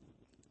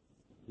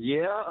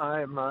 Yeah,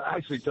 I'm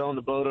actually towing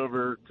the boat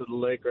over to the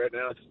lake right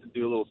now just to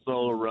do a little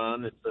solo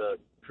run. It's a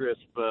crisp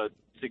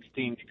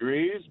 16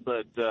 degrees,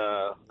 but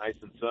nice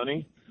and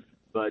sunny.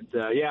 But,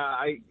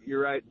 you're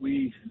right.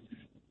 My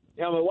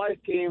wife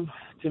came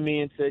to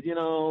me and said,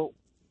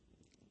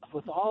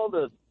 with all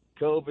the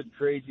COVID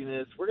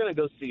craziness, we're going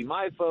to go see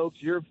my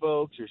folks, your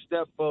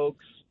step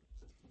folks.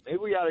 Maybe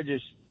we ought to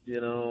just,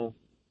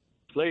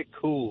 play it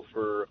cool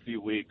for a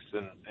few weeks.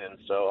 And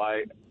so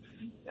I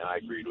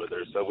agreed with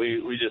her. So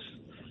we just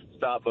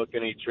stopped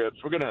booking any trips.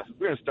 We're going to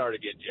start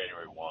again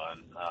January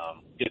 1,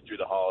 get through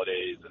the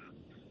holidays and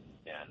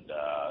And,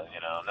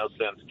 no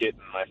sense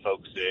getting my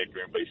folks sick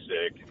or anybody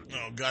sick.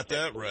 Oh, got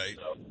that right.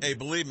 So. Hey,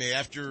 believe me,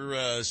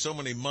 after so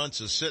many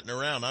months of sitting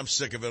around, I'm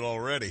sick of it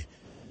already.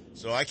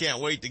 So I can't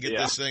wait to get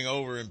this thing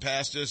over and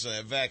past us and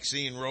that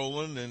vaccine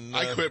rolling. And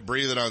I quit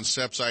breathing on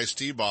Sep's iced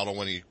tea bottle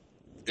when he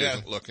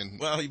isn't looking.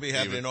 Well, you'd be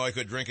happy to know I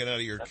quit drinking out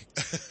of your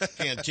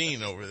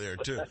canteen over there,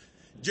 too.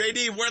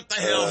 JD, what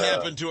the hell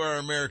happened to our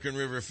American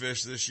River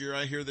fish this year?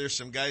 I hear there's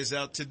some guys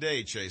out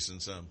today chasing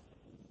some.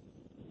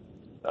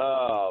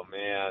 Oh,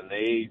 man,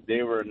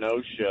 they were a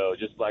no-show,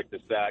 just like the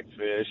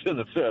sackfish and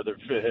the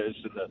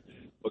featherfish and the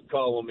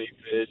McCollum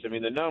fish. I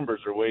mean, the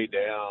numbers are way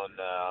down.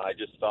 I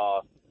just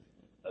saw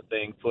a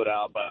thing put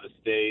out by the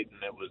state,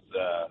 and it was,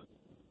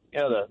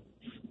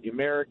 the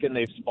American,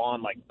 they've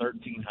spawned like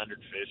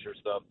 1,300 fish or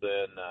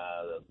something.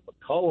 The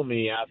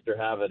McCollum, after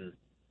having,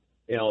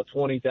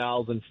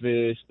 20,000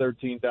 fish,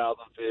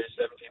 13,000 fish,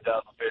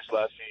 17,000 fish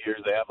last few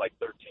years, they have like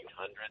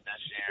 1,300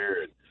 this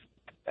year. And,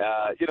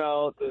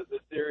 the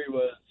theory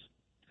was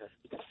that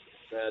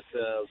it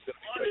was going to be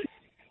great.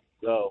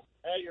 So,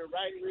 hey, your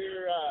right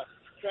rear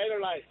trailer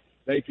light.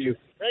 Thank you.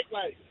 Brake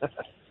light.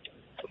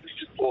 Somebody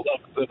just pulled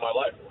up and said my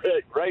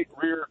right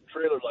rear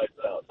trailer light's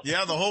out.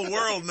 Yeah, the whole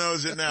world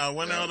knows it now.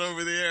 Went out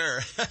over the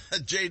air.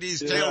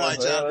 JD's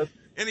taillight's out.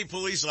 Any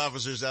police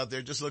officers out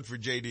there, just look for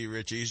JD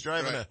Ritchie. He's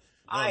driving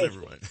never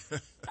mind.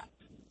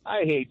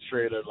 I hate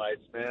trailer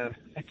lights, man.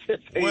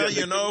 Well,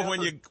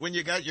 when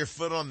you got your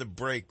foot on the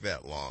brake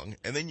that long,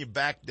 and then you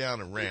back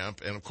down a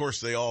ramp, and of course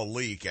they all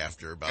leak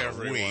after about a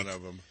week. Every one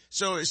of them.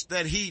 So it's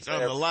that heat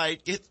on the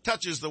light. It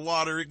touches the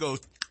water, it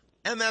goes,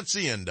 and that's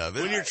the end of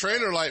it. When your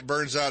trailer light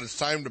burns out, it's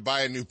time to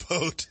buy a new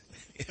boat.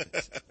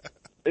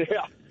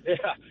 Yeah.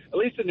 At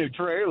least a new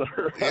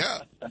trailer. Yeah.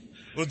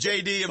 Well,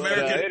 JD,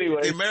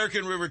 the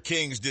American River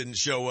Kings didn't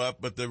show up,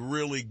 but the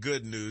really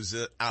good news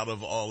out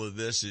of all of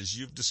this is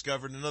you've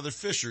discovered another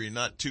fishery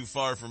not too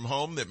far from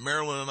home that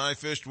Marilyn and I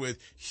fished with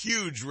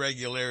huge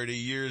regularity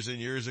years and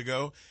years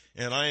ago,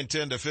 and I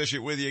intend to fish it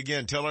with you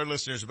again. Tell our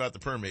listeners about the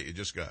permit you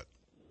just got.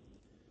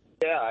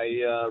 Yeah,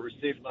 I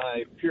received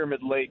my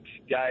Pyramid Lake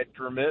guide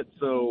permit,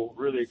 so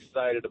really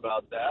excited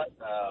about that.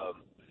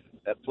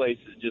 That place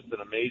is just an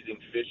amazing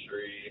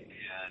fishery,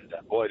 and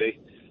boy,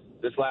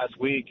 this last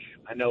week,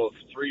 I know of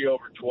 3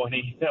 over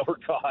 20 that were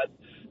caught,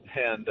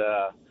 and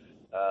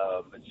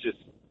it's just,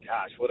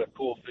 gosh, what a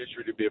cool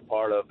fishery to be a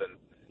part of, and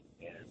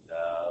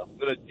I'm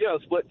going to,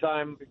 split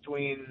time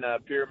between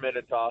Pyramid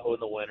and Tahoe in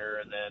the winter,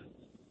 and then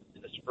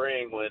in the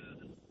spring when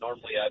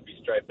normally I'd be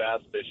striped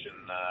bass fishing,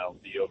 I'll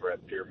be over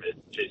at Pyramid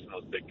chasing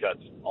those big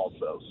cuts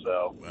also,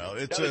 so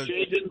it's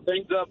changing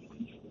things up.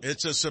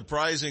 It's a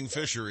surprising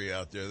fishery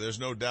out there. There's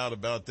no doubt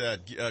about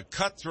that.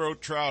 Cutthroat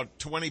trout,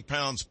 20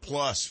 pounds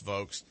plus,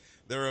 folks.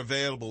 They're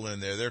available in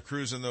there. They're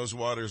cruising those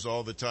waters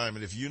all the time.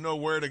 And if you know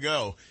where to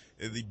go,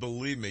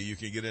 believe me, you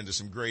can get into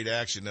some great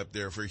action up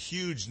there for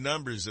huge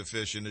numbers of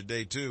fish in a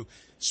day too,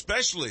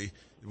 especially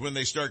when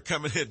they start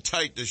coming in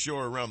tight to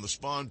shore around the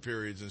spawn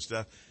periods and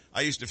stuff.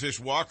 I used to fish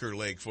Walker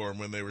Lake for them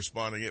when they were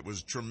spawning. It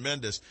was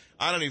tremendous.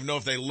 I don't even know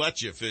if they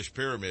let you fish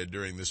Pyramid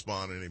during the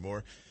spawn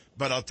anymore.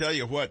 But I'll tell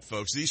you what,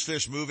 folks, these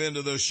fish move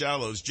into those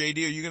shallows.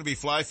 JD, are you going to be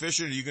fly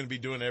fishing or are you going to be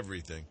doing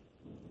everything?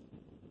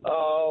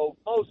 Oh,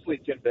 mostly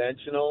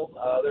conventional.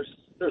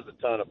 There's a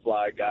ton of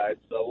fly guides,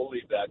 so we'll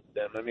leave that to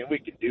them. I mean, we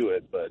can do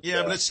it, but...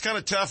 Yeah, but it's kind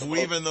of tough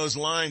weaving those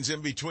lines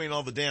in between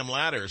all the damn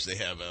ladders they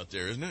have out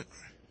there, isn't it?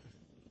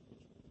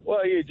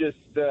 Well, you just,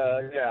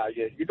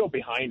 you go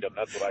behind them.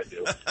 That's what I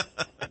do.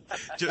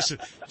 just,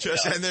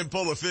 and then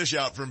pull a fish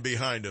out from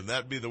behind them.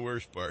 That'd be the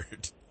worst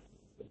part.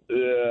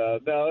 Yeah,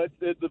 no,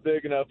 it's a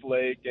big enough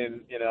lake,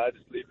 and, I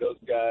just leave those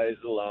guys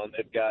alone.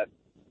 They've got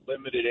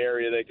limited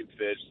area they can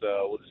fish,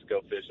 so we'll just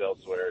go fish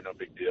elsewhere. No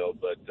big deal.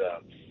 But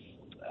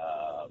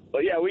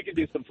yeah, we can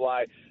do some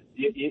fly.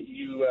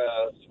 You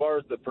as far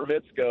as the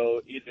permits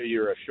go, either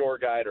you're a shore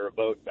guide or a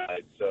boat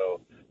guide,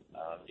 so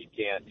you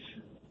can't.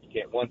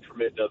 One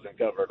permit doesn't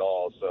cover it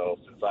all. So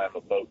since I'm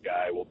a boat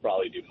guy, we'll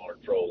probably do more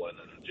trolling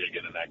and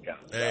jigging and that kind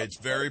of stuff. Hey, it's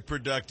very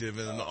productive,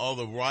 and all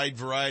the wide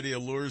variety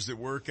of lures that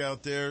work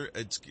out there.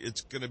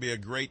 It's going to be a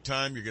great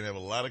time. You're going to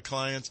have a lot of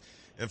clients,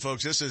 and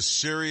folks, this is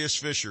serious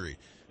fishery.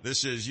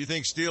 You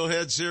think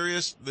steelhead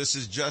serious? This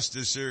is just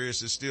as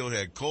serious as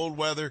steelhead. Cold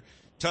weather,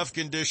 tough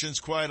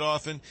conditions quite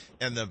often,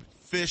 and the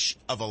fish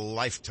of a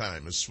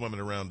lifetime is swimming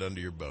around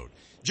under your boat.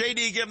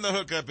 JD, give them the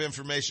hookup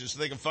information so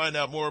they can find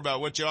out more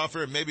about what you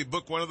offer and maybe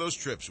book one of those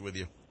trips with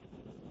you.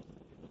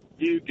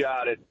 You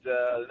got it.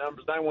 The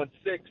number's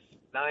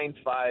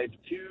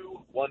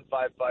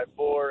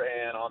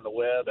 916-952-1554 and on the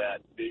web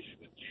at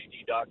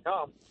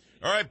fishwithjd.com.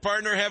 All right,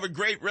 partner, have a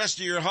great rest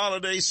of your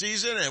holiday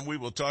season, and we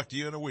will talk to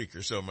you in a week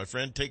or so, my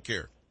friend. Take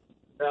care.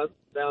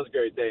 Sounds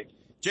great. Thanks.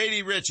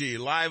 JD Ritchie,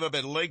 live up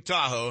at Lake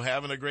Tahoe,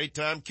 having a great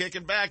time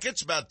kicking back.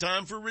 It's about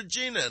time for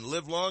Regina and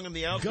Live Long in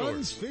the Outdoors.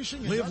 Guns,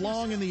 Fishing, Live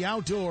Long in the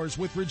Outdoors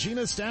with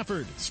Regina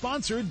Stafford.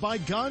 Sponsored by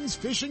Guns,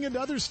 Fishing, and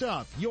Other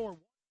Stuff.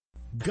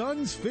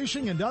 Guns,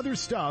 Fishing, and Other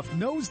Stuff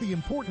knows the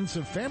importance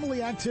of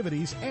family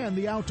activities and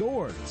the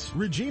outdoors.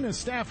 Regina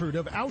Stafford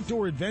of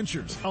Outdoor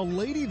Adventures, a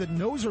lady that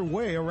knows her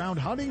way around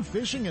hunting,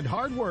 fishing, and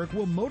hard work,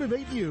 will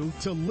motivate you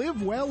to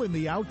live well in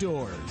the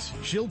outdoors.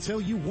 She'll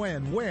tell you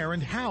when, where,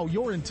 and how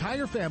your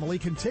entire family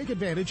can take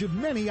advantage of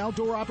many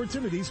outdoor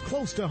opportunities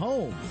close to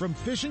home. From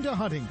fishing to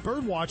hunting,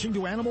 bird watching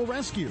to animal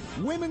rescue,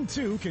 women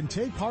too can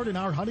take part in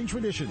our hunting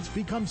traditions,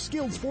 become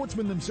skilled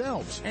sportsmen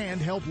themselves, and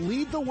help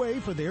lead the way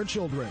for their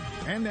children.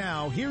 And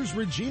now, here's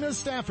Regina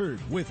Stafford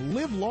with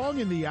Live Long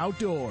in the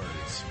Outdoors.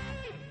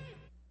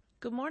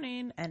 Good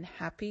morning and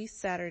happy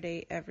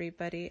Saturday,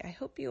 everybody. I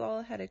hope you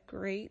all had a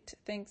great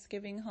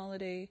Thanksgiving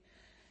holiday,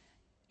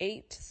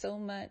 ate so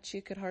much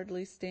you could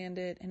hardly stand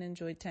it, and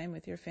enjoyed time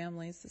with your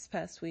families this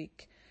past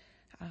week.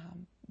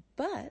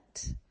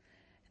 But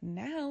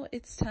now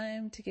it's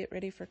time to get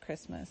ready for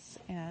Christmas,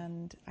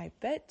 and I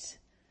bet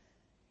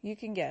you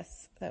can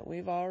guess that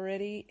we've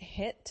already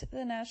hit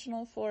the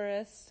National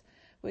Forest.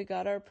 We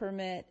got our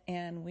permit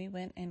and we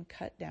went and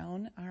cut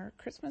down our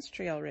Christmas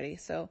tree already.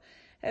 So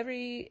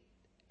every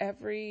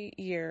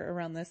year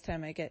around this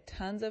time, I get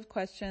tons of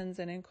questions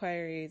and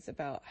inquiries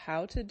about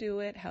how to do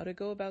it, how to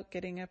go about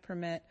getting a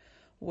permit,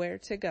 where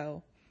to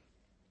go.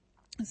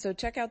 So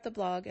check out the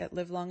blog at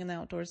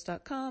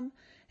livelongintheoutdoors.com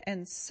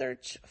and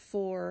search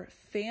for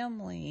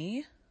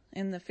family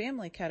in the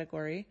family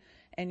category,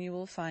 and you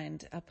will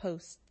find a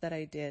post that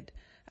I did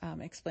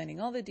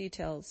explaining all the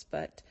details.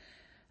 But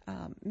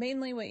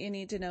mainly what you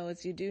need to know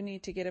is you do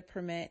need to get a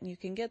permit, and you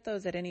can get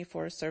those at any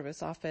Forest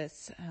Service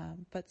office,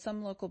 but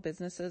some local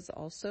businesses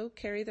also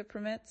carry the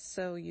permits,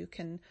 so you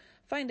can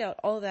find out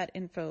all that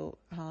info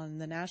on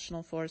the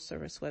National Forest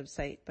Service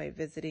website by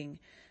visiting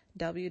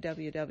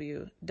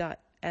www.fs.usda.gov.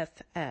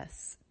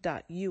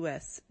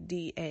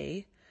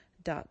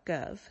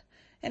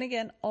 And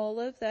again, all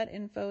of that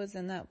info is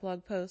in that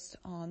blog post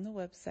on the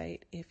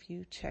website if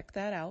you check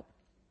that out.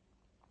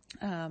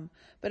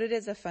 But it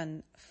is a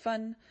fun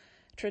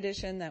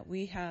tradition that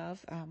we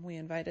have. We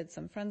invited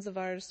some friends of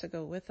ours to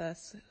go with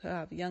us who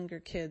have younger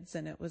kids,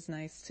 and it was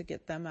nice to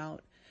get them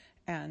out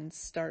and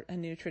start a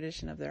new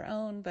tradition of their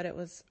own. But it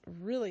was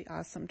really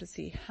awesome to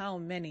see how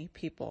many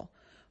people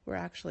were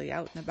actually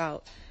out and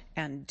about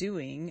and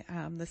doing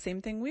the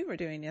same thing we were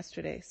doing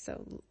yesterday.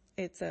 So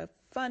it's a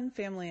fun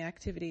family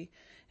activity,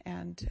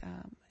 and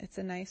it's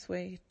a nice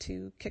way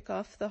to kick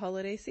off the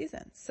holiday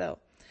season. So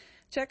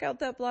check out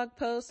that blog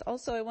post.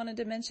 Also, I wanted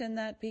to mention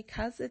that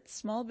because it's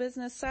Small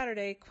Business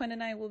Saturday, Quinn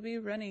and I will be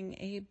running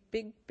a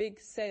big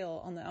sale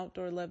on the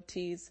Outdoor Love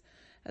Tees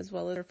as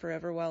well as our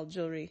Forever Wild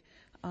jewelry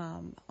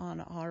on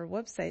our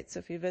website. So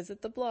if you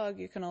visit the blog,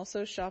 you can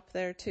also shop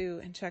there too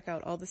and check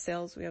out all the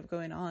sales we have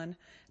going on.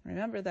 And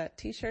remember that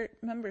t-shirt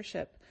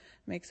membership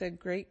makes a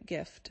great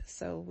gift.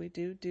 So we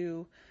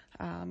do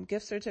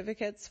gift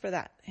certificates for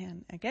that.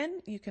 And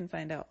again, you can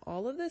find out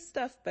all of this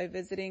stuff by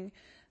visiting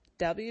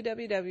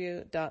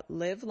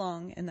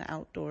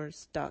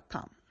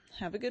www.livelongintheoutdoors.com.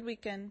 Have a good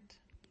weekend.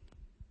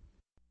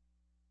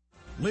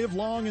 Live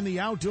Long in the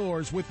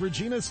Outdoors with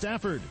Regina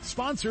Stafford,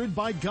 sponsored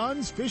by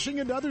Guns,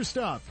 Fishing, and Other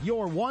Stuff,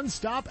 your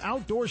one-stop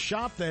outdoor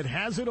shop that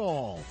has it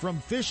all. From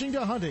fishing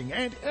to hunting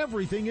and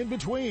everything in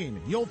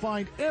between, you'll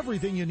find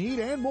everything you need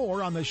and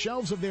more on the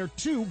shelves of their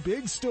two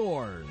big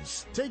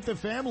stores. Take the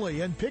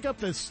family and pick up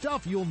the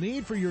stuff you'll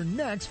need for your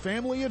next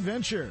family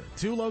adventure.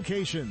 2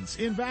 locations,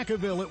 in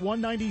Vacaville at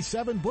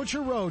 197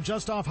 Butcher Road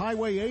just off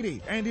Highway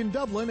 80, and in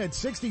Dublin at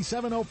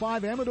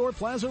 6705 Amador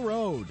Plaza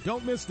Road.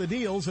 Don't miss the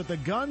deals at the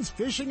Guns,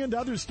 Fishing, and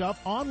Other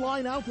Stuff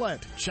online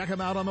outlet. Check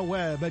them out on the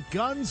web at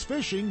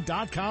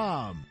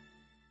gunsfishing.com.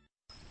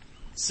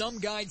 Some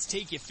guides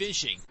take you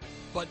fishing,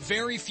 but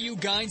very few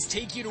guides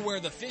take you to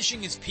where the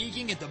fishing is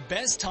peaking at the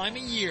best time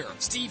of year.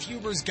 Steve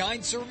Huber's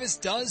Guide Service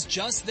does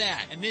just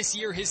that, and this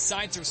year his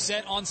sights are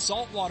set on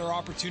saltwater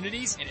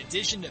opportunities in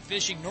addition to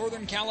fishing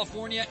Northern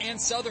California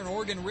and Southern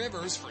Oregon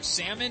rivers for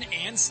salmon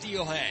and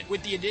steelhead.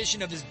 With the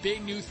addition of his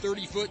big new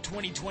 30-foot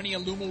 2020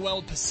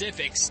 Alumaweld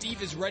Pacific,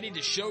 Steve is ready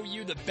to show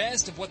you the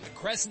best of what the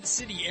Crescent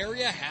City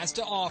area has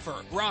to offer.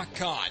 Rock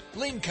cod,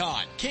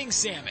 lingcod, king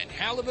salmon,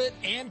 halibut,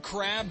 and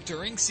crab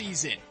during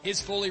season.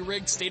 His fully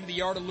rigged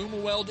state-of-the-art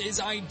Alumaweld is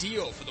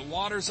ideal for the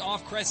waters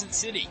off Crescent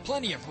City.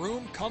 Plenty of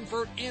room,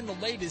 comfort, and the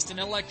latest in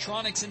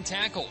electronics and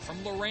tackle from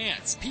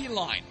Lowrance,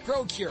 P-Line,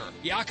 Procure,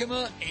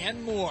 Yakima,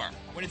 and more.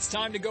 When it's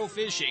time to go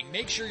fishing,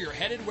 make sure you're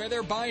headed where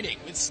they're biting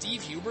with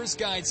Steve Huber's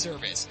Guide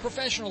Service.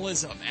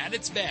 Professionalism at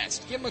its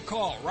best. Give him a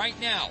call right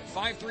now,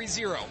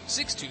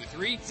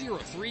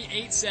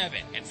 530-623-0387,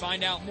 and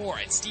find out more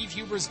at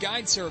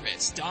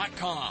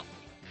stevehubersguideservice.com.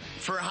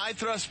 For high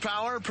thrust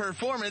power,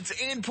 performance,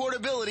 and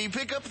portability,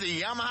 pick up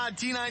the Yamaha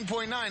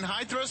T9.9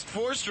 High Thrust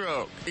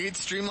 4-Stroke. Its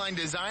streamlined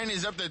design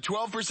is up to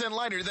 12%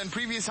 lighter than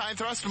previous high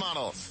thrust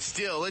models.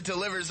 Still, it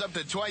delivers up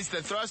to twice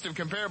the thrust of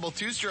comparable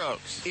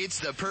 2-strokes. It's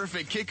the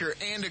perfect kicker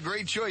and a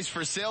great choice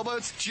for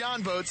sailboats,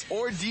 john boats,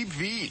 or deep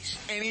V's.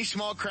 Any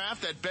small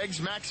craft that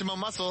begs maximum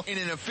muscle in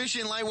an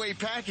efficient lightweight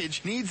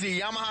package needs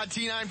the Yamaha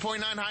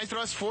T9.9 High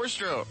Thrust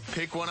 4-Stroke.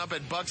 Pick one up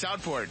at Bucks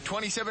Outboard,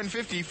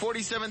 2750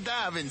 47th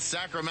Ave in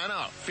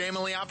Sacramento.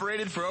 Family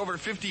operated for over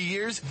 50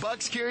 years,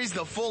 Bucks carries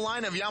the full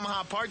line of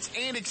Yamaha parts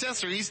and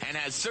accessories and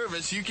has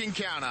service you can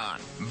count on.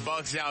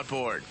 Bucks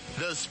Outboard,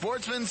 the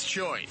sportsman's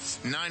choice.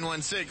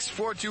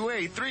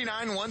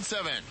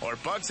 916-428-3917 or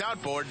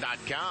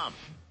bucksoutboard.com.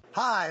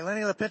 Hi,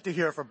 Lenny LaPinta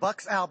here for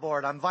Bucks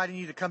Outboard. I'm inviting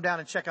you to come down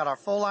and check out our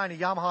full line of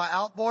Yamaha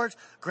outboards.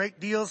 Great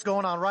deals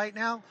going on right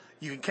now.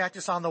 You can catch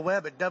us on the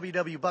web at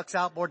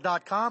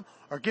www.bucksoutboard.com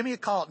or give me a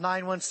call at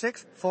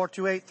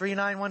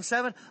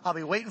 916-428-3917. I'll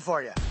be waiting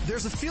for you.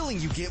 There's a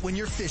feeling you get when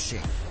you're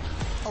fishing.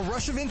 A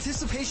rush of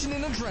anticipation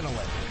and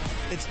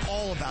adrenaline. It's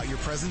all about your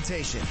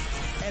presentation.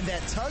 And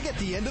that tug at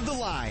the end of the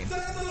line.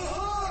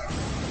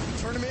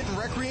 Tournament and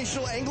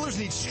recreational anglers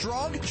need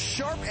strong,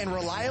 sharp, and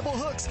reliable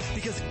hooks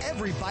because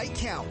every bite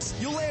counts.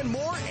 You'll land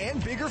more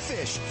and bigger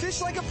fish.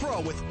 Fish like a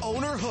pro with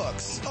Owner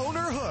Hooks.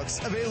 Owner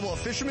Hooks, available at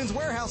Fisherman's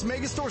Warehouse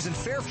mega stores in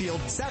Fairfield,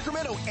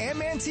 Sacramento, and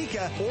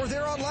Manteca, or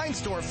their online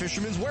store at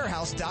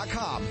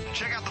fishermanswarehouse.com.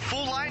 Check out the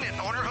full line at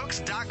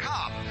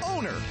ownerhooks.com.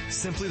 Owner,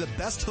 simply the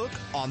best hook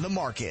on the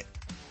market.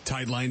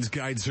 Tidelines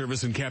Guide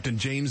Service and Captain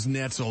James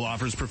Netzel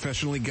offers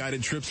professionally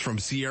guided trips from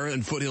Sierra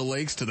and Foothill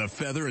Lakes to the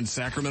Feather and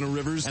Sacramento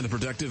Rivers and the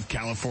productive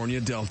California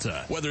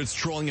Delta. Whether it's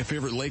trolling a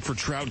favorite lake for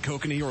trout,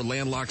 kokanee, or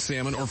landlocked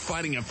salmon, or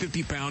fighting a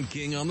 50-pound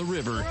king on the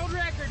river, world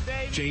record,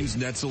 baby. James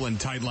Netzel and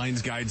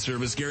Tidelines Guide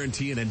Service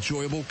guarantee an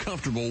enjoyable,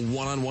 comfortable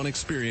one-on-one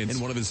experience in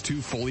one of his 2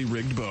 fully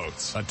rigged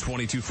boats. A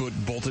 22-foot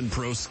Bolton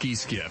Pro ski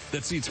skiff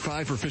that seats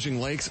 5 for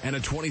fishing lakes and a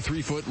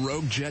 23-foot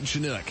Rogue Jet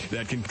Chinook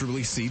that can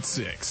comfortably seat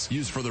 6.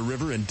 Used for the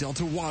river and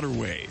Delta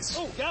waterways.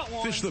 Oh, got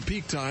one. Fish the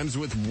peak times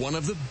with one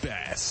of the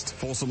best.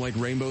 Folsom Lake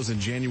Rainbows in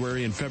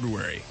January and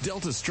February.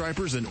 Delta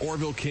Stripers and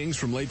Orville Kings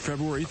from late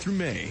February through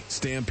May.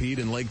 Stampede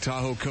and Lake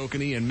Tahoe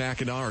Kokanee and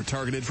Mackinac are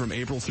targeted from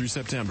April through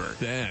September.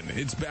 Then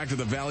it's back to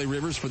the Valley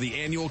Rivers for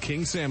the annual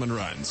King Salmon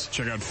runs.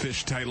 Check out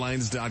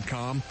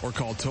fishtightlines.com or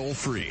call toll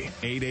free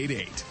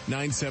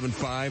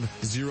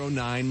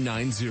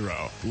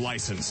 888-975-0990.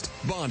 Licensed,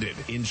 bonded,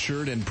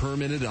 insured, and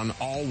permitted on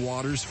all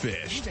waters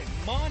fished. He's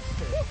a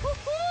monster.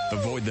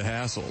 Avoid the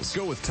hassles.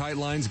 Go with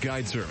Tidelines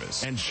Guide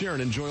Service and share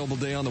an enjoyable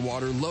day on the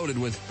water loaded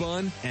with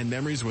fun and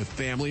memories with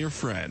family or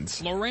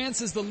friends.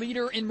 Lowrance is the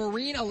leader in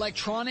marine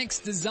electronics,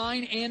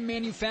 design, and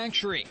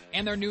manufacturing.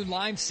 And their new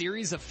live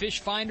series of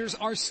fish finders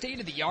are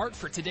state-of-the-art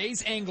for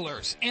today's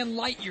anglers and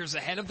light years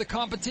ahead of the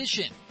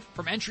competition.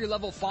 From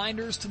entry-level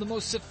finders to the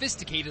most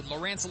sophisticated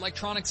Lowrance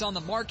electronics on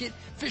the market,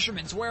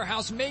 Fisherman's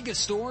Warehouse mega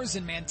stores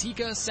in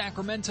Manteca,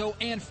 Sacramento,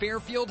 and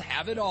Fairfield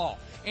have it all.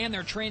 And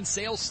their trained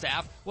sales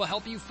staff will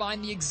help you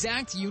find the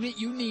exact unit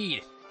you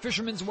need.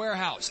 Fisherman's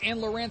Warehouse and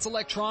Lowrance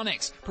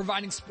Electronics,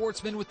 providing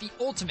sportsmen with the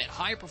ultimate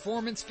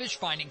high-performance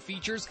fish-finding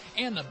features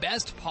and the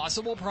best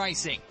possible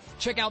pricing.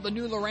 Check out the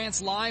new Lowrance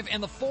Live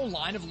and the full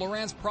line of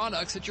Lowrance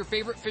products at your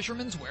favorite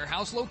Fisherman's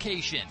Warehouse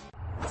location.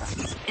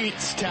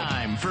 It's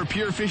time for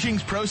Pure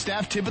Fishing's Pro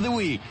Staff Tip of the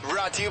Week.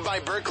 Brought to you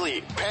by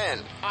Berkeley, Penn,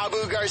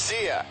 Abu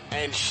Garcia,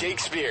 and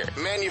Shakespeare,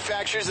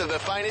 manufacturers of the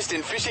finest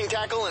in fishing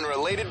tackle and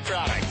related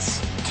products.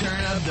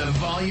 Turn up the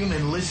volume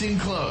and listen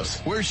close.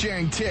 We're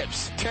sharing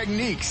tips,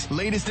 techniques,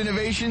 latest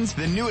innovations,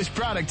 the newest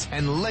products,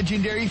 and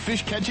legendary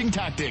fish catching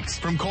tactics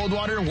from cold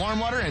water, warm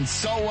water, and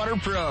saltwater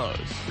pros.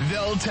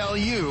 They'll tell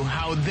you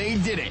how they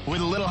did it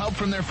with a little help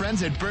from their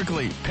friends at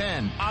Berkeley,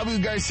 Penn, Abu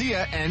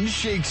Garcia, and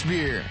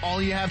Shakespeare.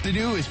 All you have to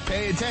do is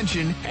pay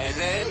attention and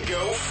then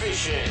go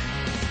fishing.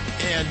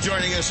 And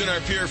joining us in our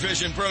Pure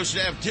Fishing Pro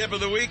Staff Tip of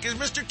the Week is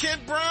Mr.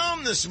 Kent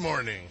Brown this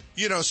morning.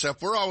 You know,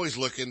 Seth, we're always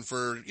looking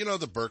for,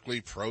 the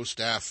Berkeley Pro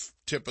Staff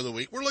Tip of the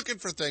Week. We're looking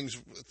for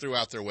things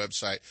throughout their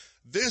website.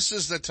 This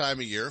is the time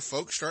of year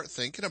folks start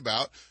thinking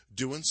about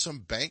doing some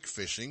bank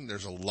fishing.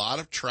 There's a lot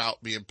of trout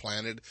being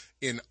planted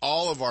in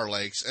all of our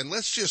lakes, and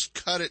let's just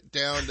cut it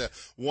down to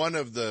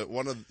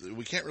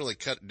we can't really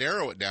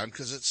narrow it down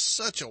because it's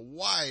such a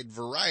wide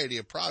variety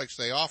of products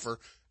they offer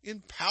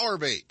in power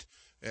bait.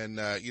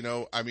 And,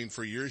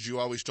 for years you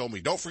always told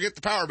me, don't forget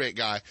the power bait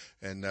guy.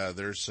 And,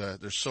 there's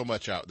so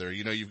much out there.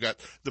 You've got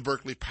the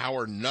Berkeley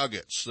Power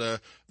Nuggets,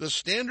 the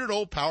standard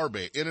old power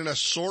bait in an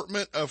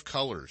assortment of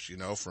colors,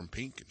 from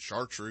pink and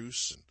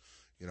chartreuse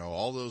and,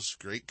 all those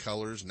great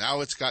colors.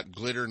 Now it's got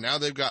glitter. Now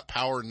they've got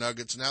power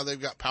nuggets. Now they've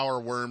got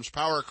power worms,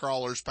 power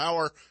crawlers,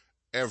 power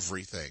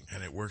everything.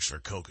 And it works for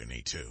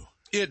kokanee too.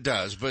 It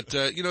does, but,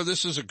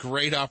 this is a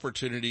great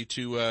opportunity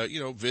to,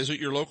 visit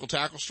your local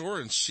tackle store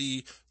and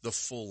see the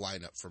full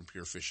lineup from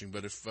Pure Fishing.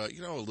 But if, a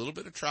little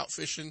bit of trout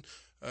fishing,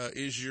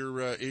 is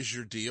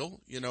your deal,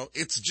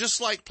 it's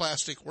just like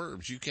plastic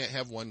worms. You can't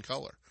have one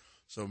color.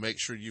 So make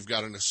sure you've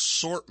got an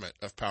assortment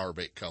of power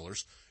bait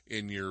colors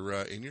in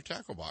your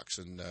tackle box.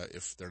 And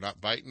if they're not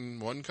biting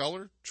one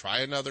color, try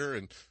another.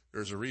 And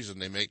there's a reason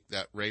they make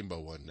that rainbow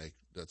one.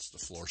 That's the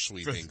floor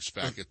sweepings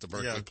back at the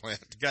Berkeley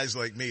plant. Guys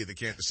like me that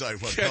can't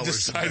decide what Can't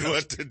colors. decide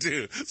what to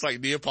do. It's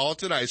like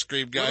Neapolitan ice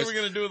cream, guys. What are we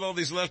going to do with all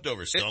these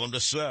leftovers? Sell them to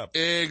SEP.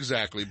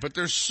 Exactly. But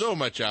there's so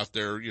much out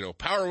there,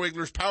 power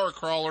wigglers, power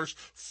crawlers,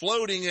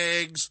 floating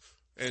eggs,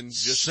 and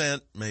just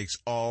scent makes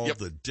all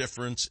the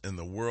difference in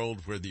the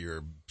world, whether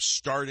you're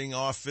starting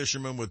off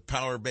fishermen with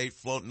power bait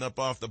floating up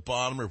off the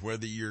bottom or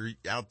whether you're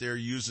out there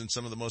using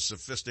some of the most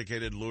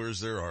sophisticated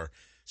lures there are.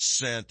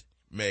 Scent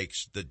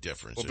makes the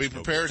difference. Well, be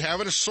prepared.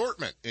 Have an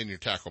assortment in your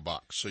tackle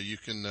box so you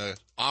can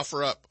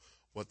offer up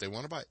what they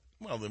want to bite.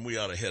 Well, then we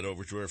ought to head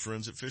over to our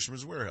friends at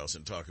Fisherman's Warehouse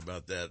and talk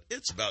about that.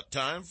 It's about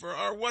time for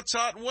our What's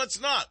Hot and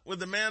What's Not with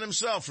the man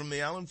himself from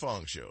the Alan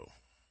Fong Show.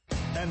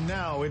 And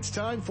now it's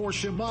time for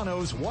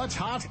Shimano's What's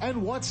Hot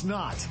and What's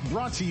Not.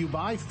 Brought to you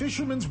by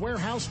Fisherman's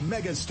Warehouse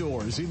Mega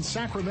Stores in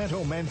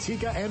Sacramento,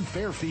 Manteca, and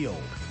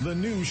Fairfield. The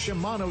new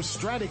Shimano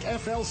Stratic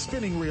FL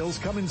spinning reels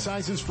come in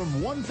sizes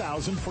from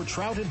 1,000 for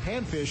trout and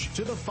panfish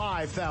to the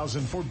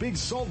 5,000 for big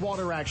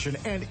saltwater action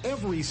and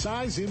every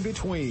size in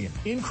between.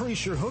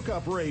 Increase your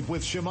hookup rate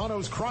with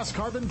Shimano's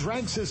cross-carbon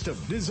drag system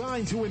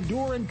designed to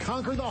endure and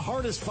conquer the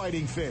hardest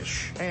fighting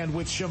fish. And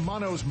with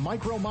Shimano's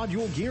Micro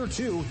Module Gear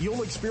 2,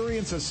 you'll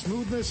experience a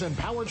smoothness and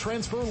power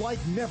transfer like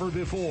never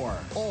before.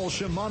 All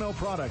Shimano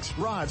products,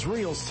 rods,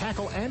 reels,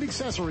 tackle, and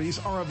accessories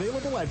are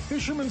available at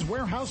Fisherman's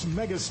Warehouse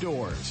Mega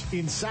Stores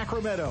in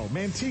Sacramento,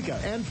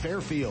 Manteca, and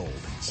Fairfield.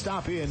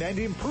 Stop in and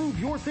improve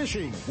your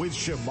fishing with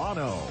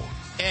Shimano.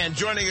 And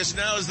joining us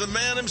now is the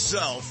man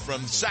himself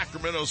from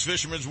Sacramento's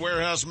Fisherman's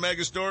Warehouse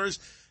Mega Stores,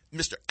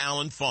 Mr.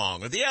 Alan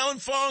Fong of the Alan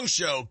Fong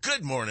Show.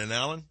 Good morning,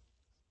 Alan.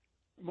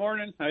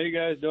 Morning. How you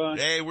guys doing?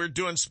 Hey, we're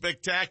doing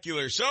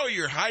spectacular. So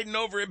you're hiding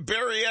over at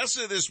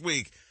Berryessa this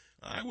week.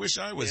 I wish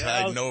I was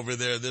hiding over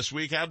there this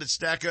week. How'd it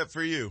stack up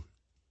for you?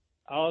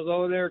 I was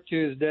over there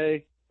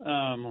Tuesday.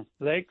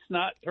 Lake's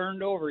not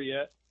turned over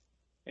yet,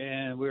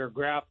 and we were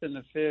grafting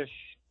the fish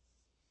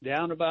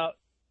down about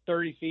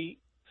 30 feet.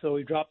 So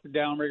we dropped the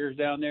downriggers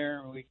down there,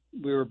 and we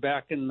were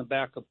back in the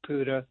back of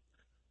Puda,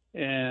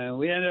 and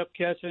we ended up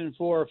catching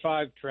 4 or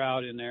 5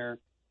 trout in there.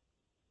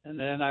 And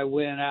then I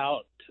went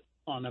out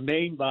on the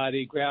main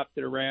body,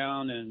 grafted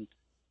around and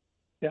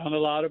found a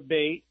lot of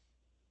bait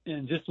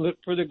and just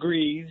looked for the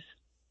greaves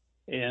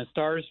and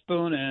started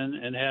spooning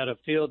and had a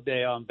field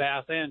day on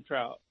bass and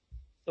trout.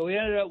 So we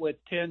ended up with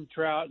 10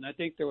 trout, and I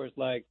think there was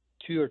like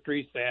 2 or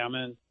 3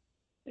 salmon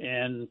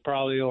and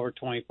probably over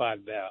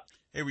 25 bass.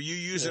 Hey, were you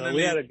using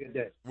we had a good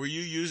day. Were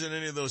you using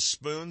any of those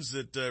spoons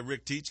that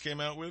Rick Teach came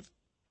out with?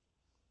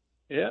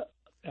 Yeah,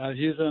 I was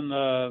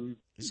using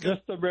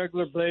just the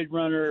regular Blade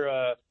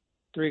Runner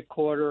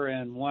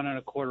 3/4 and 1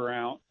 1/4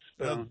 ounce.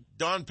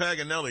 Don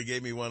Paganelli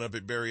gave me one up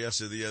at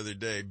Berryessa the other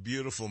day.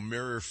 Beautiful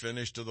mirror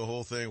finish to the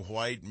whole thing,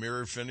 white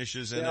mirror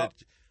finishes in it.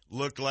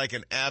 Looked like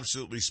an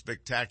absolutely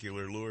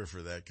spectacular lure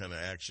for that kind of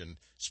action,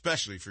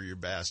 especially for your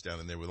bass down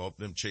in there with all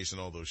them chasing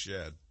all those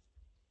shad.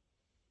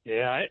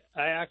 Yeah,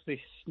 I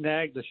actually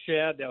snagged a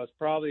shad that was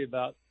probably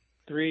about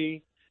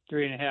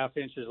 3.5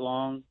 inches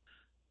long,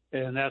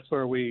 and that's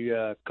where we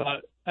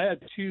caught. I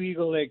had 2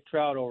 eagle leg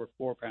trout over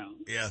 4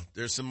 pounds. Yeah,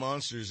 there's some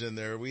monsters in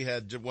there. We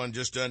had one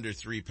just under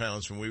 3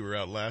 pounds when we were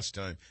out last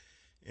time.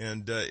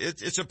 And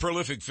it's a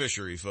prolific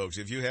fishery, folks.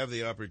 If you have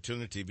the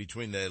opportunity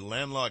between the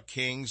landlocked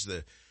kings,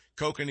 the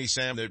kokanee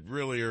salmon that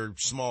really are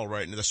small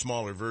right now, the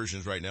smaller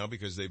versions right now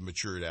because they've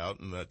matured out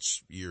and that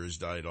year has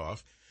died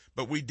off.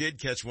 But we did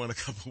catch one a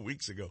couple of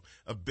weeks ago,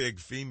 a big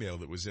female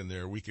that was in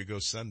there a week ago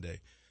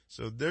Sunday.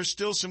 So there's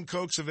still some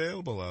cokes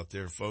available out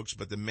there, folks,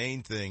 but the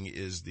main thing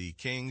is the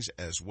kings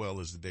as well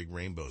as the big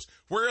rainbows.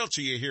 Where else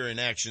are you hearing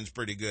action's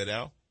pretty good,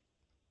 Al?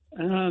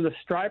 The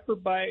striper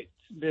bite's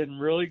been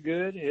really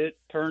good. It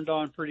turned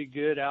on pretty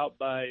good out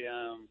by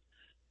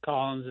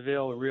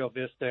Collinsville, Rio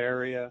Vista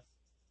area.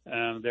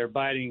 They're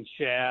biting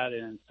shad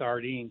and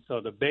sardines,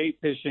 so the bait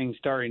fishing's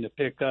starting to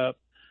pick up.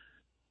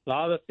 A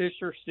lot of the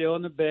fish are still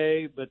in the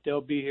bay, but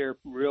they'll be here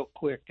real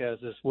quick as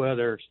this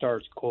weather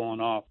starts cooling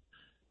off.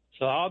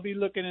 So I'll be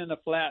looking in the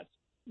flats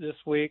this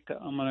week.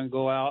 I'm going to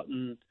go out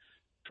and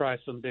try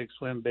some big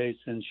swim baits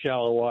in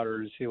shallow water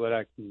and see what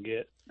I can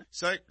get.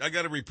 So I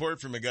got a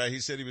report from a guy. He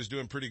said he was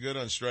doing pretty good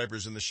on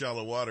stripers in the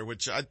shallow water,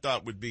 which I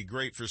thought would be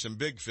great for some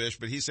big fish,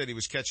 but he said he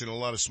was catching a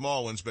lot of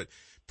small ones. But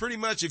pretty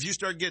much if you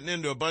start getting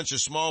into a bunch of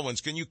small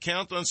ones, can you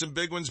count on some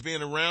big ones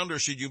being around, or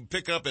should you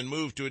pick up and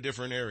move to a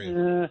different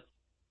area?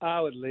 I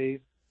would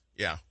leave.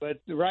 Yeah. But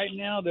right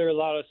now, there are a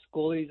lot of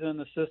schoolies in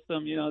the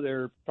system.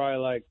 They're probably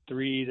like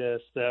 3 to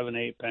 7,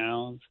 8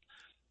 pounds.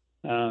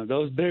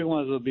 Those big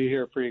ones will be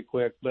here pretty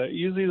quick. But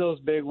usually those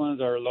big ones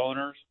are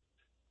loners.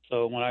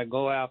 So when I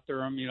go after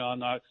them, I'm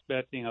not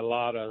expecting a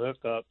lot of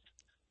hookups.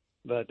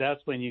 But that's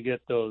when you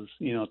get those,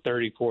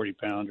 30, 40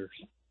 pounders.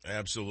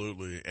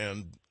 Absolutely.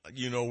 And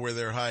you know where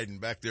they're hiding,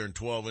 back there in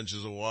 12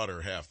 inches of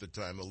water half the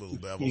time, the little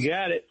devils. You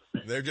got it.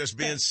 They're just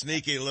being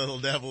sneaky little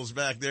devils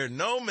back there.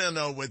 No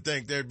minnow would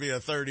think there'd be a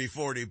 30,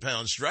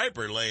 40-pound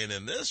striper laying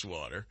in this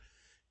water.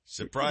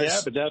 Surprise.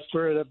 Yeah, but that's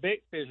where the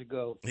big fish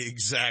go.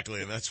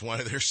 Exactly, and that's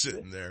why they're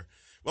sitting there.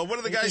 Well, what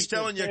are the guys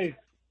telling you?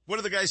 What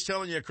are the guys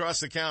telling you across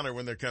the counter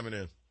when they're coming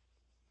in?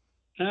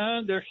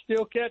 They're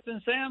still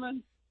catching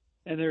salmon,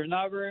 and there's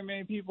not very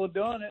many people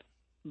doing it,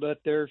 but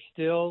there's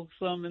still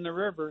some in the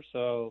river.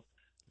 So,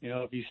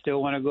 if you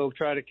still want to go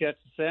try to catch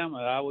the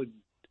salmon, I would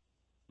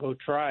go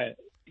try it.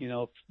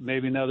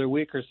 Maybe another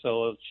week or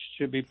so. It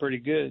should be pretty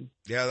good.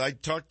 Yeah, I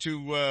talked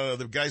to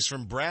the guys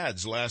from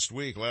Brad's last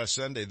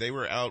Sunday. They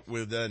were out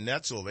with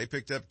Netzel. They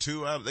picked up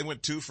 2 out. They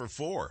went 2 for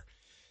 4.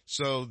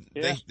 So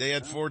they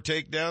had 4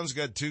 takedowns,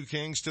 got 2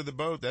 kings to the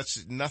boat.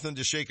 That's nothing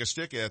to shake a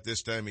stick at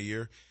this time of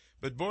year.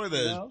 But boy,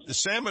 the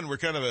salmon were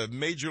kind of a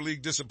major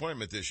league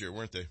disappointment this year,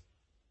 weren't they?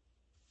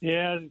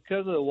 Yeah,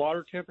 because of the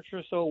water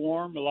temperature so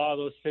warm, a lot of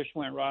those fish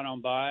went right on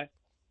by.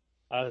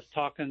 I was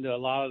talking to a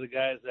lot of the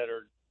guys that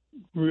are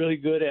really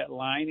good at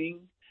lining,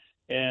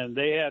 and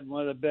they had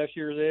one of the best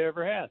years they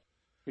ever had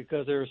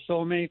because there were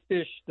so many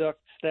fish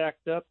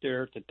stacked up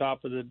there at the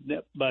top of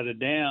by the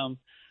dam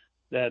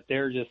that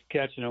they're just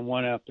catching them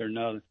one after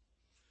another.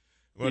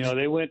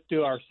 They went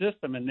through our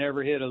system and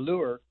never hit a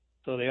lure,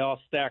 so they all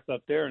stacked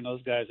up there, and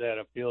those guys had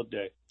a field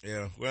day.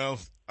 Yeah, well,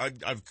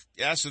 I've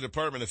asked the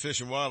Department of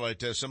Fish and Wildlife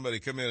to have somebody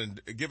come in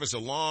and give us a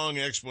long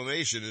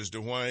explanation as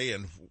to why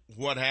and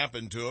what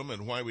happened to them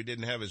and why we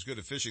didn't have as good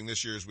a fishing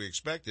this year as we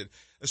expected,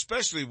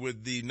 especially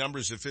with the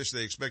numbers of fish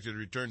they expected to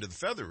return to the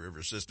Feather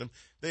River system.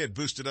 They had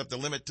boosted up the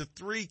limit to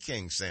 3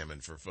 king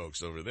salmon for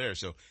folks over there.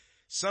 So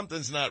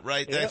something's not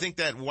right. Yep. I think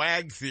that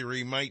WAG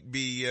theory might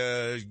be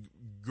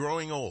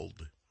growing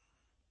old.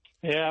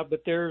 Yeah,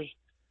 but there's,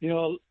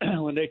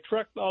 when they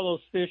trucked all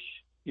those fish,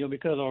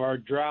 because of our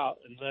drought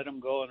and let them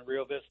go in the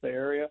Rio Vista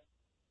area,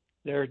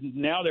 they're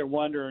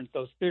wondering if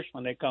those fish,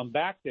 when they come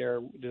back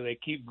there, do they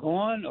keep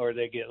going or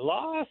they get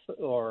lost?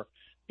 Or,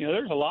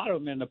 there's a lot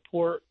of them in the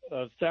port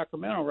of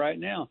Sacramento right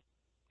now.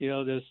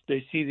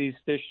 They see these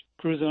fish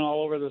cruising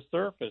all over the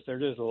surface. They're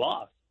just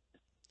lost.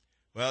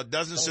 Well, it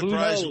doesn't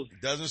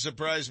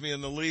surprise me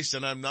in the least,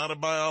 and I'm not a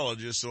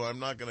biologist, so I'm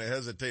not going to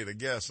hesitate to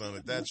guess on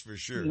it. That's for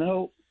sure.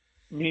 No.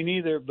 Me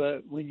neither,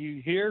 but when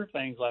you hear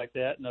things like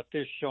that and the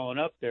fish showing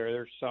up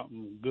there's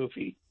something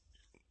goofy.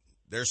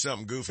 There's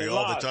something goofy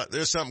all the time.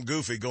 There's something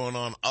goofy going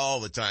on all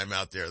the time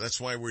out there.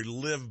 That's why we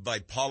live by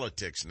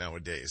politics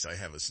nowadays. I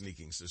have a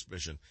sneaking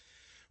suspicion.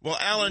 Well,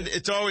 Alan,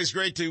 it's always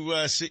great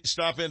to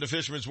stop into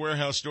Fisherman's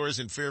Warehouse stores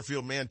in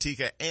Fairfield,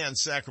 Manteca, and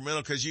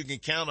Sacramento because you can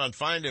count on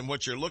finding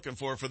what you're looking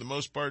for the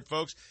most part,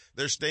 folks.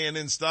 They're staying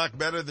in stock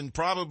better than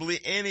probably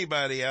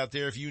anybody out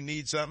there. If you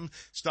need something,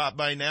 stop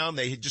by now. And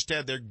they just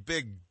had their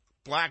big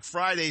Black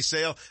Friday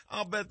sale.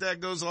 I'll bet that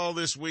goes all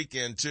this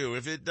weekend, too.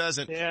 If it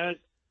doesn't. Yeah, it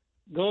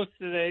goes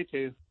today,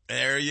 too.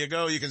 There you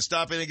go. You can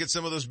stop in and get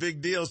some of those big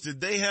deals. Did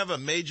they have a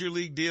major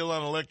league deal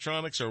on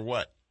electronics or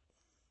what?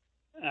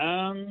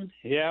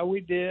 Yeah, we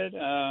did.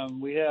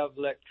 We have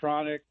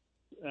electronic.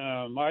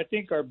 I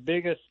think our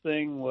biggest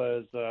thing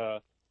was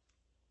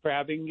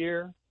crabbing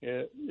gear.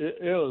 It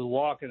was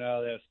walking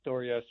out of that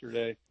store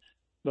yesterday.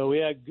 But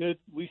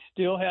we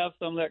still have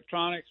some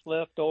electronics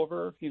left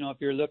over. If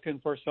you're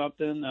looking for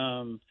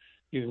something,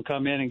 you can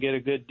come in and get a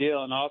good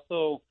deal. And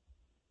also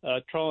a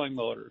trolling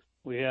motor.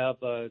 We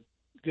have a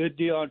good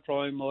deal on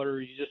trolling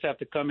motor. You just have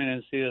to come in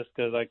and see us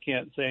because I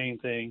can't say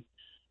anything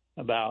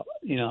about,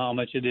 how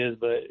much it is.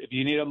 But if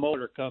you need a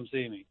motor, come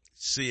see me.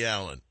 See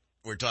Alan.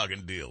 We're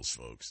talking deals,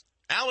 folks.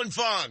 Alan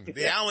Fong,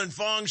 the Alan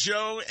Fong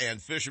Show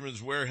and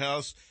Fisherman's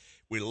Warehouse.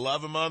 We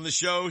love him on the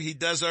show. He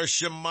does our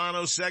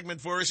Shimano segment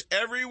for us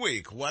every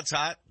week. What's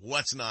hot,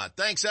 what's not.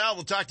 Thanks, Al.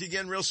 We'll talk to you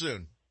again real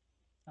soon.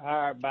 All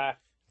right, bye.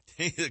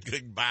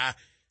 Goodbye.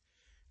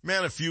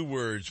 Man, a few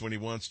words when he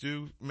wants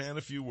to. Man,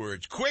 a few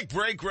words. Quick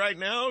break right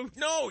now.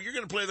 No, you're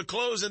going to play the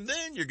close, and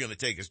then you're going to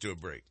take us to a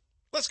break.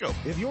 Let's go.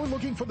 If you're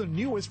looking for the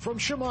newest from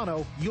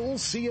Shimano, you'll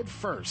see it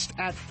first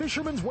at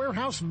Fisherman's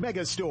Warehouse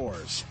Mega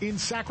Stores in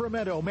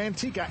Sacramento,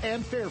 Manteca,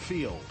 and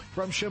Fairfield.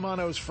 From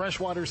Shimano's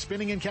freshwater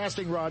spinning and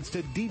casting rods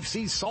to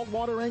deep-sea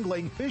saltwater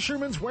angling,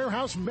 Fisherman's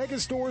Warehouse Mega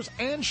Stores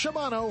and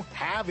Shimano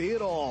have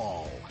it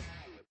all.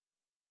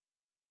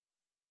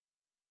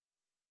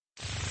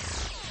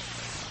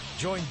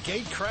 Join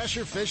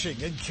Gatecrasher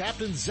Fishing and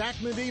Captain Zach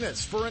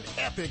Medinas for an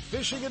epic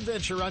fishing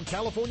adventure on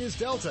California's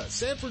Delta,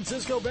 San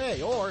Francisco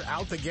Bay, or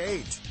out the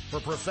gate. For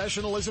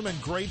professionalism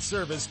and great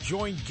service,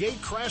 join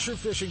Gatecrasher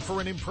Fishing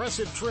for an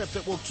impressive trip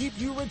that will keep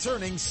you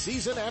returning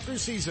season after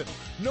season,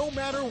 no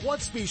matter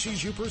what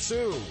species you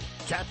pursue.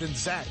 Captain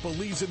Zach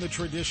believes in the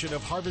tradition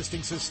of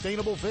harvesting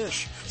sustainable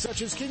fish,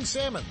 such as king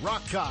salmon,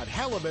 rock cod,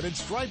 halibut, and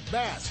striped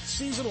bass,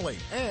 seasonally,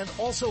 and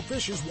also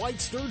fishes white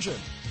sturgeon.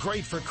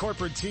 Great for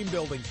corporate team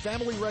building,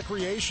 family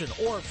recreation,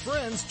 or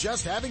friends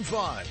just having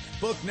fun.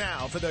 Book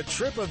now for the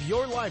trip of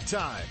your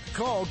lifetime.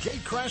 Call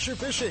Gatecrasher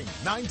Fishing,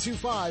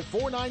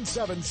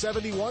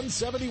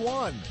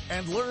 925-497-7171,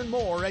 and learn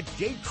more at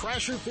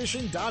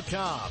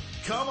gatecrasherfishing.com.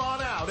 Come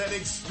on out and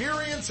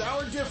experience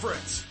our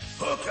difference.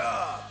 Hook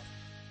up!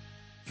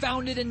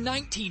 Founded in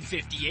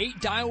 1958,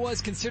 Daiwa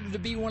is considered to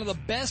be one of the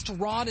best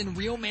rod and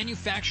reel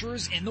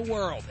manufacturers in the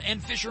world,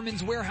 and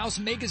Fisherman's Warehouse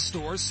mega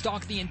stores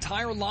stock the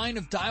entire line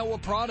of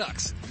Daiwa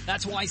products.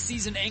 That's why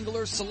seasoned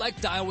anglers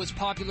select Daiwa's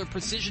popular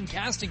precision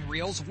casting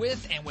reels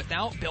with and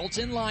without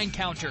built-in line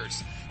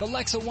counters. The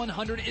Lexa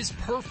 100 is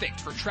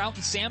perfect for trout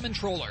and salmon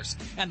trollers,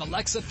 and the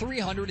Lexa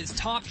 300 is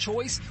top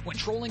choice when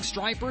trolling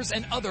stripers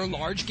and other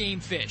large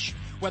game fish.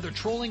 Whether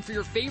trolling for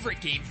your favorite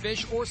game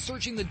fish or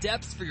searching the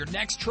depths for your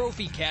next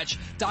trophy catch,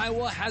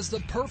 Daiwa has the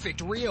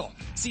perfect reel.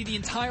 See the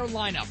entire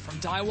lineup from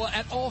Daiwa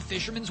at all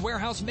Fisherman's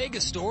Warehouse mega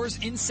stores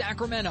in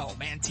Sacramento,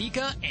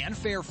 Manteca, and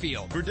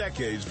Fairfield. For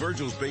decades,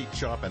 Virgil's Bait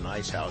Shop and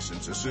Ice House in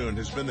Sassoon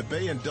has been the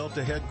Bay and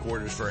Delta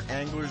headquarters for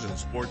anglers and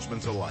sportsmen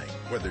alike.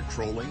 Whether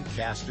trolling,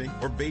 casting,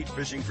 or bait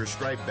fishing for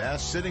striped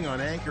bass, sitting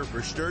on anchor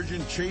for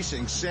sturgeon,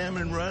 chasing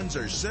salmon runs,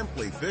 or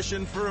simply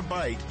fishing for a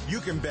bite, you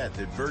can bet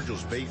that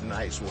Virgil's Bait and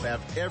Ice will have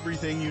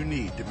everything you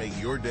need to make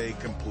your day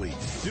complete.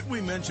 Did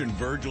we mention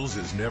Virgil's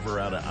is never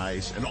out of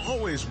ice and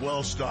always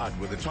well stocked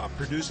with the top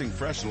producing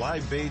fresh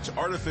live baits,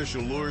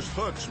 artificial lures,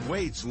 hooks,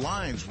 weights,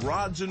 lines,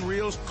 rods and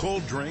reels,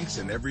 cold drinks,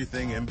 and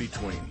everything in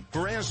between.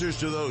 For answers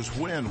to those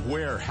when,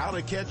 where, how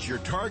to catch your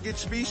target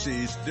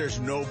species, there's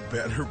no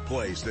better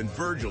place than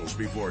Virgil's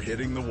before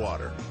hitting the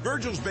water.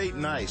 Virgil's Bait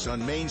and Ice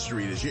on Main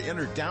Street as you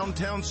enter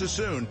downtown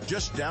Sassoon,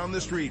 just down the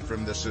street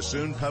from the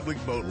Sassoon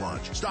Public Boat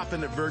Launch. Stop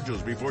in at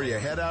Virgil's before you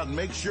head out and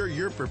make sure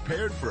you're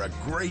prepared for a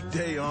great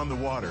day on the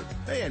water.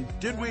 Hey, and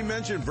did we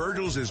mention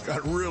Virgil's has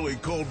got really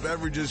cold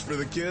beverages for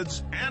the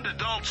kids? And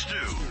adults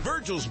too.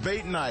 Virgil's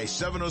Bait and Ice,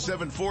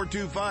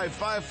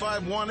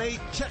 707-425-5518.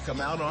 Check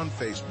them out on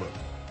Facebook.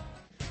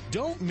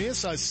 Don't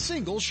miss a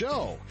single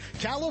show.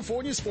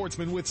 California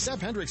Sportsman with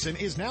Seth Hendrickson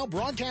is now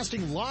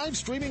broadcasting live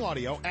streaming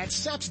audio at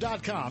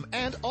seps.com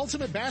and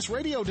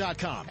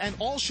ultimatebassradio.com, and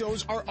all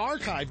shows are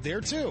archived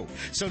there too.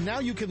 So now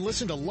you can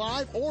listen to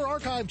live or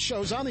archived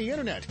shows on the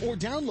internet or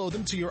download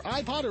them to your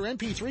iPod or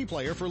MP3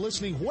 player for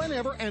listening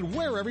whenever and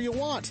wherever you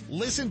want.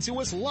 Listen to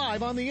us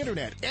live on the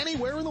internet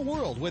anywhere in the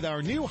world with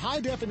our new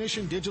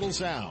high-definition digital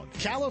sound.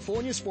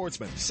 California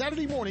Sportsman,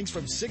 Saturday mornings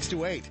from 6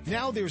 to 8.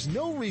 Now there's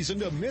no reason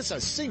to miss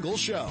a single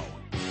show.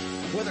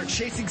 Whether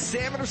chasing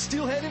salmon or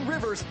steelhead in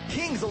rivers,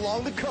 kings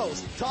along the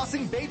coast,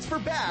 tossing baits for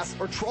bass,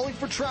 or trolling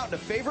for trout in a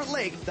favorite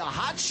lake, the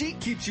Hot Sheet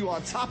keeps you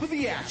on top of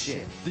the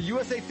action. The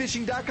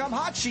USAFishing.com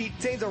Hot Sheet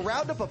contains a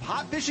roundup of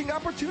hot fishing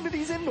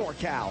opportunities in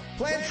NorCal.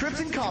 Plan trips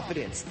in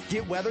confidence.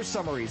 Get weather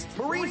summaries,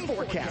 marine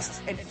forecasts,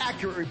 and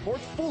accurate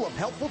reports full of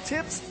helpful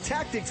tips,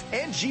 tactics,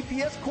 and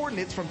GPS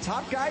coordinates from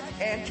top guides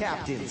and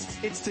captains.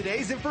 It's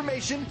today's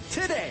information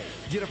today.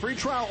 Get a free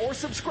trial or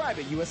subscribe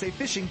at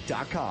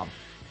USAFishing.com.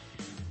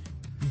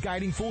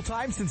 Guiding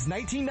full-time since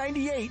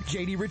 1998,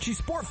 J.D. Ritchie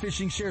Sport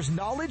Fishing shares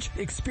knowledge,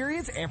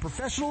 experience, and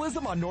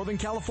professionalism on Northern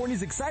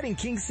California's exciting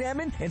king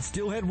salmon and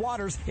steelhead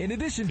waters, in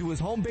addition to his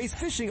home-based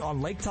fishing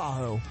on Lake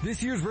Tahoe.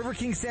 This year's River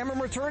King salmon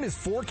return is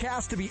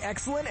forecast to be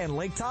excellent, and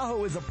Lake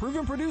Tahoe is a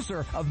proven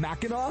producer of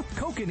Mackinaw,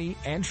 kokanee,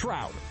 and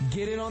trout.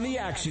 Get in on the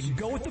action.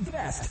 Go with the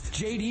best.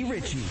 J.D.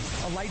 Ritchie.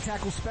 A light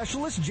tackle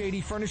specialist,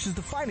 J.D. furnishes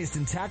the finest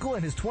in tackle,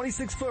 and his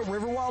 26-foot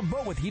Riverwild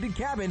boat with heated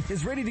cabin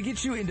is ready to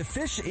get you into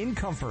fish in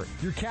comfort.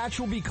 Your catch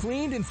will be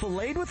cleaned and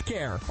filleted with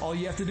care. All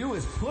you have to do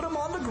is put them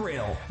on the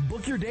grill.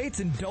 Book your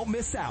dates and don't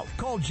miss out.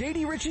 Call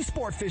J.D. Ritchie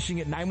Sport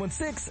Fishing at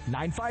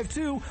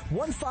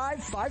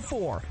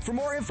 916-952-1554. For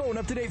more info and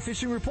up-to-date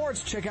fishing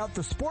reports, check out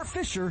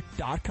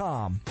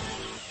thesportfisher.com.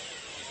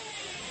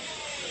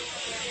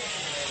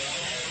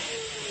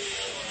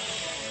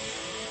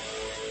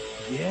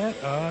 Get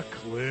a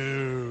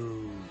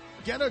clue.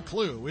 Get a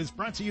Clue is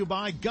brought to you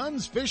by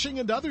Guns, Fishing,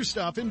 and Other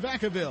Stuff in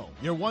Vacaville,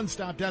 your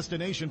one-stop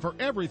destination for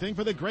everything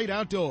for the great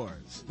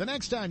outdoors. The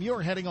next time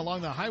you're heading along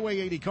the Highway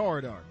 80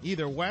 corridor,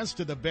 either west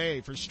to the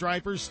bay for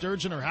stripers,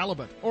 sturgeon, or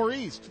halibut, or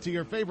east to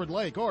your favorite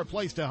lake or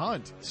place to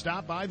hunt,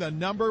 stop by the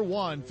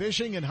 #1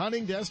 fishing and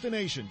hunting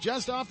destination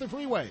just off the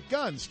freeway,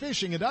 Guns,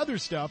 Fishing, and Other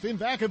Stuff in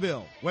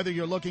Vacaville. Whether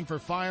you're looking for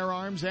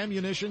firearms,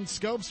 ammunition,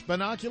 scopes,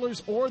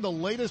 binoculars, or the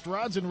latest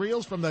rods and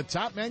reels from the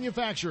top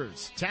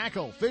manufacturers,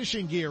 tackle,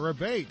 fishing gear, or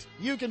bait,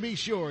 you can be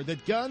sure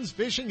that Guns,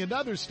 Fishing, and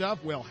Other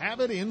Stuff will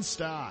have it in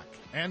stock.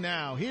 And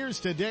now,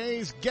 here's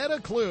today's Get a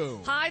Clue.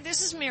 Hi,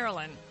 this is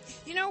Marilyn.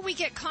 You know, we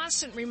get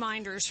constant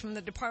reminders from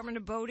the Department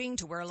of Boating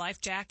to wear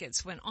life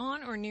jackets when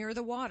on or near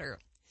the water.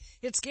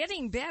 It's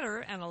getting better,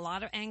 and a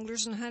lot of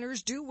anglers and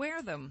hunters do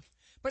wear them.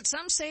 But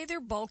some say they're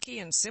bulky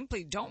and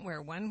simply don't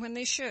wear one when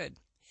they should.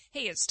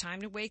 Hey, it's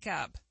time to wake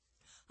up.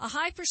 A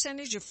high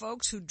percentage of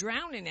folks who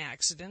drown in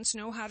accidents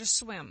know how to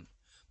swim.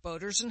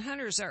 Boaters and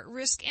hunters are at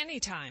risk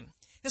anytime,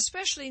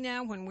 especially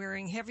now when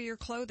wearing heavier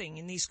clothing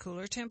in these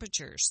cooler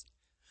temperatures.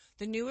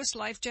 The newest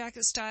life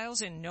jacket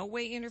styles in no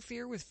way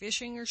interfere with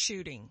fishing or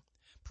shooting.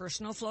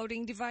 Personal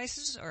floating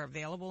devices are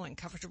available in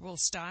comfortable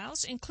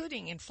styles,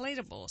 including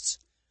inflatables.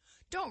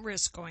 Don't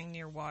risk going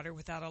near water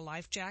without a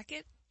life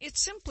jacket.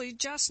 It's simply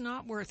just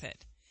not worth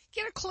it.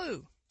 Get a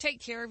clue.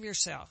 Take care of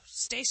yourself.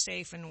 Stay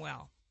safe and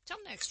well. Till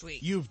next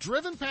week. You've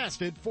driven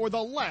past it for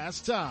the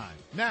last time.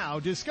 Now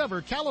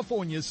discover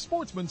California's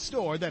sportsman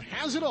store that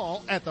has it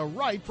all at the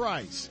right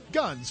price.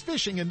 Guns,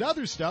 fishing, and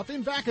other stuff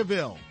in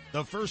Vacaville.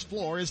 The first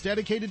floor is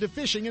dedicated to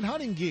fishing and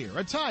hunting gear,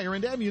 attire,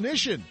 and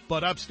ammunition.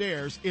 But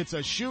upstairs, it's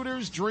a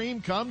shooter's dream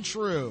come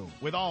true.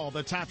 With all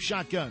the top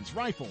shotguns,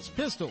 rifles,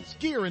 pistols,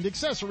 gear, and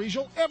accessories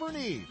you'll ever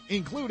need,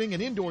 including an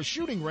indoor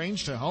shooting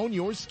range to hone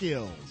your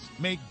skills.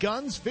 Make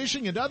guns,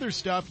 fishing, and other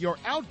stuff your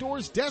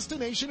outdoors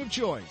destination of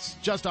choice.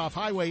 Just off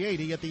Highway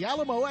 80 at the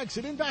Alamo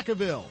exit in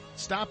Vacaville.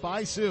 Stop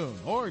by soon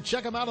or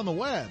check them out on the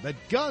web at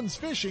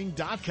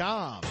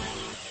gunsfishing.com.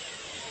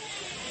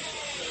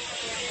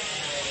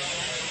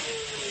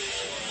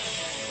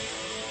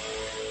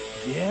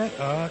 Get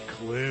a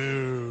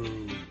clue.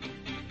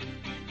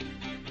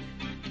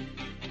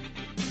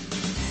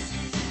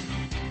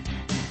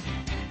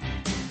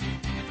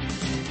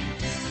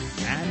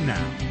 And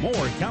now, more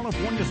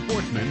California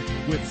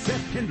Sportsmen with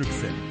Seth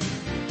Hendrickson.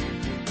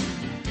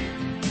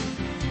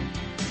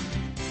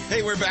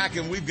 Hey, we're back,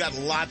 and we've got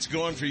lots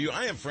going for you.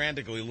 I am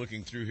frantically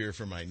looking through here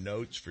for my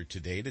notes for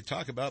today to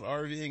talk about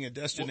RVing and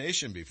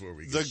destination before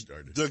we get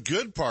started. The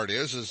good part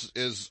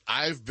is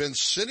I've been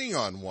sitting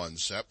on one,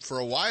 Sep, for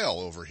a while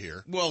over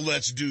here. Well,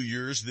 let's do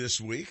yours this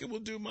week, and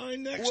we'll do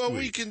mine next week. Well,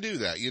 we can do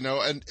that,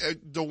 and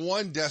the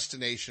one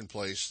destination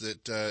place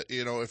that,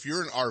 if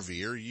you're an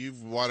RVer,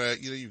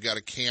 you've got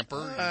a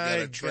camper, you've got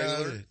a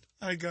trailer.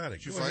 I got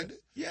it. Did you find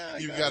it? Yeah,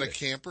 You've got a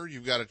camper,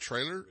 you've got a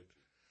trailer.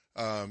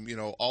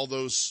 All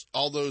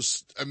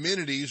those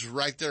amenities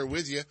right there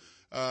with you.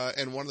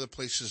 And one of the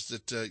places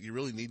that, you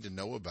really need to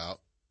know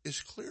about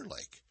is Clear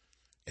Lake.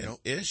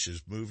 Ish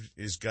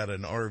has got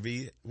an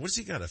RV. What's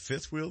he got, a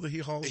fifth wheel that he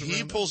hauls around?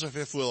 He pulls a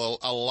fifth wheel.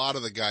 A lot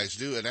of the guys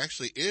do. And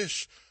actually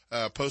Ish,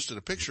 posted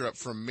a picture up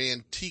from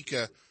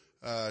Manteca,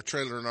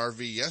 Trailer and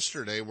RV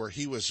yesterday where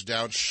he was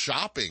down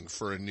shopping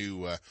for a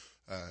new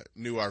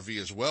RV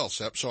as well,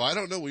 Sep. So I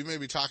don't know. We may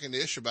be talking to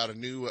Ish about a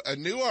new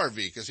RV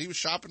because he was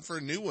shopping for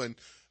a new one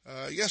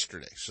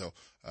yesterday. So,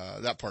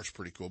 that part's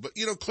pretty cool. But,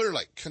 Clear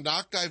Lake,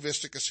 Canocti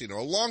Vista Casino,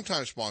 a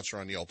longtime sponsor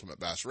on the Ultimate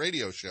Bass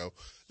Radio Show.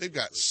 They've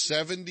got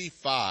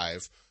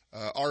 75,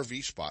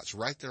 RV spots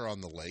right there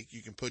on the lake.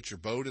 You can put your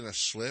boat in a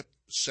slip,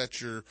 set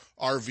your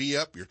RV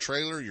up, your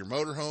trailer, your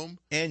motorhome.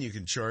 And you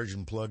can charge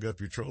and plug up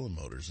your trolling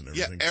motors and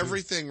everything. Yeah,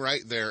 everything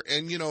right there.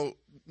 And,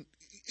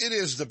 it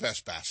is the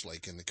best bass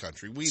lake in the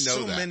country. We know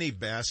so that. So many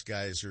bass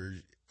guys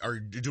are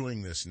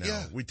doing this now.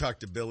 Yeah. We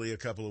talked to Billy a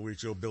couple of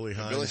weeks ago, Billy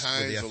Hines.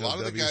 A lot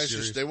of the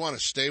guys they want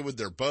to stay with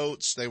their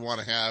boats. They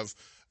want to have,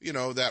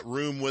 that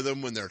room with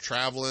them when they're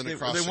traveling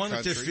across the country. They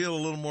want it to feel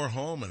a little more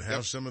home and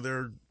have some of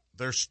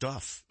their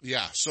stuff.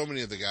 Yeah, so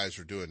many of the guys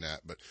are doing that.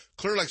 But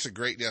Clear Lake's a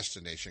great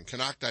destination.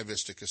 Canocti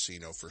Vista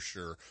Casino for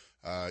sure.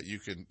 You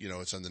can,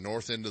 it's on the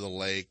north end of the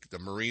lake. The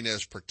marina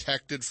is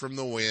protected from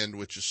the wind,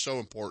 which is so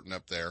important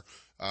up there.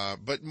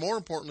 But more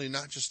importantly,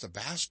 not just the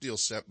bass deal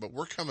set, but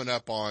we're coming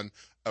up on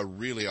a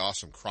really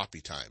awesome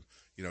crappie time.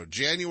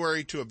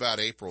 January to about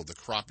April, the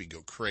crappie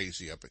go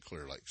crazy up at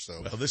Clear Lake.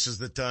 So, well, this is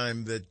the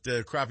time that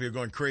crappie are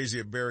going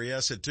crazy at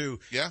Berryessa too.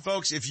 Yeah.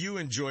 Folks, if you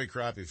enjoy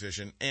crappie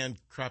fishing and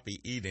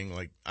crappie eating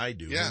like I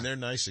do, and they're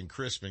nice and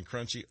crisp and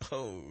crunchy,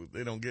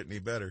 they don't get any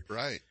better.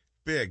 Right.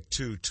 Big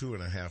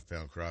 2.5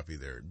 pound crappie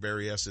there. At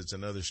Berryessa, it's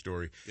another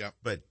story. Yep.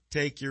 But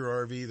take your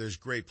RV. There's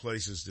great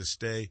places to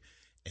stay,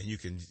 and you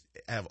can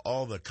have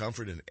all the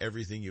comfort and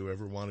everything you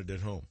ever wanted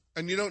at home.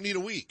 And you don't need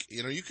a week.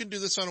 You can do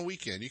this on a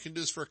weekend. You can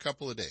do this for a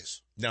couple of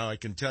days. Now, I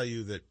can tell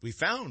you that we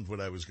found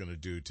what I was going to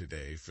do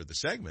today for the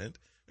segment,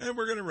 and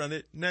we're going to run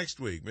it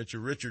next week.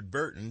 Mr. Richard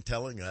Burton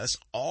telling us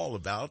all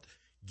about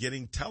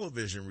getting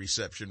television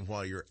reception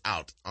while you're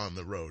out on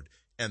the road.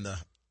 And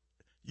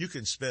you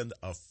can spend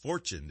a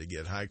fortune to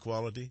get high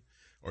quality,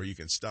 or you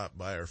can stop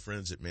by our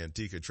friends at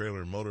Manteca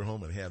Trailer and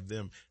Motorhome and have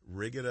them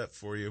rig it up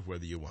for you,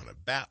 whether you want a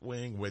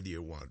Batwing, whether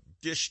you want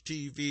Dish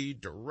TV,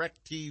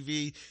 Direct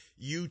TV,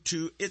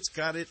 YouTube. It's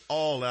got it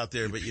all out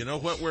there. But you know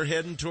what we're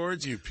heading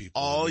towards? You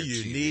people. All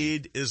you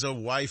need is a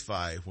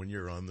Wi-Fi when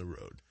you're on the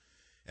road.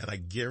 And I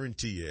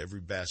guarantee you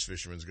every bass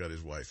fisherman's got his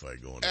Wi-Fi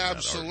going.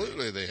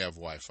 Absolutely, they have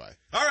Wi-Fi.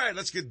 All right,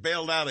 let's get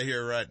bailed out of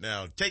here right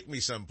now. Take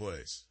me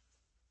someplace.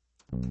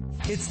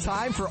 It's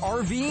time for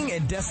RVing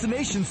and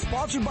Destination,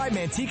 sponsored by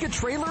Manteca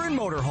Trailer and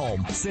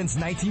Motorhome. Since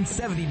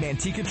 1970,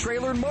 Manteca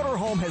Trailer and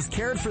Motorhome has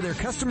cared for their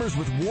customers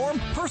with warm,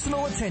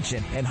 personal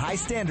attention and high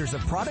standards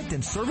of product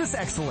and service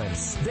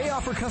excellence. They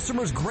offer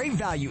customers great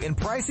value in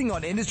pricing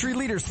on industry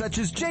leaders such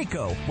as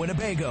Jayco,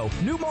 Winnebago,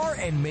 Newmar,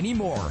 and many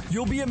more.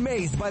 You'll be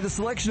amazed by the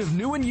selection of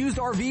new and used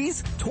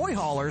RVs, toy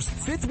haulers,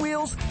 fifth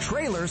wheels,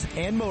 trailers,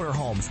 and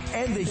motorhomes,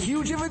 and the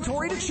huge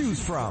inventory to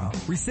choose from.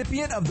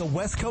 Recipient of the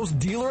West Coast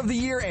Dealer of the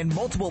Year and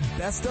multiple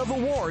Best of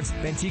awards,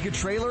 Manteca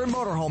Trailer and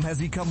Motorhome has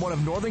become one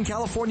of Northern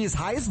California's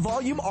highest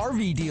volume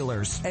RV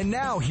dealers. And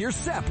now here's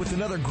Sep with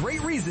another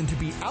great reason to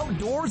be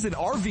outdoors and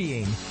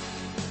RVing.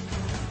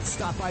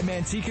 Stop by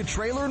Manteca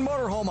Trailer and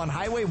Motorhome on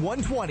Highway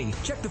 120.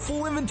 Check the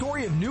full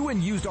inventory of new and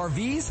used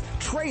RVs,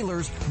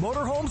 trailers,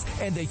 motorhomes,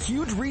 and a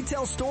huge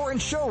retail store and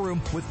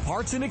showroom with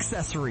parts and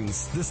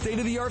accessories. The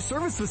state-of-the-art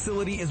service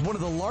facility is one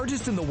of the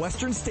largest in the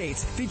western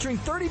states, featuring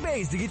 30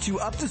 bays to get you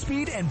up to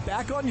speed and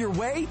back on your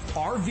way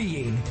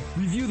RVing.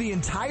 Review the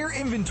entire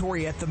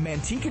inventory at the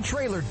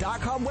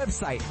MantecaTrailer.com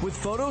website with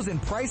photos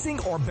and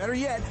pricing, or better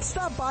yet,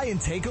 stop by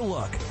and take a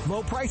look.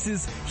 Low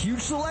prices,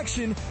 huge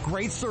selection,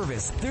 great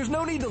service. There's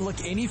no need to look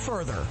any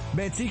further.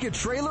 Manteca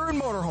Trailer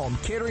and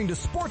Motorhome, catering to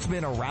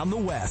sportsmen around the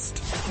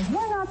West.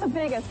 We're not the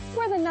biggest,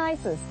 we're the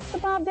nicest. The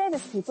Bob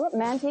Davis people at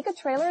Manteca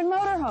Trailer and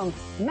Motorhome.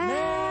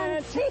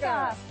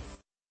 Manteca!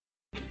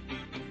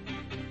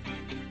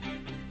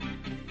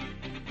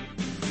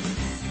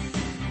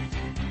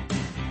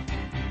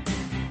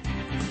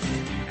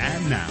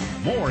 And now,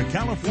 more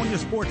California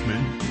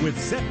Sportsmen with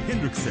Seth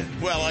Hendrickson.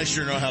 Well, I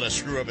sure know how to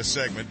screw up a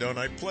segment, don't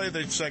I? Play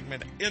the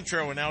segment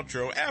intro and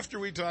outro after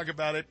we talk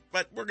about it,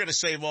 but we're going to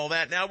save all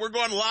that now. We're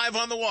going live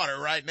on the water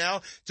right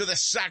now to the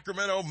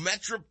Sacramento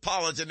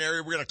metropolitan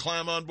area. We're going to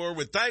climb on board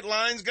with Tight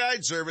Lines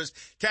Guide Service,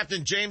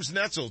 Captain James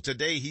Netzel.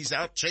 Today he's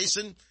out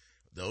chasing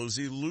those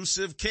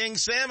elusive king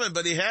salmon,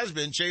 but he has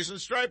been chasing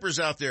stripers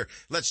out there.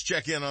 Let's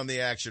check in on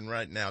the action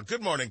right now.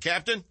 Good morning,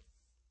 Captain.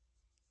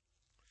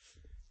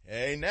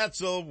 Hey,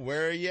 Netzel,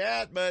 where are you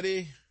at,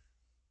 buddy?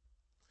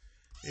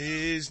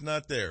 He's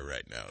not there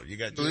right now. You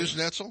got Who's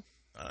Netzel?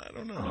 I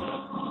don't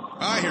know.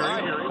 I hear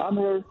you. I'm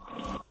here.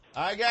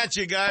 I got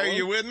you, guy. Are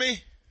you with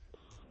me?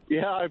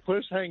 Yeah, I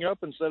pushed hang up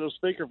instead of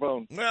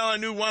speakerphone. Well, I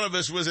knew one of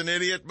us was an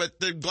idiot, but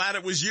they're glad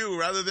it was you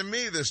rather than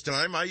me this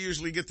time. I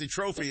usually get the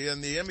trophy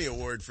and the Emmy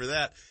Award for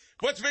that.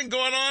 What's been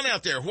going on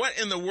out there? What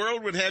in the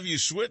world would have you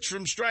switch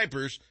from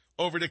stripers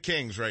over to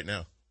kings right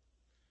now?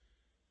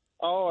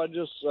 Oh, I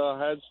just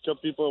had some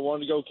people that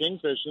wanted to go king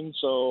fishing,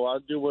 so I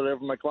do whatever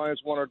my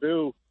clients want to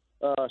do.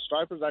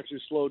 Stripers actually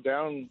slowed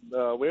down.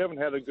 We haven't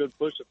had a good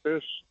push of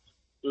fish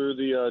through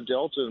the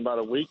Delta in about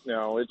a week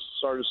now. It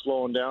started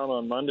slowing down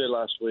on Monday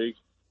last week.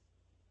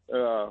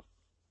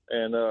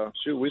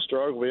 Shoot, we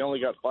struggled. We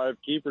only got 5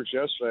 keepers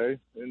yesterday,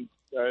 and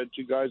I had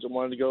 2 guys that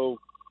wanted to go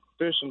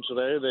fishing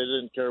today. They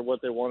didn't care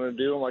what they wanted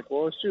to do. I'm like,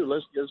 well, shoot,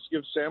 let's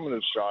give salmon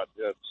a shot.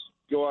 Let's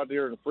go out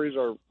there and freeze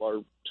our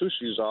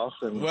tushies off.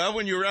 And well,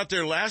 when you were out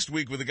there last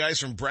week with the guys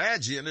from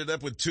Brad's, you ended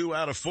up with 2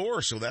 out of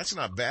 4, so that's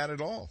not bad at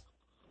all.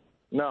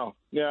 No.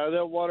 Yeah,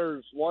 that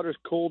water's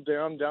cooled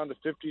down to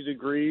 50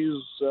 degrees.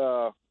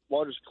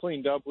 Water's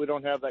cleaned up. We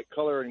don't have that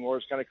color anymore.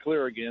 It's kind of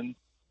clear again,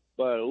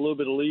 but a little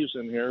bit of leaves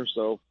in here.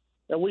 So,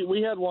 and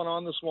we had one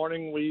on this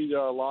morning. We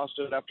lost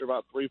it after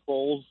about 3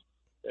 pulls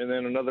and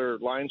then another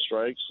line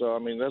strike. So, I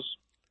mean, that's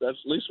at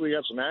least we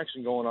got some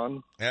action going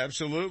on.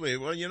 Absolutely.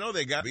 Well, you know,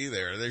 they got to be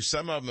there. There's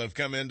some of them have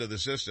come into the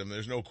system.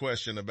 There's no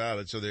question about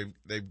it. So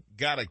they've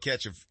got to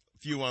catch a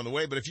few on the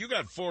way. But if you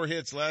got 4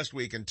 hits last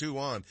week and 2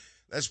 on,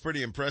 that's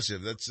pretty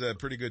impressive. That's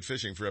pretty good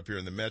fishing for up here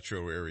in the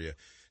metro area.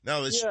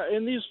 Now, yeah,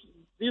 and these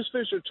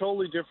fish are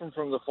totally different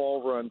from the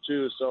fall run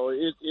too. So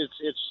it's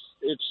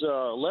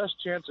less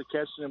chance of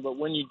catching them. But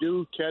when you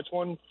do catch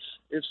one,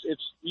 it's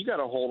you got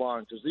to hold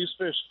on because these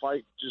fish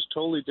fight just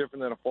totally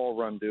different than a fall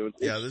run do.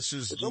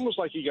 It's almost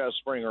like you got a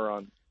springer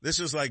run. This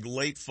is like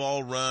late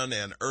fall run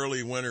and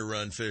early winter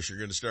run fish are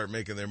going to start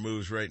making their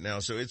moves right now.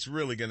 So it's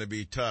really going to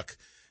be tuck.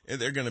 And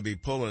they're going to be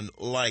pulling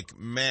like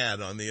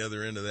mad on the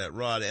other end of that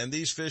rod. And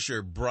these fish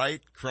are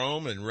bright,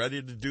 chrome, and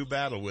ready to do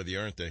battle with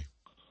you, aren't they?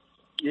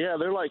 Yeah,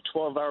 they're like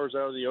 12 hours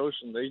out of the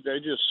ocean. They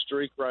just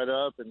streak right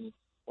up, and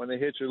when they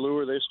hit your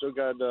lure, they still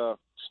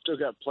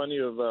got plenty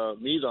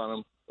of meat on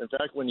them. In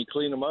fact, when you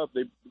clean them up,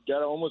 they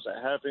got almost a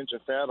half inch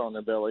of fat on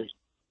their belly.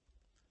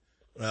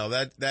 Well,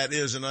 that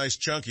is a nice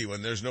chunky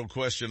one. There's no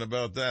question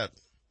about that.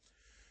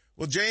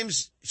 Well,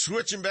 James,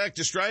 switching back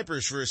to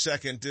stripers for a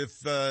second, if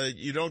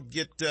you don't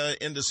get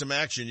into some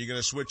action, you're going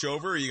to switch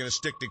over, or are you going to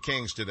stick to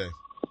kings today?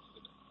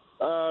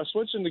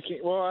 Switching to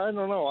king. Well, I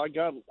don't know.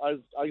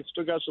 I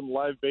still got some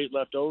live bait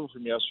left over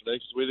from yesterday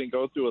because we didn't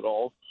go through it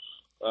all.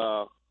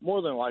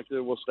 More than likely,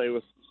 we'll stay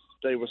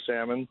with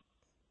salmon.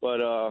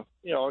 But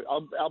you know,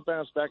 I'll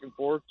bounce back and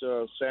forth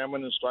to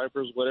salmon and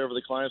stripers, whatever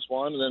the clients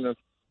want, and then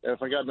if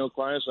I got no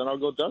clients, then I'll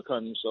go duck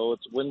hunting. So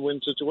it's a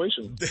win-win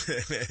situation.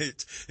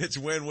 It's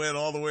win-win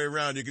all the way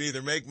around. You can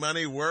either make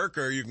money, work,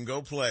 or you can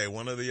go play.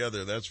 One or the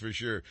other, that's for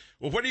sure.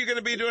 Well, what are you going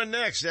to be doing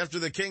next after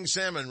the king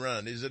salmon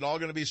run? Is it all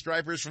going to be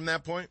stripers from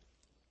that point?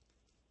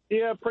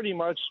 Yeah, pretty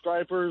much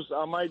stripers.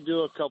 I might do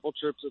a couple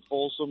trips at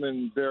Folsom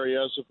and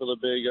Berryessa for the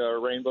big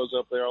rainbows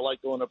up there. I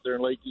like going up there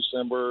in late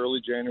December,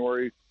 early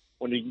January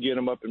when you can get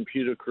them up in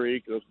Pewter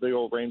Creek, those big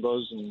old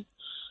rainbows. And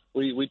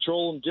we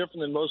troll them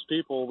different than most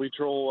people. We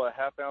troll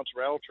half-ounce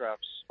rattle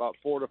traps about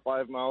 4 to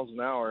 5 miles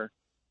an hour,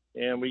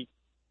 and we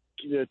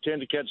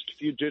tend to catch a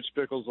few ditch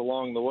pickles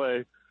along the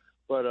way.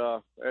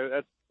 But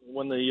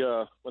when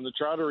the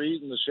trout are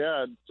eating the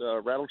shad,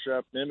 rattle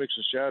trap mimics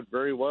the shad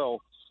very well.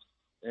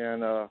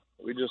 And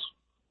he's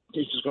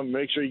just going to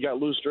make sure you got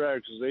loose drag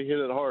because they hit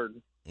it hard.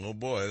 Oh,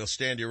 boy, they'll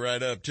stand you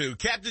right up, too.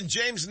 Captain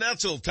James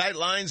Netzel, Tight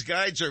Lines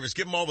Guide Service.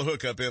 Give them all the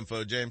hookup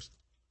info, James.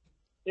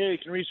 Yeah, you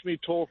can reach me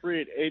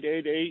toll-free at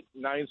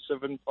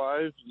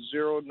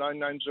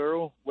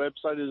 888-975-0990.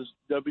 Website is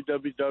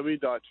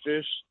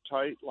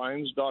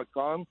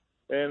www.fishtightlines.com.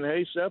 And,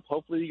 hey, Sep,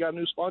 hopefully you got a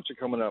new sponsor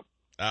coming up.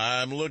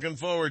 I'm looking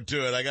forward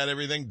to it. I got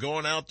everything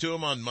going out to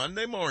him on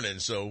Monday morning,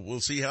 so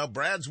we'll see how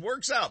Brad's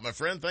works out, my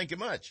friend. Thank you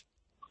much.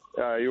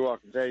 You're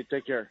welcome. Hey,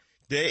 take care.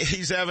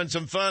 He's having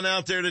some fun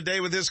out there today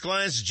with his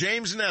clients.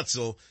 James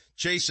Netzel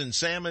chasing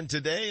salmon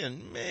today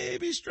and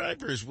maybe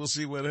stripers. We'll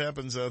see what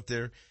happens out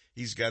there.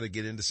 He's got to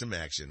get into some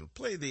action.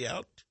 Play the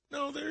out.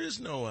 No, there is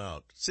no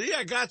out. See,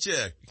 I got you.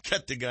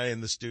 Cut the guy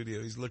in the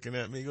studio. He's looking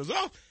at me. He goes,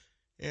 oh.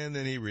 And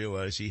then he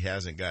realized he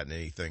hasn't gotten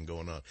anything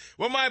going on.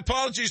 Well, my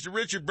apologies to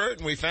Richard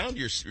Burton. We found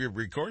your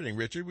recording,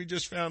 Richard. We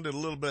just found it a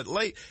little bit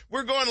late.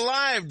 We're going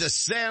live to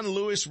San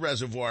Luis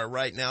Reservoir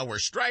right now, where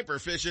striper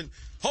fishing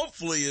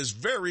hopefully is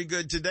very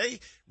good today.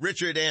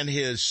 Richard and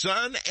his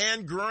son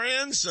and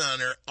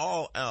grandson are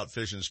all out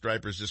fishing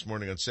stripers this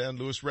morning on San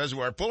Luis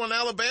Reservoir, pulling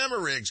Alabama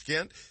rigs,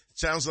 Kent.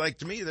 Sounds like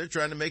to me they're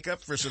trying to make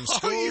up for some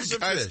schools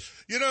of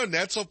fish. You know,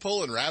 Netzel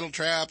pulling rattle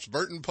traps,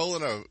 Burton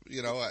pulling a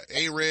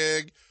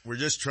rig. We're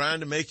just trying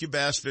to make you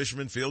bass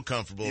fishermen feel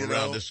comfortable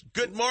around us.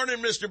 Good morning,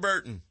 Mr.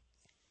 Burton.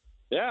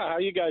 Yeah, how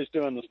you guys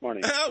doing this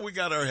morning? We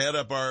got our head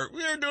up.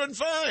 We're doing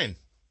fine.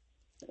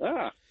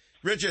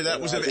 Richard, that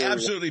was an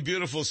absolutely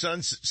beautiful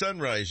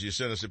sunrise you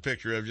sent us a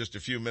picture of just a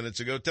few minutes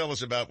ago. Tell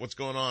us about what's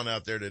going on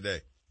out there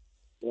today.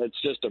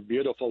 It's just a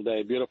beautiful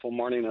day, beautiful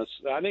morning. I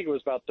think it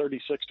was about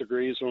 36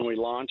 degrees when we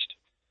launched,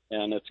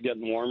 and it's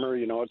getting warmer.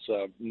 You know, it's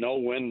no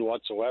wind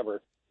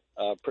whatsoever.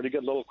 Pretty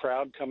good little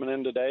crowd coming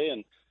in today,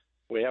 and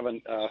we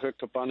haven't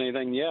hooked up on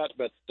anything yet,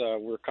 but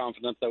we're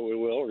confident that we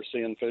will. We're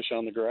seeing fish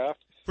on the graph.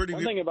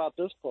 One thing about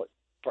this point,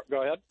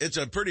 go ahead. It's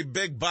a pretty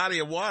big body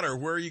of water.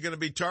 Where are you going to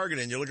be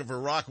targeting? You looking for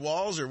rock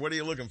walls, or what are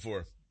you looking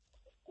for?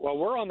 Well,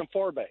 we're on the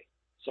forebay.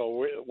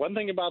 So one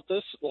thing about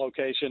this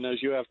location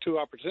is you have two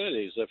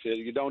opportunities. If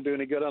you don't do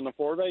any good on the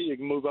forebay, you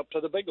can move up to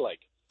the big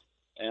lake.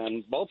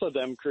 And both of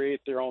them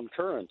create their own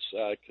currents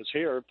because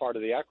here, part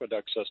of the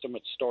aqueduct system,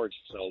 it's a storage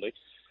facility.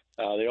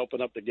 They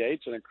open up the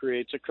gates and it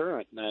creates a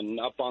current. And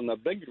up on the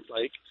big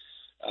lake,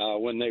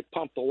 when they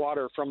pump the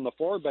water from the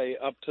forebay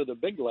up to the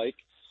big lake,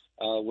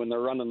 when they're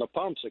running the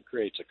pumps, it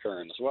creates a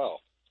current as well.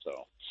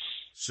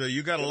 So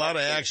you got a lot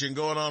of action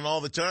going on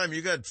all the time.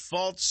 You got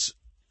false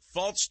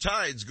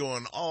tides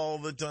going all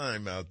the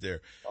time out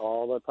there.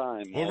 All the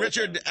time. Well,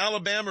 Richard,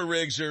 Alabama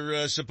rigs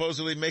are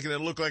supposedly making it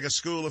look like a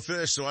school of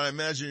fish, so I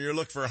imagine you're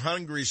looking for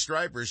hungry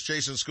stripers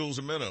chasing schools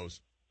of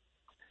minnows.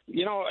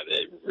 You know,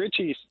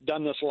 Richie's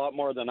done this a lot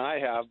more than I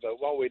have,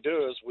 but what we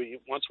do is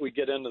once we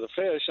get into the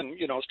fish, and,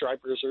 you know,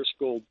 stripers are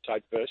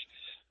school-type fish,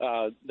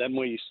 then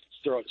we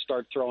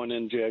start throwing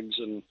in jigs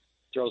and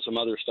throw some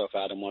other stuff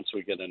at them once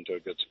we get into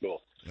a good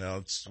school. Well,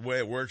 it's the way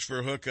it works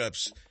for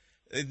hookups.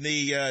 In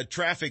the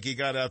traffic you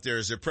got out there,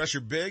 is the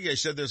pressure big? I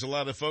said there's a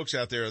lot of folks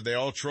out there. Are they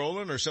all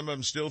trolling, or some of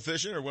them still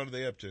fishing, or what are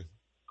they up to?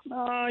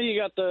 You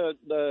got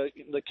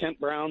the Kent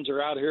Browns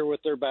are out here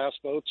with their bass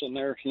boats, and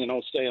they're, you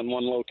know, stay in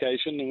one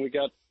location. And we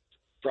got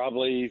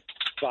probably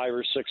 5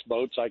 or 6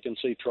 boats I can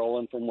see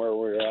trolling from where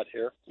we're at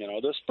here. You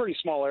know, this is a pretty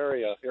small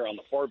area here on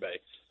the forebay,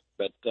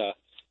 but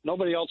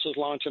nobody else is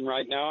launching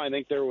right now. I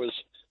think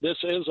this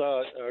is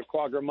a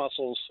quagga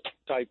mussels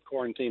type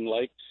quarantine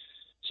lake.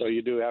 So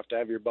you do have to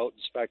have your boat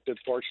inspected.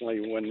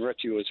 Fortunately, when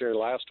Richie was here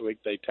last week,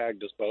 they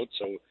tagged his boat,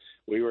 so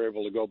we were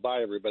able to go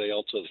by. Everybody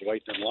else was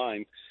waiting in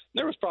line.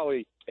 There was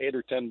probably 8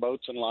 or 10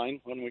 boats in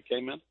line when we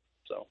came in.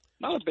 So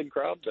not a big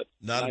crowd, but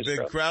not a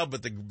big crowd.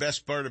 But the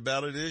best part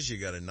about it is you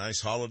got a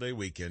nice holiday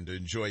weekend to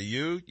enjoy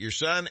you, your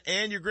son,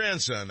 and your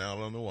grandson out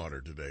on the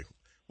water today.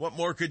 What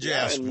more could you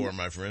ask for,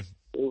 my friend?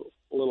 A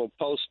little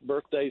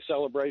post-birthday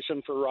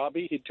celebration for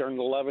Robbie. He turned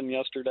 11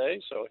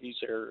 yesterday, so he's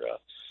here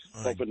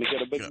hoping to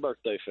get a big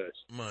birthday fish.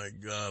 My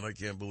God, I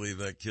can't believe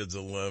that kid's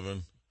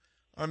 11.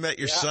 I met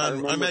your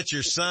son. I met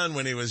your son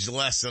when he was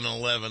less than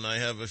 11. I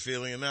have a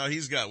feeling, and now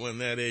he's got one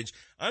that age.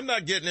 I'm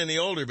not getting any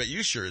older, but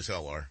you sure as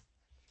hell are.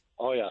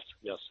 Oh yes,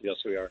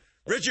 we are.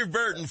 Richard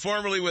Burton,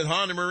 formerly with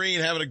Honda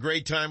Marine, having a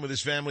great time with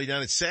his family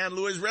down at San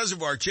Luis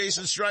Reservoir,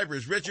 chasing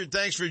stripers. Richard,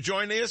 thanks for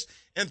joining us,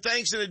 and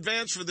thanks in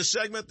advance for the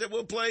segment that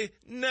we'll play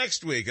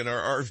next week in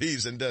our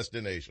RVs and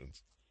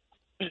destinations.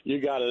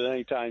 You got it.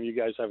 Anytime. You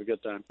guys have a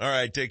good time. All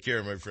right. Take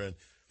care, my friend.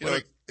 You know,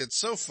 it's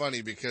so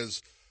funny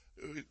because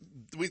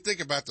we think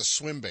about the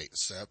swim bait,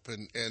 Sep,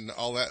 and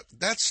all that.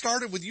 That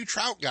started with you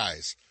trout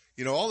guys.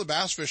 You know, all the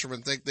bass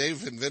fishermen think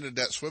they've invented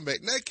that swim bait,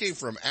 and that came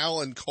from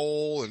Alan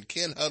Cole and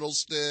Ken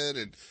Huddleston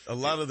and a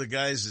lot of the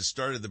guys that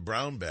started the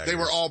brown baggers. They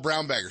were all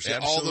brown baggers. Yeah,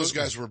 all those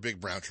guys were big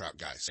brown trout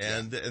guys.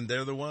 And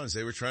they're the ones.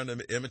 They were trying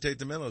to imitate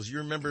the minnows. You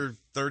remember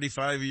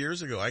 35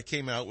 years ago, I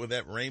came out with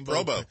that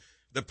rainbow. Probo.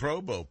 The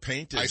Probo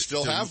painted. I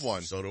still have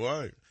one. So do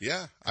I.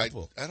 Yeah. I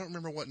don't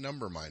remember what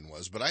number mine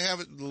was, but I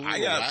have it.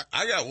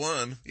 I got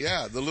one.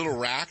 Yeah. The little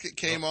rack it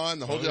came on,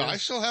 the whole deal. I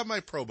still have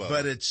my Probo.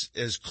 But it's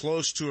as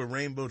close to a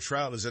rainbow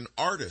trout as an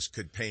artist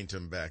could paint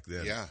them back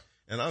then. Yeah.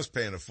 And I was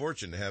paying a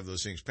fortune to have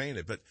those things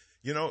painted. But,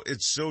 you know,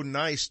 it's so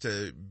nice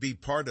to be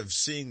part of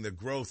seeing the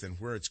growth and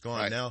where it's gone.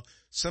 Right. Now,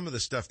 some of the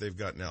stuff they've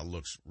got now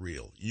looks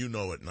real. You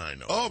know it and I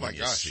know it. Oh, my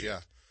gosh, yeah.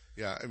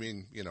 Yeah, I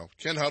mean, you know,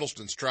 Ken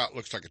Huddleston's trout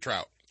looks like a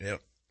trout.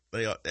 Yep.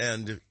 They are,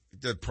 and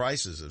the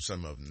prices of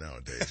some of them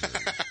nowadays.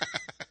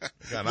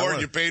 God, more than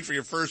you paid for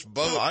your first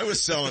boat. Well, I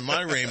was selling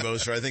my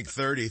rainbows for, I think,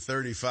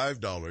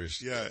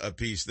 $35 a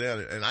piece then,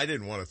 and I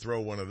didn't want to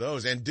throw one of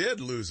those, and did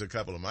lose a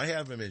couple of them. I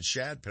have them in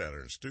shad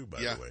patterns, too, by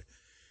the way.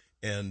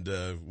 And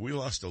we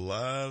lost a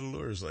lot of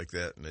lures like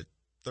that, and at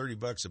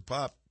 $30 a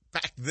pop,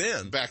 back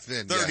then,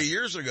 30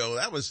 years ago,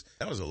 that was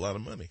a lot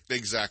of money.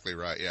 Exactly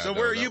right. Yeah. So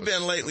where have you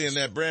been lately in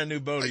that brand new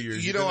boat of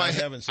yours? You know, I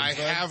haven't.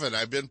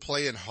 I've been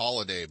playing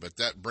Holiday, but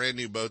that brand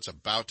new boat's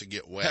about to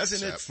get wet.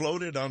 Hasn't it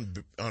floated on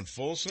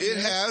Folsom? It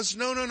has.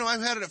 No.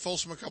 I've had it at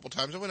Folsom a couple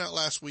times. I went out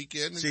last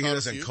weekend. See, he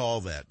doesn't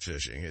call that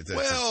fishing.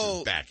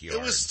 That's backyard.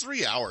 It was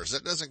 3 hours.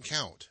 That doesn't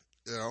count.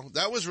 You know,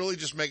 that was really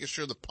just making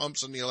sure the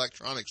pumps and the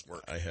electronics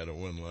work. I had a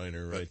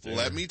one-liner right there.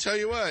 Let me tell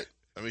you what.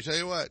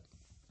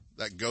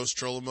 That ghost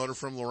trolling motor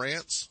from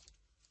Lowrance,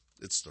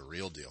 it's the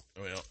real deal.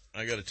 Well,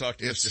 I got to talk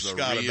to Mr.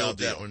 Scott about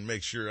that one.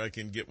 Make sure I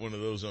can get one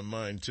of those on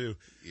mine too.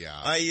 Yeah.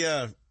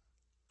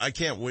 I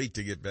can't wait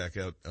to get back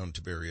out on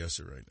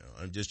Berryessa right now.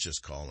 I'm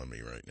just calling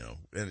me right now.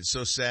 And it's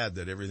so sad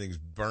that everything's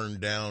burned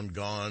down,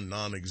 gone,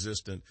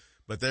 non-existent.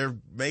 But they're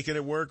making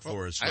it work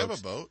for us, folks. I have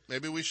a boat.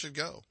 Maybe we should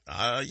go.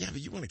 Yeah,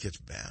 but you want to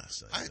catch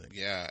bass, I think.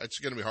 Yeah, it's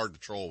going to be hard to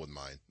troll with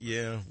mine.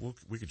 Yeah,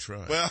 we could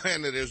try. Well,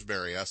 and it is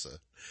Berryessa.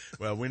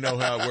 Well, we know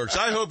how it works.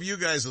 I hope you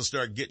guys will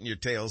start getting your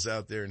tails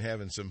out there and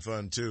having some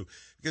fun, too,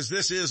 because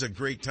this is a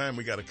great time.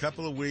 We got a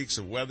couple of weeks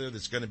of weather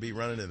that's going to be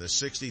running in the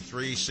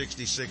 63,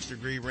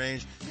 66-degree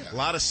range. Yeah. A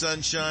lot of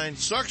sunshine.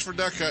 Sucks for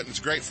duck hunting. It's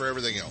great for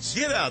everything else.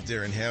 Get out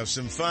there and have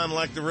some fun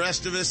like the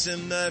rest of us,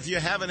 and if you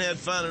haven't had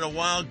fun in a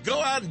while,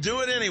 go out and do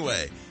it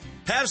anyway.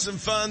 Have some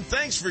fun.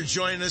 Thanks for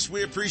joining us.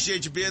 We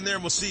appreciate you being there,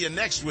 and we'll see you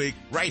next week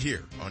right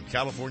here on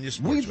California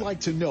Sportsman. We'd like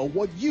to know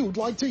what you'd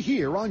like to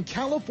hear on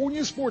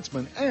California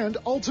Sportsman and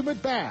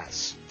Ultimate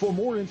Bass. For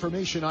more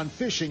information on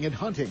fishing and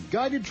hunting,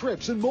 guided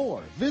trips, and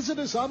more, visit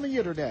us on the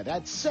internet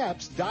at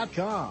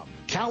seps.com.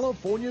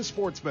 California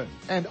Sportsman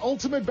and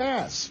Ultimate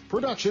Bass,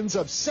 productions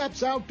of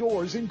Seps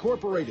Outdoors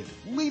Incorporated,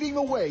 leading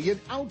the way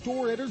in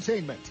outdoor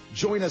entertainment.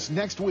 Join us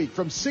next week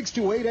from 6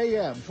 to 8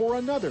 a.m. for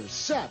another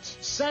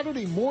Seps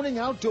Saturday Morning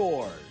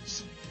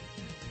Outdoors.